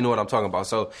people watching know what I'm talking about.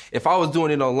 So if I was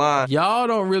doing it online, y'all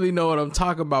don't really know what I'm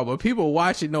talking about, but people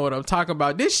watching know what I'm talking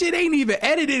about. This shit ain't even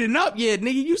edited and up yet,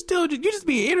 nigga. You just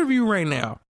being interviewed right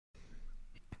now.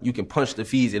 You can punch the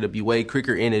fees. It'll be way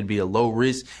quicker and it'll be a low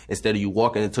risk instead of you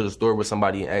walking into the store with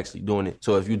somebody and actually doing it.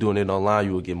 So if you're doing it online,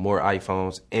 you will get more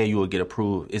iPhones and you will get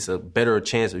approved. It's a better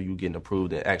chance of you getting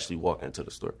approved than actually walking into the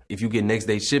store. If you get next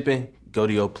day shipping, go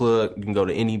to your plug. You can go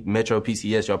to any Metro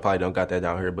PCS. Y'all probably don't got that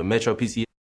down here, but Metro PCS.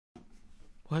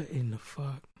 What in the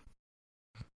fuck?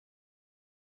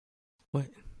 What?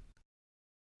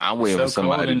 I'm waiting for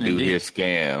somebody to do his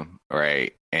scam,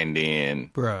 right? And then...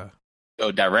 Bruh.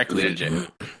 Go directly to jail.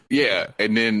 Yeah,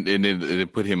 and then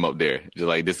put him up there. Just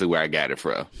like, this is where I got it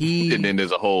from. And then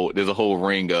there's a whole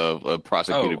ring of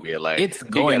prosecutors being like, it's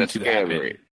going to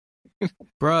happen.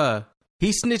 Bruh,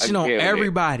 he's snitching on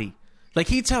everybody. Like,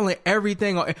 he telling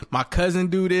everything. My cousin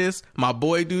do this. My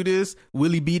boy do this.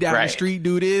 Willie B down the street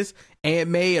do this. Aunt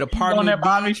May at apartment. On that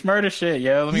Bobby Schmurda shit,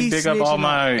 yo. Let me pick up all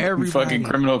my fucking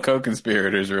criminal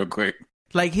co-conspirators real quick.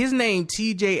 Like, his name,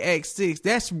 TJX6,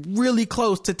 that's really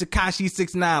close to Tekashi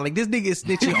 6ix9ine. Like, this nigga is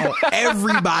snitching on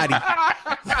everybody.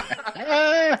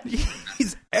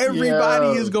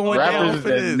 Everybody is going down for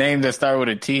this. Name that start with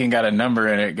a T and got a number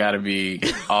in it got to be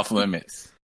off limits.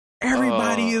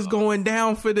 Everybody is going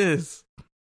down for this.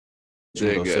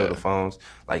 You go sell the phones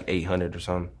like 800 or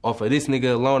something. Off of this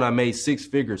nigga alone, I made 6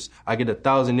 figures. I get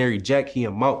 1,000 Jack Key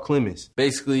in Mount Clemens.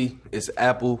 Basically, it's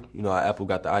Apple. You know how Apple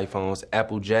got the iPhones,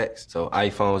 Apple Jacks. So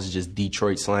iPhones is just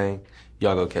Detroit slang.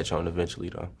 Y'all go catch on eventually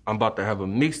though. I'm about to have a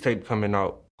mixtape coming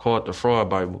out called The Fraud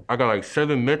Bible. I got like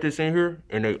 7 methods in here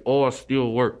and they all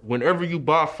still work. Whenever you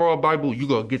buy Fraud Bible, you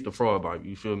gonna get the Fraud Bible.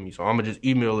 You feel me? So I'm gonna just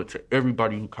email it to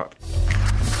everybody who copies.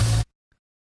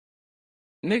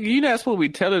 Nigga, you not supposed to be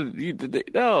telling you.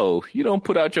 No, you don't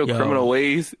put out your criminal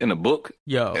ways in a book,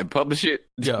 and publish it.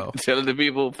 Telling the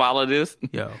people follow this.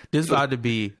 This about to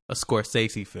be a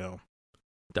Scorsese film,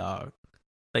 dog.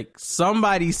 Like,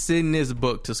 somebody send this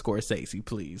book to Scorsese,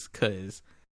 please, because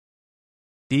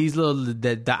these the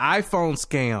iPhone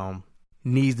scam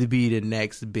needs to be the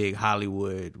next big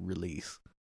Hollywood release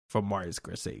from Martin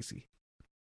Scorsese.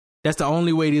 That's the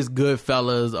only way this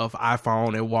Goodfellas of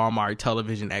iPhone and Walmart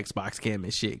television, Xbox cam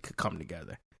and shit could come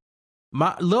together.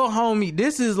 My little homie,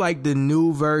 this is like the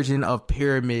new version of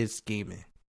pyramid scheming.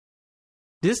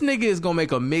 This nigga is gonna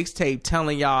make a mixtape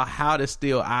telling y'all how to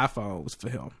steal iPhones for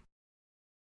him.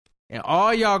 And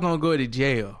all y'all gonna go to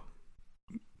jail.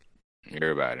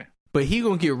 Everybody. But he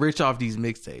gonna get rich off these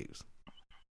mixtapes.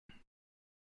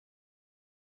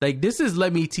 Like, this is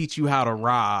Let Me Teach You How to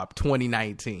Rob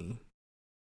 2019.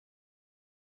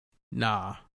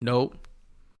 Nah, nope.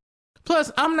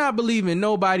 Plus, I'm not believing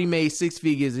nobody made 6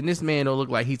 figures and this man don't look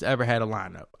like he's ever had a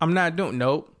lineup. I'm not doing,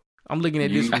 nope. I'm looking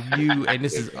at this review and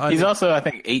this is... He's also, I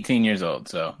think, 18 years old,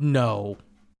 so... No.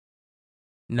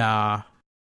 Nah.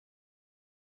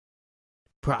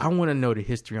 Bro, I want to know the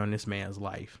history on this man's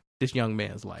life. This young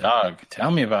man's life. Dog,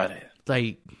 tell me about it.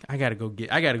 Like, I gotta go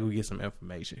get some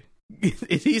information.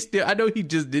 Is he still... I know he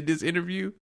just did this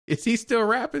interview. Is he still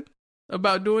rapping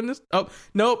about doing this? Oh,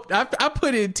 nope. I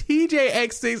put in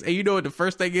TJX6 and you know what the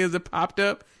first thing is that popped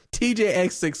up?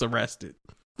 TJX6 arrested.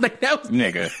 Like, that was...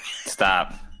 Nigga,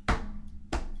 stop.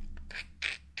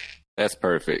 That's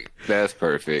perfect. That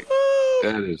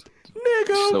is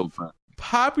nigga, so fun.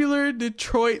 Popular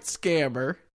Detroit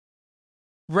scammer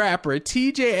rapper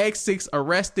TJX6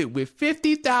 arrested with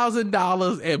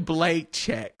 $50,000 in blank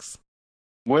checks.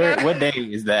 What day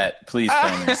is that? Please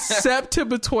tell me.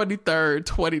 September 23rd,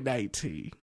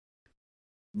 2019.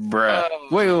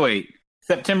 Bruh. Wait.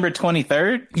 September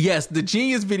 23rd? Yes, the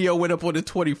Genius video went up on the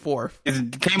 24th.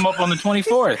 It came up on the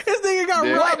 24th. This nigga got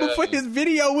robbed before his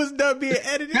video was done being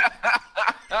edited. He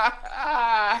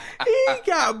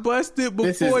got busted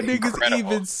before niggas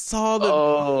even saw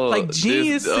the...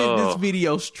 Genius sent this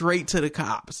video straight to the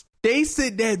cops. They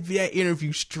sent that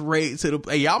interview straight to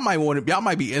the... Hey, y'all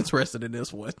might be interested in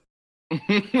this one.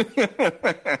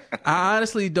 I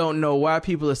honestly don't know why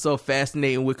people are so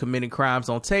fascinated with committing crimes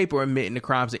on tape or admitting to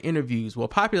crimes in interviews. Well,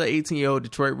 popular 18-year-old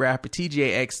Detroit rapper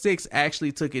TJX6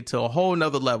 actually took it to a whole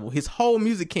nother level. His whole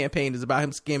music campaign is about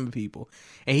him scamming people.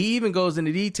 And he even goes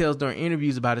into details during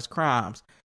interviews about his crimes.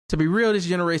 To be real, this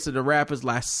generation of rappers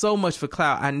lie so much for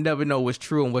clout, I never know what's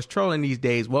true and what's trolling these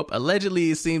days. Well,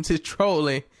 allegedly, it seems his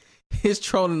trolling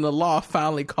the law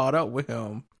finally caught up with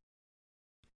him.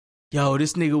 Yo,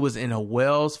 this nigga was in a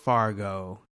Wells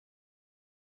Fargo.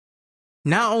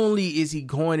 Not only is he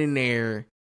going in there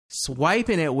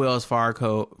swiping at Wells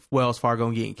Fargo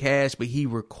and getting cash, but he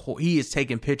is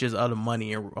taking pictures of the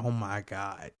money. And oh my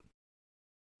God,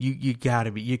 you gotta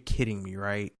be, you're kidding me,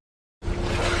 right?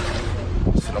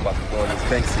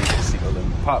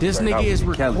 This nigga is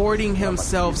recording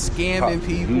himself scamming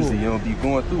people. Usually you don't be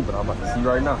going through, but I'm about to see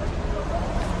right now.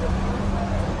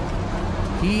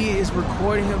 He is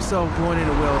recording himself going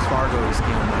into Wells Fargo to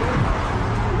scam money.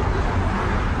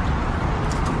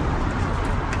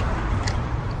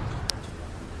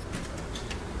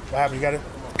 What happened? You got it?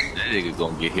 That nigga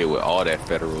gonna get hit with all that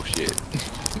federal shit.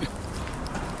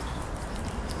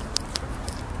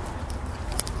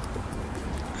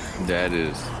 This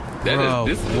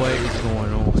is what is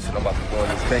going on? So I'm about to go in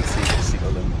this bank, see if this shit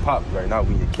gonna let me pop. Right now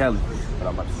we in Cali, but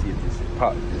I'm about to see if this shit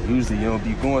pop. Usually you don't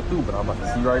be going through, but I'm about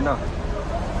to see right now.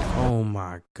 Oh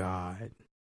my God.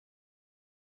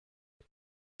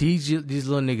 These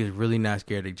little niggas really not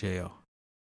scared of jail.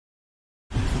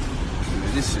 Dude,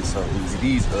 this shit so easy.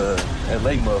 These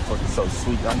LA motherfuckers so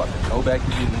sweet. I'm about to go back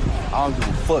again. I don't give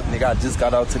a fuck, nigga. I just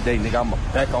got out today, nigga. I'm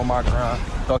back on my grind.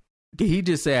 Did he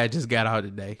just say I just got out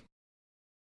today?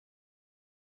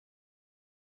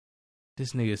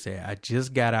 This nigga said I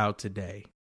just got out today.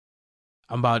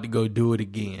 I'm about to go do it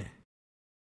again.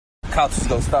 Cops is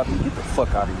gonna stop me. Get the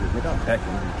fuck out of here, nigga. I'm back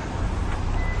in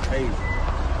here.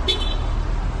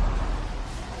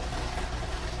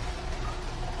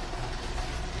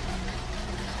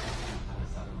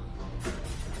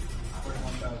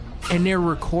 Hey. And they're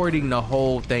recording the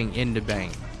whole thing in the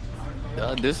bank.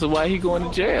 This is why he going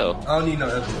to jail. I don't need no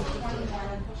evidence.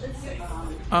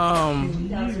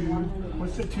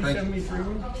 What's the 273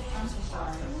 one?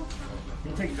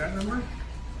 You take that number?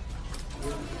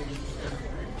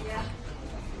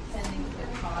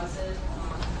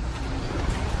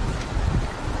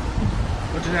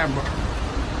 What's that, bro?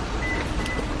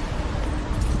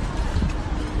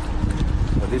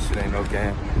 Well, this shit ain't no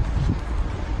game.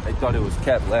 They thought it was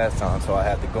capped last time, so I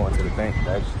had to go into the bank,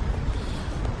 actually.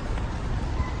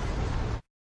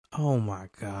 Oh my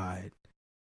God.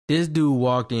 This dude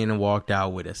walked in and walked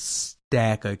out with a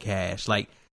stack of cash. Like,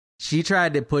 she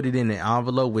tried to put it in an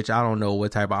envelope, which I don't know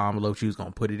what type of envelope she was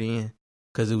going to put it in,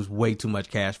 because it was way too much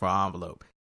cash for an envelope.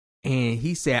 And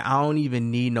he said, I don't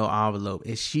even need no envelope.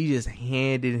 And she just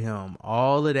handed him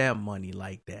all of that money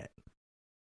like that.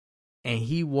 And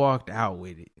he walked out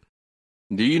with it.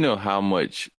 Do you know how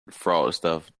much fraud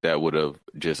stuff that would have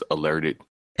just alerted?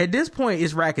 At this point,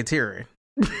 it's racketeering.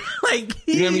 Like,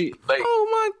 you know what I mean? Like, oh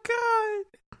my God.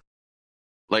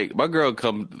 like my girl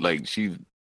come like she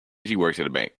works at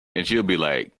a bank and she'll be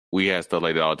like, we have stuff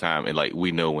like that all the time, and like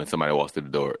we know when somebody walks through the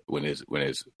door when it's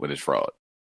fraud.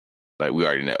 Like we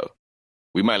already know.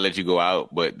 We might let you go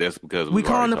out, but that's because we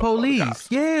calling the police.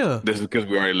 Yeah, that's because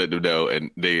we already let them know, and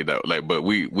they know. Like, but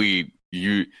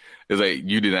it's like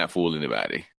you did not fool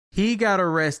anybody. He got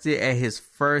arrested at his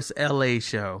first LA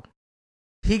show.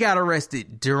 He got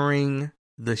arrested during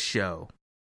the show.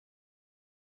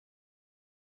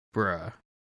 Bruh.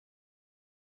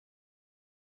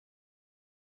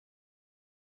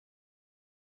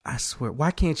 I swear,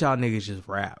 why can't y'all niggas just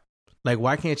rap? Like,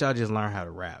 why can't y'all just learn how to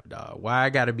rap, dog? Why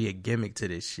I gotta be a gimmick to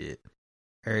this shit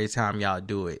every time y'all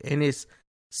do it? And it's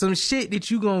some shit that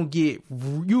you gonna get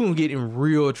in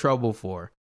real trouble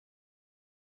for.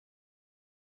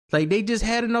 Like, they just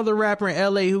had another rapper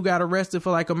in LA who got arrested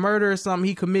for like a murder or something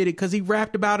he committed because he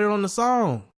rapped about it on the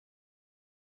song.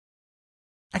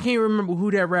 I can't remember who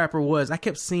that rapper was. I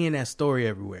kept seeing that story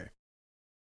everywhere.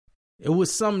 It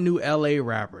was some new LA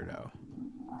rapper though.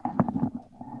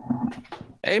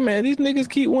 Hey man, these niggas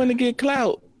keep wanting to get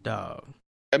clout. Dog.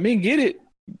 I mean, get it.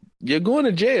 You're going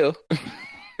to jail.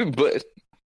 But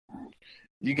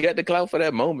you got the clout for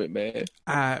that moment, man.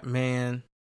 Man.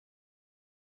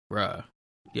 Bruh.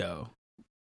 Yo.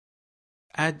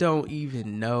 I don't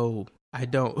even know. I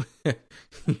don't.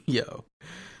 Yo.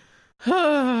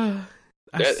 Again,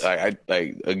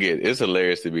 it's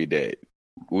hilarious to me that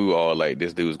we were all like,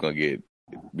 this dude's gonna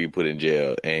be put in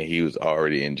jail, and he was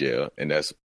already in jail, and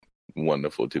that's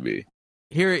wonderful to be.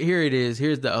 Here it is.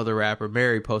 Here's the other rapper.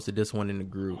 Mary posted this one in the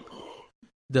group.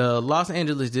 The Los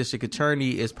Angeles District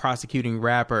Attorney is prosecuting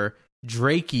rapper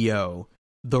Drakeo,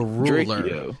 the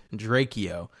Ruler.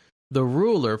 Drakeo, the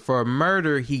Ruler, for a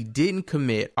murder he didn't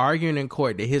commit, arguing in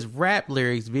court that his rap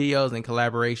lyrics, videos, and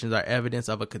collaborations are evidence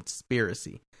of a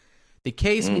conspiracy. The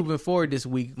case moving forward this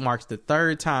week marks the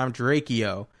third time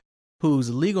Drakeo,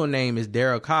 whose legal name is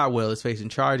Daryl Caldwell, is facing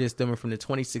charges stemming from the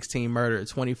 2016 murder of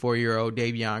 24-year-old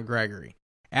Davion Gregory.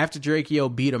 After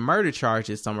Drakeo beat a murder charge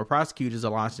this summer, prosecutors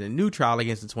are launching a new trial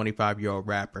against the 25-year-old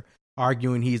rapper,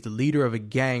 arguing he's the leader of a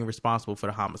gang responsible for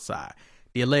the homicide.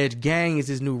 The alleged gang is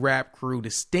his new rap crew, the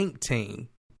Stink Team.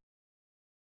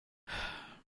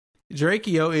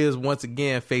 Drakeo is once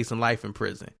again facing life in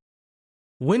prison.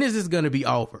 When is this going to be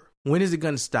over? When is it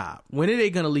going to stop? When are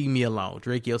they going to leave me alone?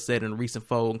 Drakeo said in a recent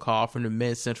phone call from the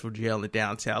Men's Central Jail in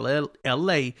downtown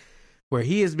LA, where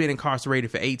he has been incarcerated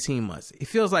for 18 months. It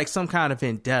feels like some kind of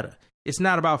vendetta. It's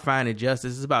not about finding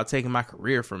justice. It's about taking my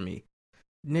career from me.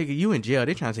 Nigga, you in jail.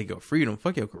 They're trying to take your freedom.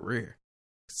 Fuck your career.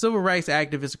 Civil rights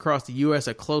activists across the U.S.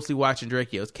 are closely watching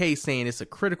Drakeo's case, saying it's a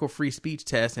critical free speech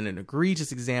test and an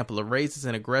egregious example of racist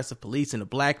and aggressive policing of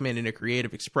black men in their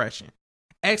creative expression.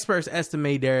 Experts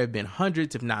estimate there have been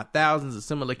hundreds, if not thousands, of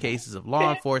similar cases of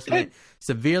law enforcement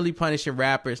severely punishing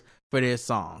rappers for their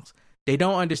songs. They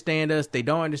don't understand us. They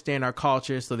don't understand our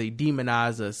culture, so they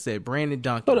demonize us, said Brandon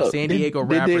Duncan, a San Diego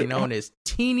rapper known as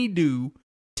Tiny Do,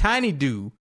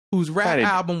 whose rap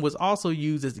album was also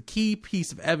used as a key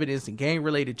piece of evidence in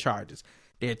gang-related charges.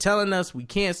 They're telling us we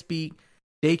can't speak.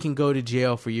 You can go to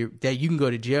jail for your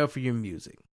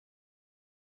music.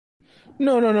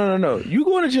 No. You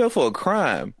going to jail for a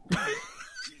crime.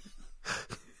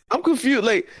 I'm confused,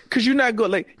 like, cause you're not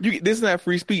going, like, this is not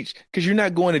free speech, cause you're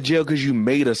not going to jail because you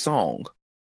made a song.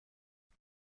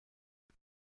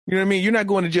 You know what I mean? You're not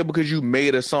going to jail because you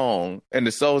made a song and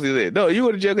the song's there. No, you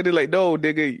go to jail because they're like, no,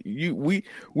 nigga,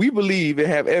 we believe and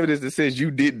have evidence that says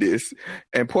you did this,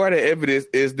 and part of the evidence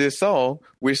is this song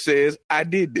which says I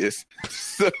did this.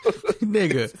 So,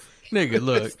 nigga,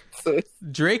 look.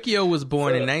 Drakeo was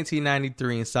born in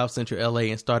 1993 in South Central LA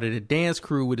and started a dance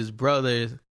crew with his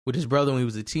brother when he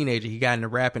was a teenager. He got into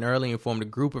rapping early and formed a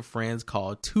group of friends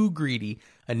called Too Greedy,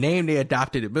 a name they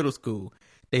adopted at middle school.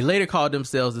 They later called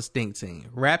themselves the Stink Team.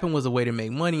 Rapping was a way to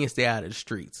make money and stay out of the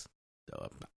streets.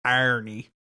 Irony.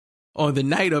 On the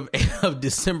night of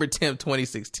December 10th,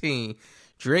 2016,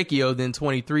 Drakeo, then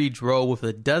 23, drove with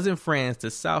a dozen friends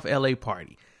to South LA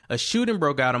party. A shooting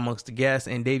broke out amongst the guests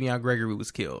and Davion Gregory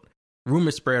was killed.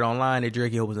 Rumors spread online that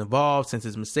Drakeo was involved since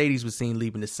his Mercedes was seen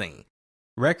leaving the scene.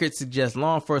 Records suggest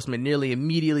law enforcement nearly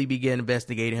immediately began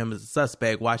investigating him as a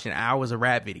suspect, watching hours of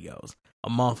rap videos. A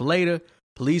month later,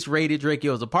 police raided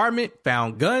Drakeo's apartment,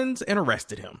 found guns, and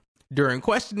arrested him. During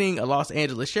questioning, a Los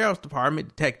Angeles Sheriff's Department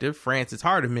detective, Francis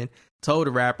Hardiman, told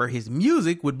the rapper his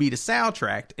music would be the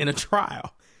soundtrack in a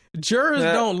trial. Jurors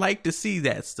don't like to see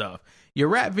that stuff. Your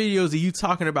rap videos of you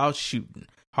talking about shooting.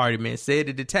 Hardiman said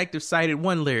the detective cited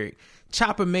one lyric,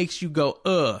 "Chopper makes you go,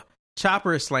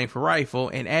 Chopper is slang for rifle,"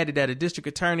 and added that a district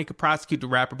attorney could prosecute the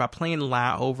rapper by playing the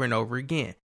line over and over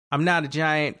again. I'm not a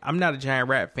giant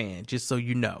rap fan, just so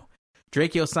you know.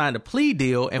 Drakeo signed a plea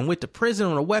deal and went to prison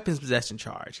on a weapons possession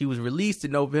charge. He was released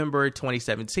in November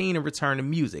 2017 and returned to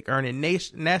music, earning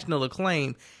national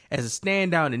acclaim as a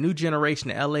standout in the new generation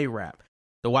of LA rap.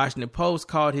 The Washington Post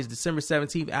called his December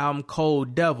 17th album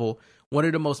Cold Devil one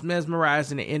of the most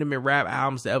mesmerizing and intimate rap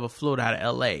albums to ever float out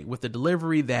of LA, with a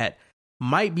delivery that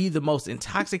might be the most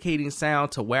intoxicating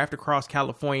sound to waft across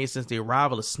California since the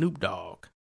arrival of Snoop Dogg.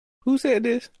 Who said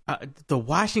this? The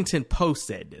Washington Post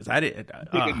said this. I didn't.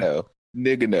 Nigga,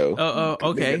 no.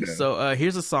 Okay. Nigga, no. So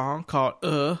here's a song called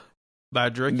by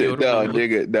Drakeo. No,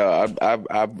 nigga, no.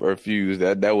 I refuse.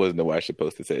 That wasn't the Washington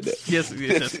Post that said that. Yes,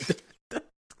 yes.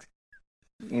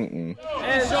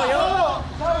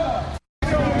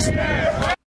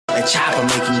 That chopper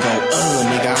make him go,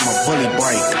 nigga, I'm a bully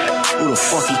breaker. Who the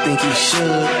fuck you think he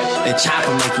should? That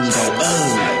chopper make him go,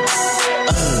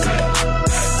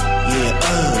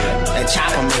 That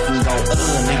chopper make him go,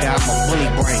 nigga, I'm a bully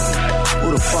breaker. Who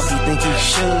the fuck you think he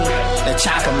should? That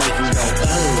chopper make him go,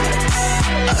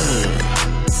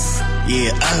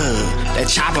 That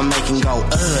chopper make him go,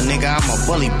 nigga, I'm a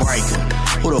bully breaker.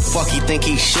 Who the fuck you think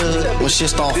he should? When shit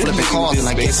start flipping cars, and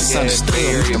I guess it's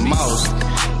understood the most.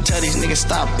 Tell these niggas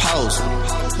stop posing.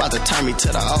 About to turn me to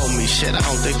the old me shit. I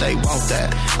don't think they want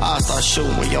that. I'll start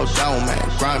shooting with your dome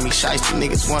at. Grimy shiesty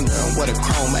niggas wondering what a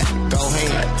chrome at. Go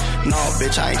hand. No,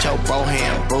 bitch, I ain't your bro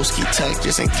hand. Broski tuck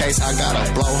just in case I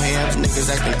gotta blow hands.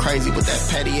 Niggas acting crazy with that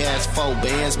petty ass 4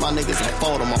 bands. My niggas will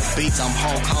fold them on beats. I'm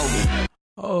Hulk Hogan.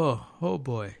 Oh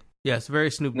boy. Yes, very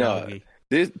Snoop Doggy.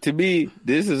 This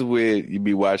is where you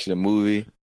be watching a movie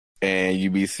and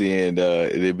you be seeing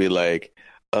it'd be like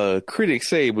critics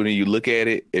say, but when you look at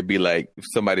it, it'd be like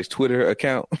somebody's Twitter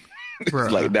account. It's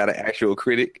like not an actual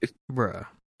critic. Bruh.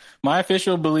 My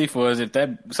official belief was if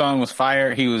that song was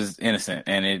fire, he was innocent,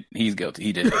 and he's guilty.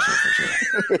 He did that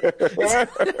shit for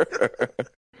sure.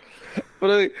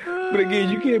 But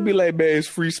again, you can't be like, man, it's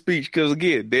free speech, because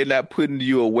again, they're not putting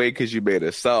you away because you made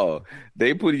a song.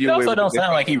 They put you away. Also, don't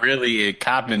sound like he really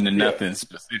copping to nothing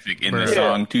specific in the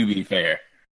song. To be fair,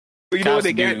 but you know what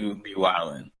they got? got? Be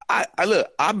wilding.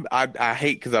 I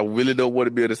hate because I really don't want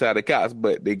to be on the side of the cops,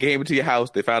 but they came into your house,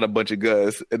 they found a bunch of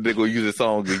guns, and they're gonna use a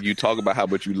song and you talk about how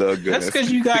much you love guns. That's because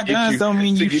you got guns, don't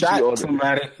mean you shot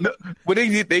somebody. No, but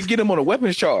they get them on a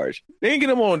weapons charge. They didn't get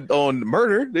them on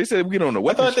murder. They said we get on a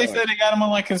weapons charge. I thought they said they got them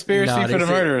on like conspiracy for the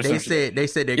murder or something. They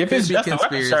said there if could it's be just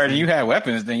conspiracy. A weapons charge and you had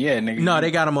weapons, then yeah, nigga. No,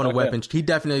 they got him on a weapons. He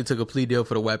definitely took a plea deal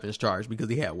for the weapons charge because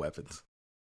he had weapons.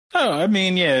 Oh, I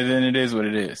mean, yeah, then it is what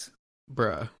it is.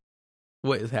 Bruh.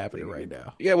 What is happening right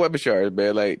now? Yeah, weapons charge,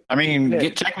 man. Like, I mean,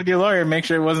 check with your lawyer, make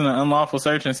sure it wasn't an unlawful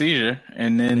search and seizure,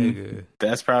 and then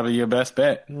that's probably your best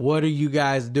bet. What are you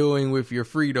guys doing with your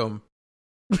freedom?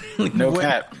 No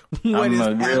cap. I'm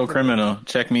a real criminal.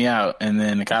 Check me out. And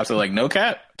then the cops are like, no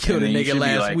cap? Killed a nigga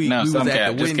last week. No, some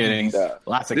cap. Just kidding.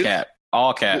 Lots of cap.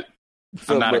 All cap.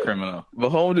 I'm not a criminal. But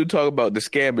home dude talk about the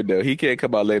scamming though. He can't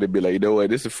come out later and be like, you know what,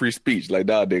 this is free speech. Like,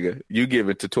 nah, nigga, you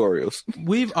giving tutorials.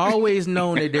 We've always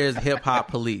known that there's hip hop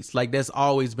police. Like, that's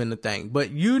always been the thing.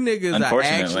 But you niggas are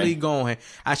actually going.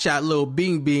 I shot Lil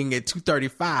Bing Bing at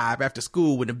 2:35 after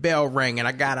school when the bell rang and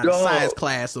I got out of science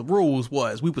class. The rules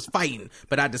was we was fighting,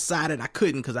 but I decided I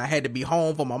couldn't because I had to be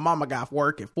home for my mama got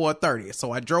work at 4:30.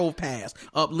 So I drove past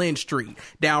up Lynn Street,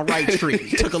 down Wright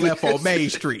Street, took a left on Main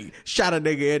Street, shot a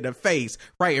nigga in the face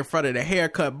right in front of the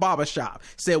haircut barber shop,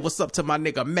 said what's up to my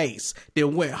nigga Mace,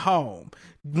 then went home,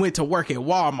 went to work at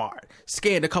Walmart,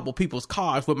 scanned a couple people's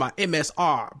cars with my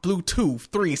MSR Bluetooth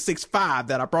 365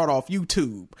 that I brought off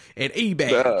YouTube and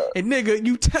eBay. And nigga,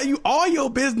 you all your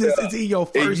business is in your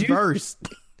first verse.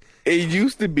 It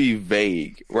used to be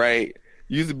vague, right?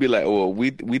 Used to be like, well, we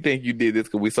think you did this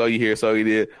because we saw you here, saw you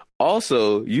did.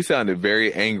 Also, you sounded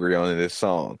very angry on this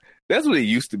song. That's what it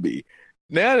used to be.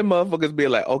 Now the motherfuckers be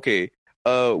like, okay,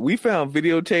 we found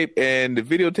videotape and the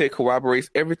videotape corroborates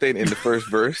everything in the first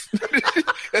verse.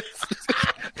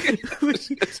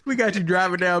 We got you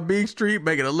driving down Big Street,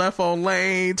 making a left on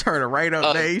lane, turning right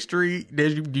up Main Street.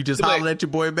 Then you just hollering at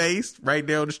your boy Mace right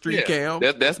down the street, Cam.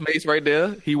 That's Mace right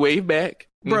there. He waved back.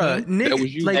 Bruh, nigga, that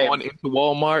was you going into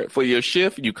Walmart for your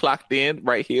shift. You clocked in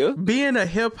right here. Being a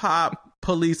hip hop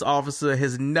police officer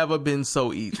has never been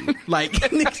so easy. Like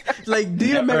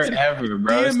DMX, never, ever,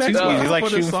 bro. DMX he's like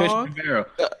shooting fish in the barrel.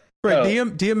 Bro,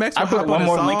 DMX. I put one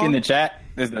more link in the chat.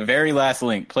 There's the very last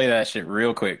link. Play that shit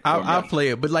real quick. I'll play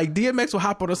it. But like DMX will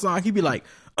hop on a song. He'd be like,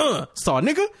 saw a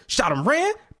nigga, shot him,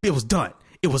 ran. It was done.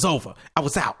 It was over. I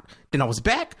was out. Then I was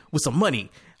back with some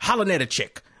money, hollering at a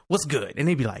chick. what's good? And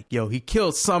they'd be like, yo, he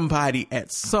killed somebody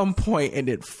at some point and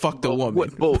then fucked a woman.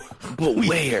 But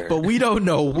where? But we don't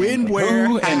know when, where,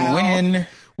 Who how. and when.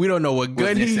 We don't know what gun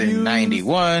Was he this in used.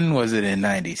 91? Was it in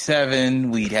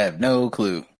 97? We'd have no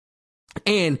clue.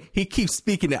 And he keeps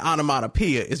speaking in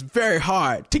onomatopoeia. It's very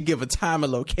hard to give a time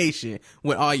and location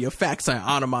when all your facts are in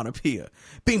onomatopoeia.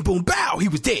 Bing, boom, bow. He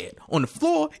was dead. On the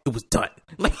floor, it was done.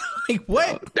 Like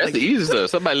what? That's the easy stuff.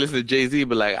 Somebody listen to Jay-Z,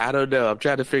 but like, I don't know. I'm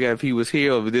trying to figure out if he was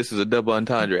here or if this is a double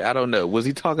entendre. I don't know. Was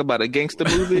he talking about a gangster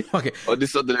movie? Okay. Or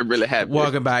this something that really happened?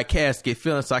 Walking by a casket,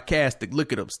 feeling sarcastic.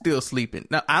 Look at him, still sleeping.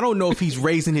 Now, I don't know if he's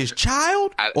raising his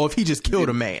child or if he just killed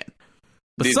a man.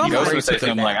 But You somebody also say took a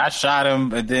something like, nap. I shot him,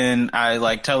 but then I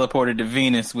like teleported to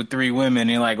Venus with 3 women. And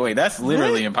you're like, wait, that's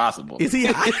literally impossible. Is he?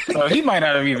 So he might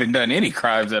not have even done any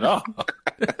crimes at all.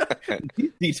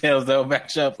 These details don't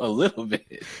match up a little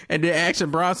bit. And then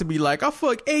Action Bronson be like, I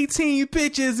fucked 18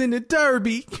 bitches in the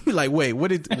Derby. Be like, wait,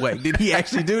 did he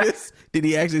actually do this?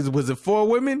 Was it 4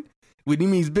 women? When he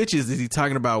means bitches, is he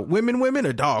talking about women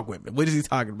or dog women? What is he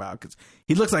talking about? Because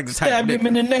he looks like the type Stabbed of him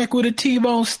in the neck with a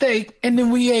T-bone steak, and then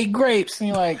we ate grapes. And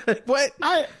you're like, what?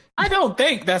 I don't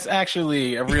think that's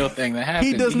actually a real thing that happened.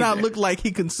 He does not either. look like he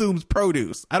consumes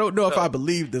produce. I don't know if I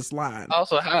believe this line.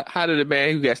 Also, how did the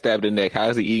man who got stabbed in the neck, how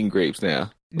is he eating grapes now?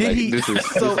 Did he? This is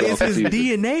Is his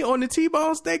DNA on the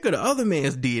T-bone steak or the other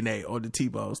man's DNA on the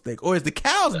T-bone steak? Or is the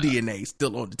cow's DNA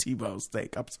still on the T-bone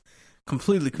steak? I'm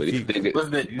completely confused.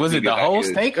 Was it the whole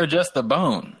steak or just the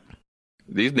bone?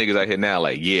 These niggas out here now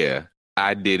like, yeah,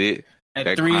 I did it. At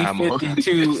That crime-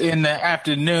 3:52 in the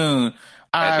afternoon,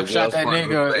 I shot that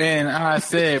nigga and I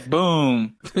said,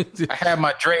 boom. I had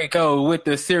my Draco with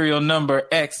the serial number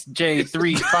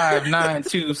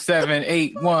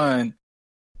XJ3592781.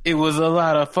 It was a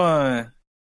lot of fun.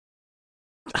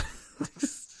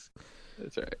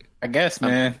 That's right. I guess,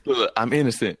 man. I'm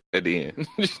innocent at the end.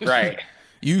 Right.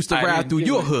 You used to I ride didn't through do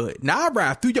your it. hood. Now I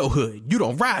ride through your hood. You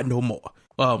don't ride no more.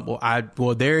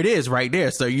 Well, there it is right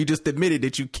there. So you just admitted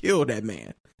that you killed that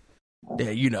man.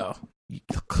 Yeah,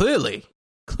 clearly.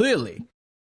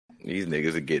 These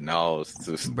niggas are getting all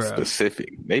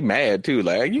specific. They mad too.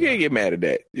 Like, you can't get mad at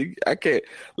that. I can't.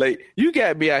 Like, you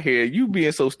got me out here. You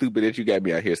being so stupid that you got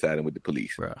me out here siding with the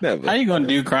police. Bruh. Never. How you gonna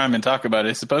do crime and talk about it?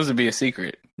 It's supposed to be a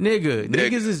secret.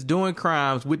 Niggas is doing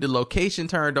crimes with the location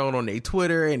turned on their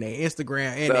Twitter and their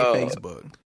Instagram and their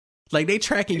Facebook. Like, they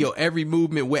tracking your every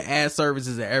movement with ad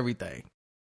services and everything.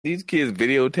 These kids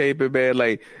videotaping, man.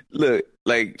 Like, look,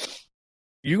 like,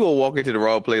 you gonna walk into the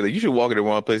wrong place. Like, you should walk in the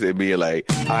wrong place and be like,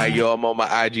 all right, yo, I'm on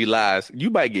my IG lives. You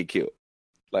might get killed.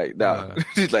 Like, nah.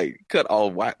 Just like, cut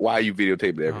off. Why are you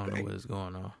videotaping everything? I don't know what is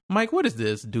going on. Mike, what is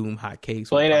this? Doom Hot Cakes?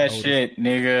 Play that shit,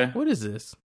 nigga. What is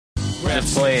this?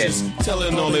 Just play it.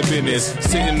 Telling all their business,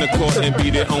 sit in the court and be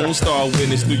their own star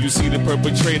witness. Do you see the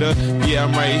perpetrator? Yeah,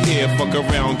 I'm right here. Fuck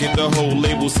around, get the whole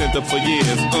label sent up for years.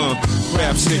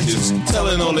 Rap snitches,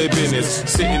 telling all their business,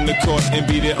 sit in the court and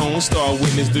be their own star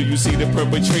witness. Do you see the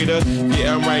perpetrator?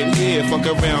 Yeah, I'm right here. Fuck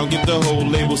around, get the whole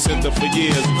label sent up for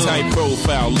years. Tight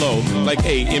profile, low, like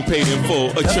A and paid in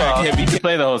full. A track heavy. You can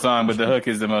play the whole song, but the hook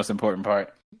is the most important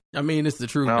part. I mean, it's the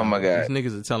truth. Oh, though. my God. These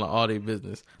niggas are telling all their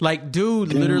business. Like, dude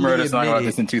Didn't literally wrote a song about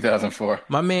admitted, this in 2004.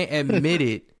 my man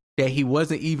admitted that he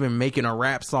wasn't even making a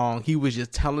rap song. He was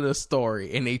just telling a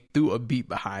story, and they threw a beat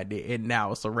behind it, and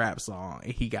now it's a rap song,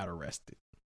 and he got arrested.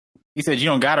 He said, you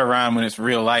don't gotta rhyme when it's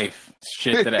real life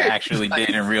shit that I actually did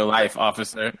in real life,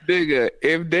 officer. Nigga,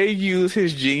 if they use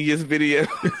his Genius video.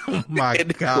 Oh, my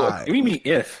God. What do you mean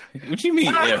if? What you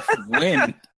mean if?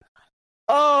 When?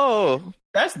 Oh.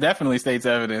 That's definitely state's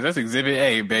evidence. That's Exhibit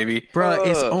A, baby. Bruh,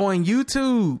 it's on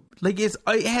YouTube. Like, it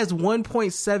has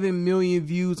 1.7 million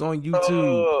views on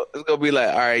YouTube. It's gonna be like,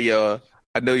 all right, y'all.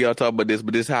 I know y'all talking about this,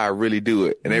 but this is how I really do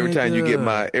it. And every time you get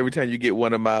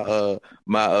one of my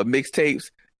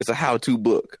mixtapes, it's a how-to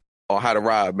book on how to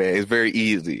rob, man. It's very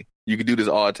easy. You can do this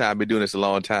all the time. Been doing this a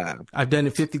long time. I've done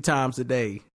it 50 times a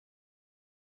day.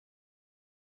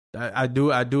 I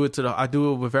do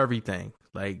it with everything.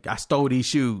 Like, I stole these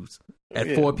shoes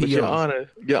at 4 p.m. Your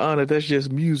Honor, that's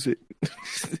just music.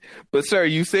 But sir,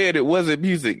 you said it wasn't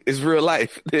music. It's real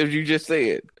life, as you just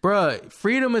said. Bruh,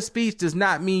 freedom of speech does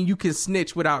not mean you can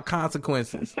snitch without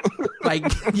consequences. Like,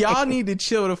 y'all need to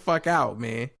chill the fuck out,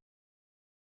 man.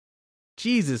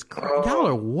 Jesus Christ, y'all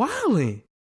are wildin'.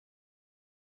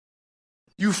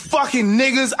 You fucking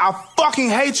niggas, I fucking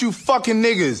hate you fucking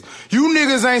niggas. You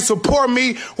niggas ain't support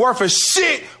me worth a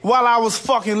shit while I was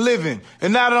fucking living.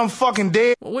 And now that I'm fucking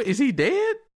dead. What, is he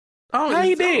dead? Oh, How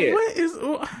he dead? What is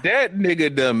that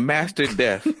nigga done mastered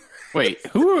death? Wait,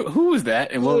 who was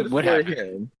that? And what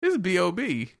happened? This is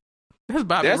B.O.B. That's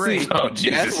Bobby Ray.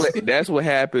 That's what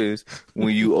happens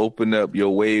when you open up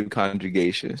your wave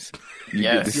conjugations. You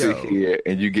get to sit here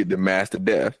and you get the master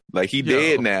death. Like he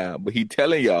dead now, but he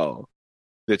telling y'all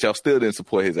that y'all still didn't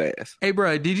support his ass. Hey,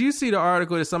 bro, did you see the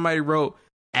article that somebody wrote?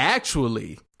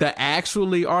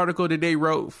 The article that they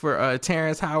wrote for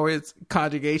Terrence Howard's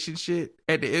conjugation shit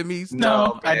at the Emmys?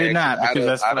 No, I did not, because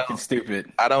that's fucking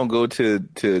stupid. I don't go to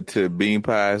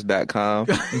beanpies.com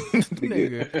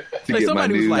Nigga. Like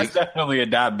somebody was like, that's definitely a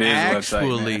 .biz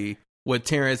actually, website, what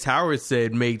Terrence Howard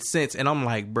said made sense. And I'm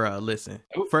like, bro, listen.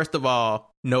 First of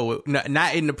all, no,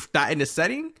 not in the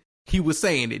setting he was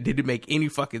saying it didn't make any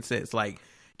fucking sense. Like,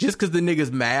 just because the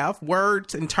nigga's math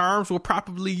words and terms were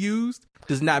properly used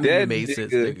does not mean it made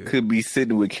sense, nigga. Could be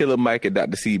sitting with Killer Mike and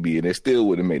Dr. CB and it still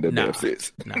wouldn't make no damn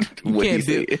sense.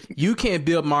 You can't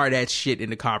build that shit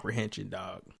into comprehension,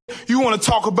 dog. You want to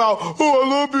talk about, I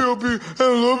love B.O.B. and I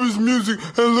love his music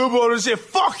and I love all this shit.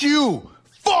 Fuck you!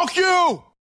 Fuck you!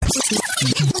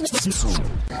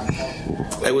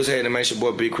 Hey, what's happening, man? It's your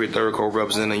boy Big Crit, Third Coast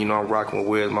representing. You know I'm rocking with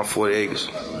Wiz, my 40 acres.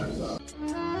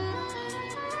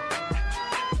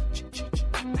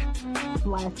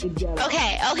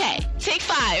 Okay. Take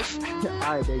 5. All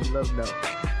right, baby, let's go.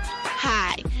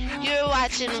 Hi, you're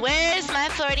watching Where's My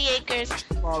 40 Acres?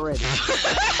 Already.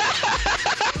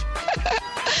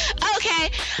 Okay,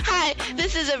 hi,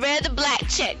 this is a red black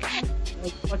chick.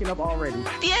 Fucking up already.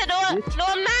 Yeah, no,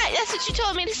 I'm not. That's what you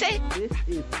told me to say. This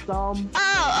is some...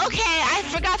 Oh, okay, I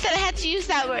forgot that I had to use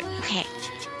that word. Okay.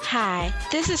 Hi,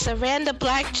 this is a random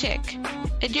black chick,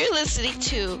 and you're listening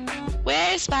to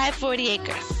Where's My 40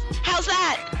 Acres? How's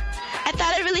that? I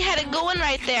thought I really had it going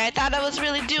right there. I thought I was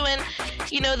really doing,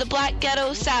 the black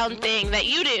ghetto sound thing that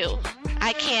you do.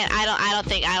 I can't. I don't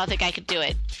think I could do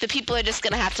it. The people are just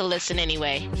gonna have to listen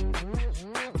anyway.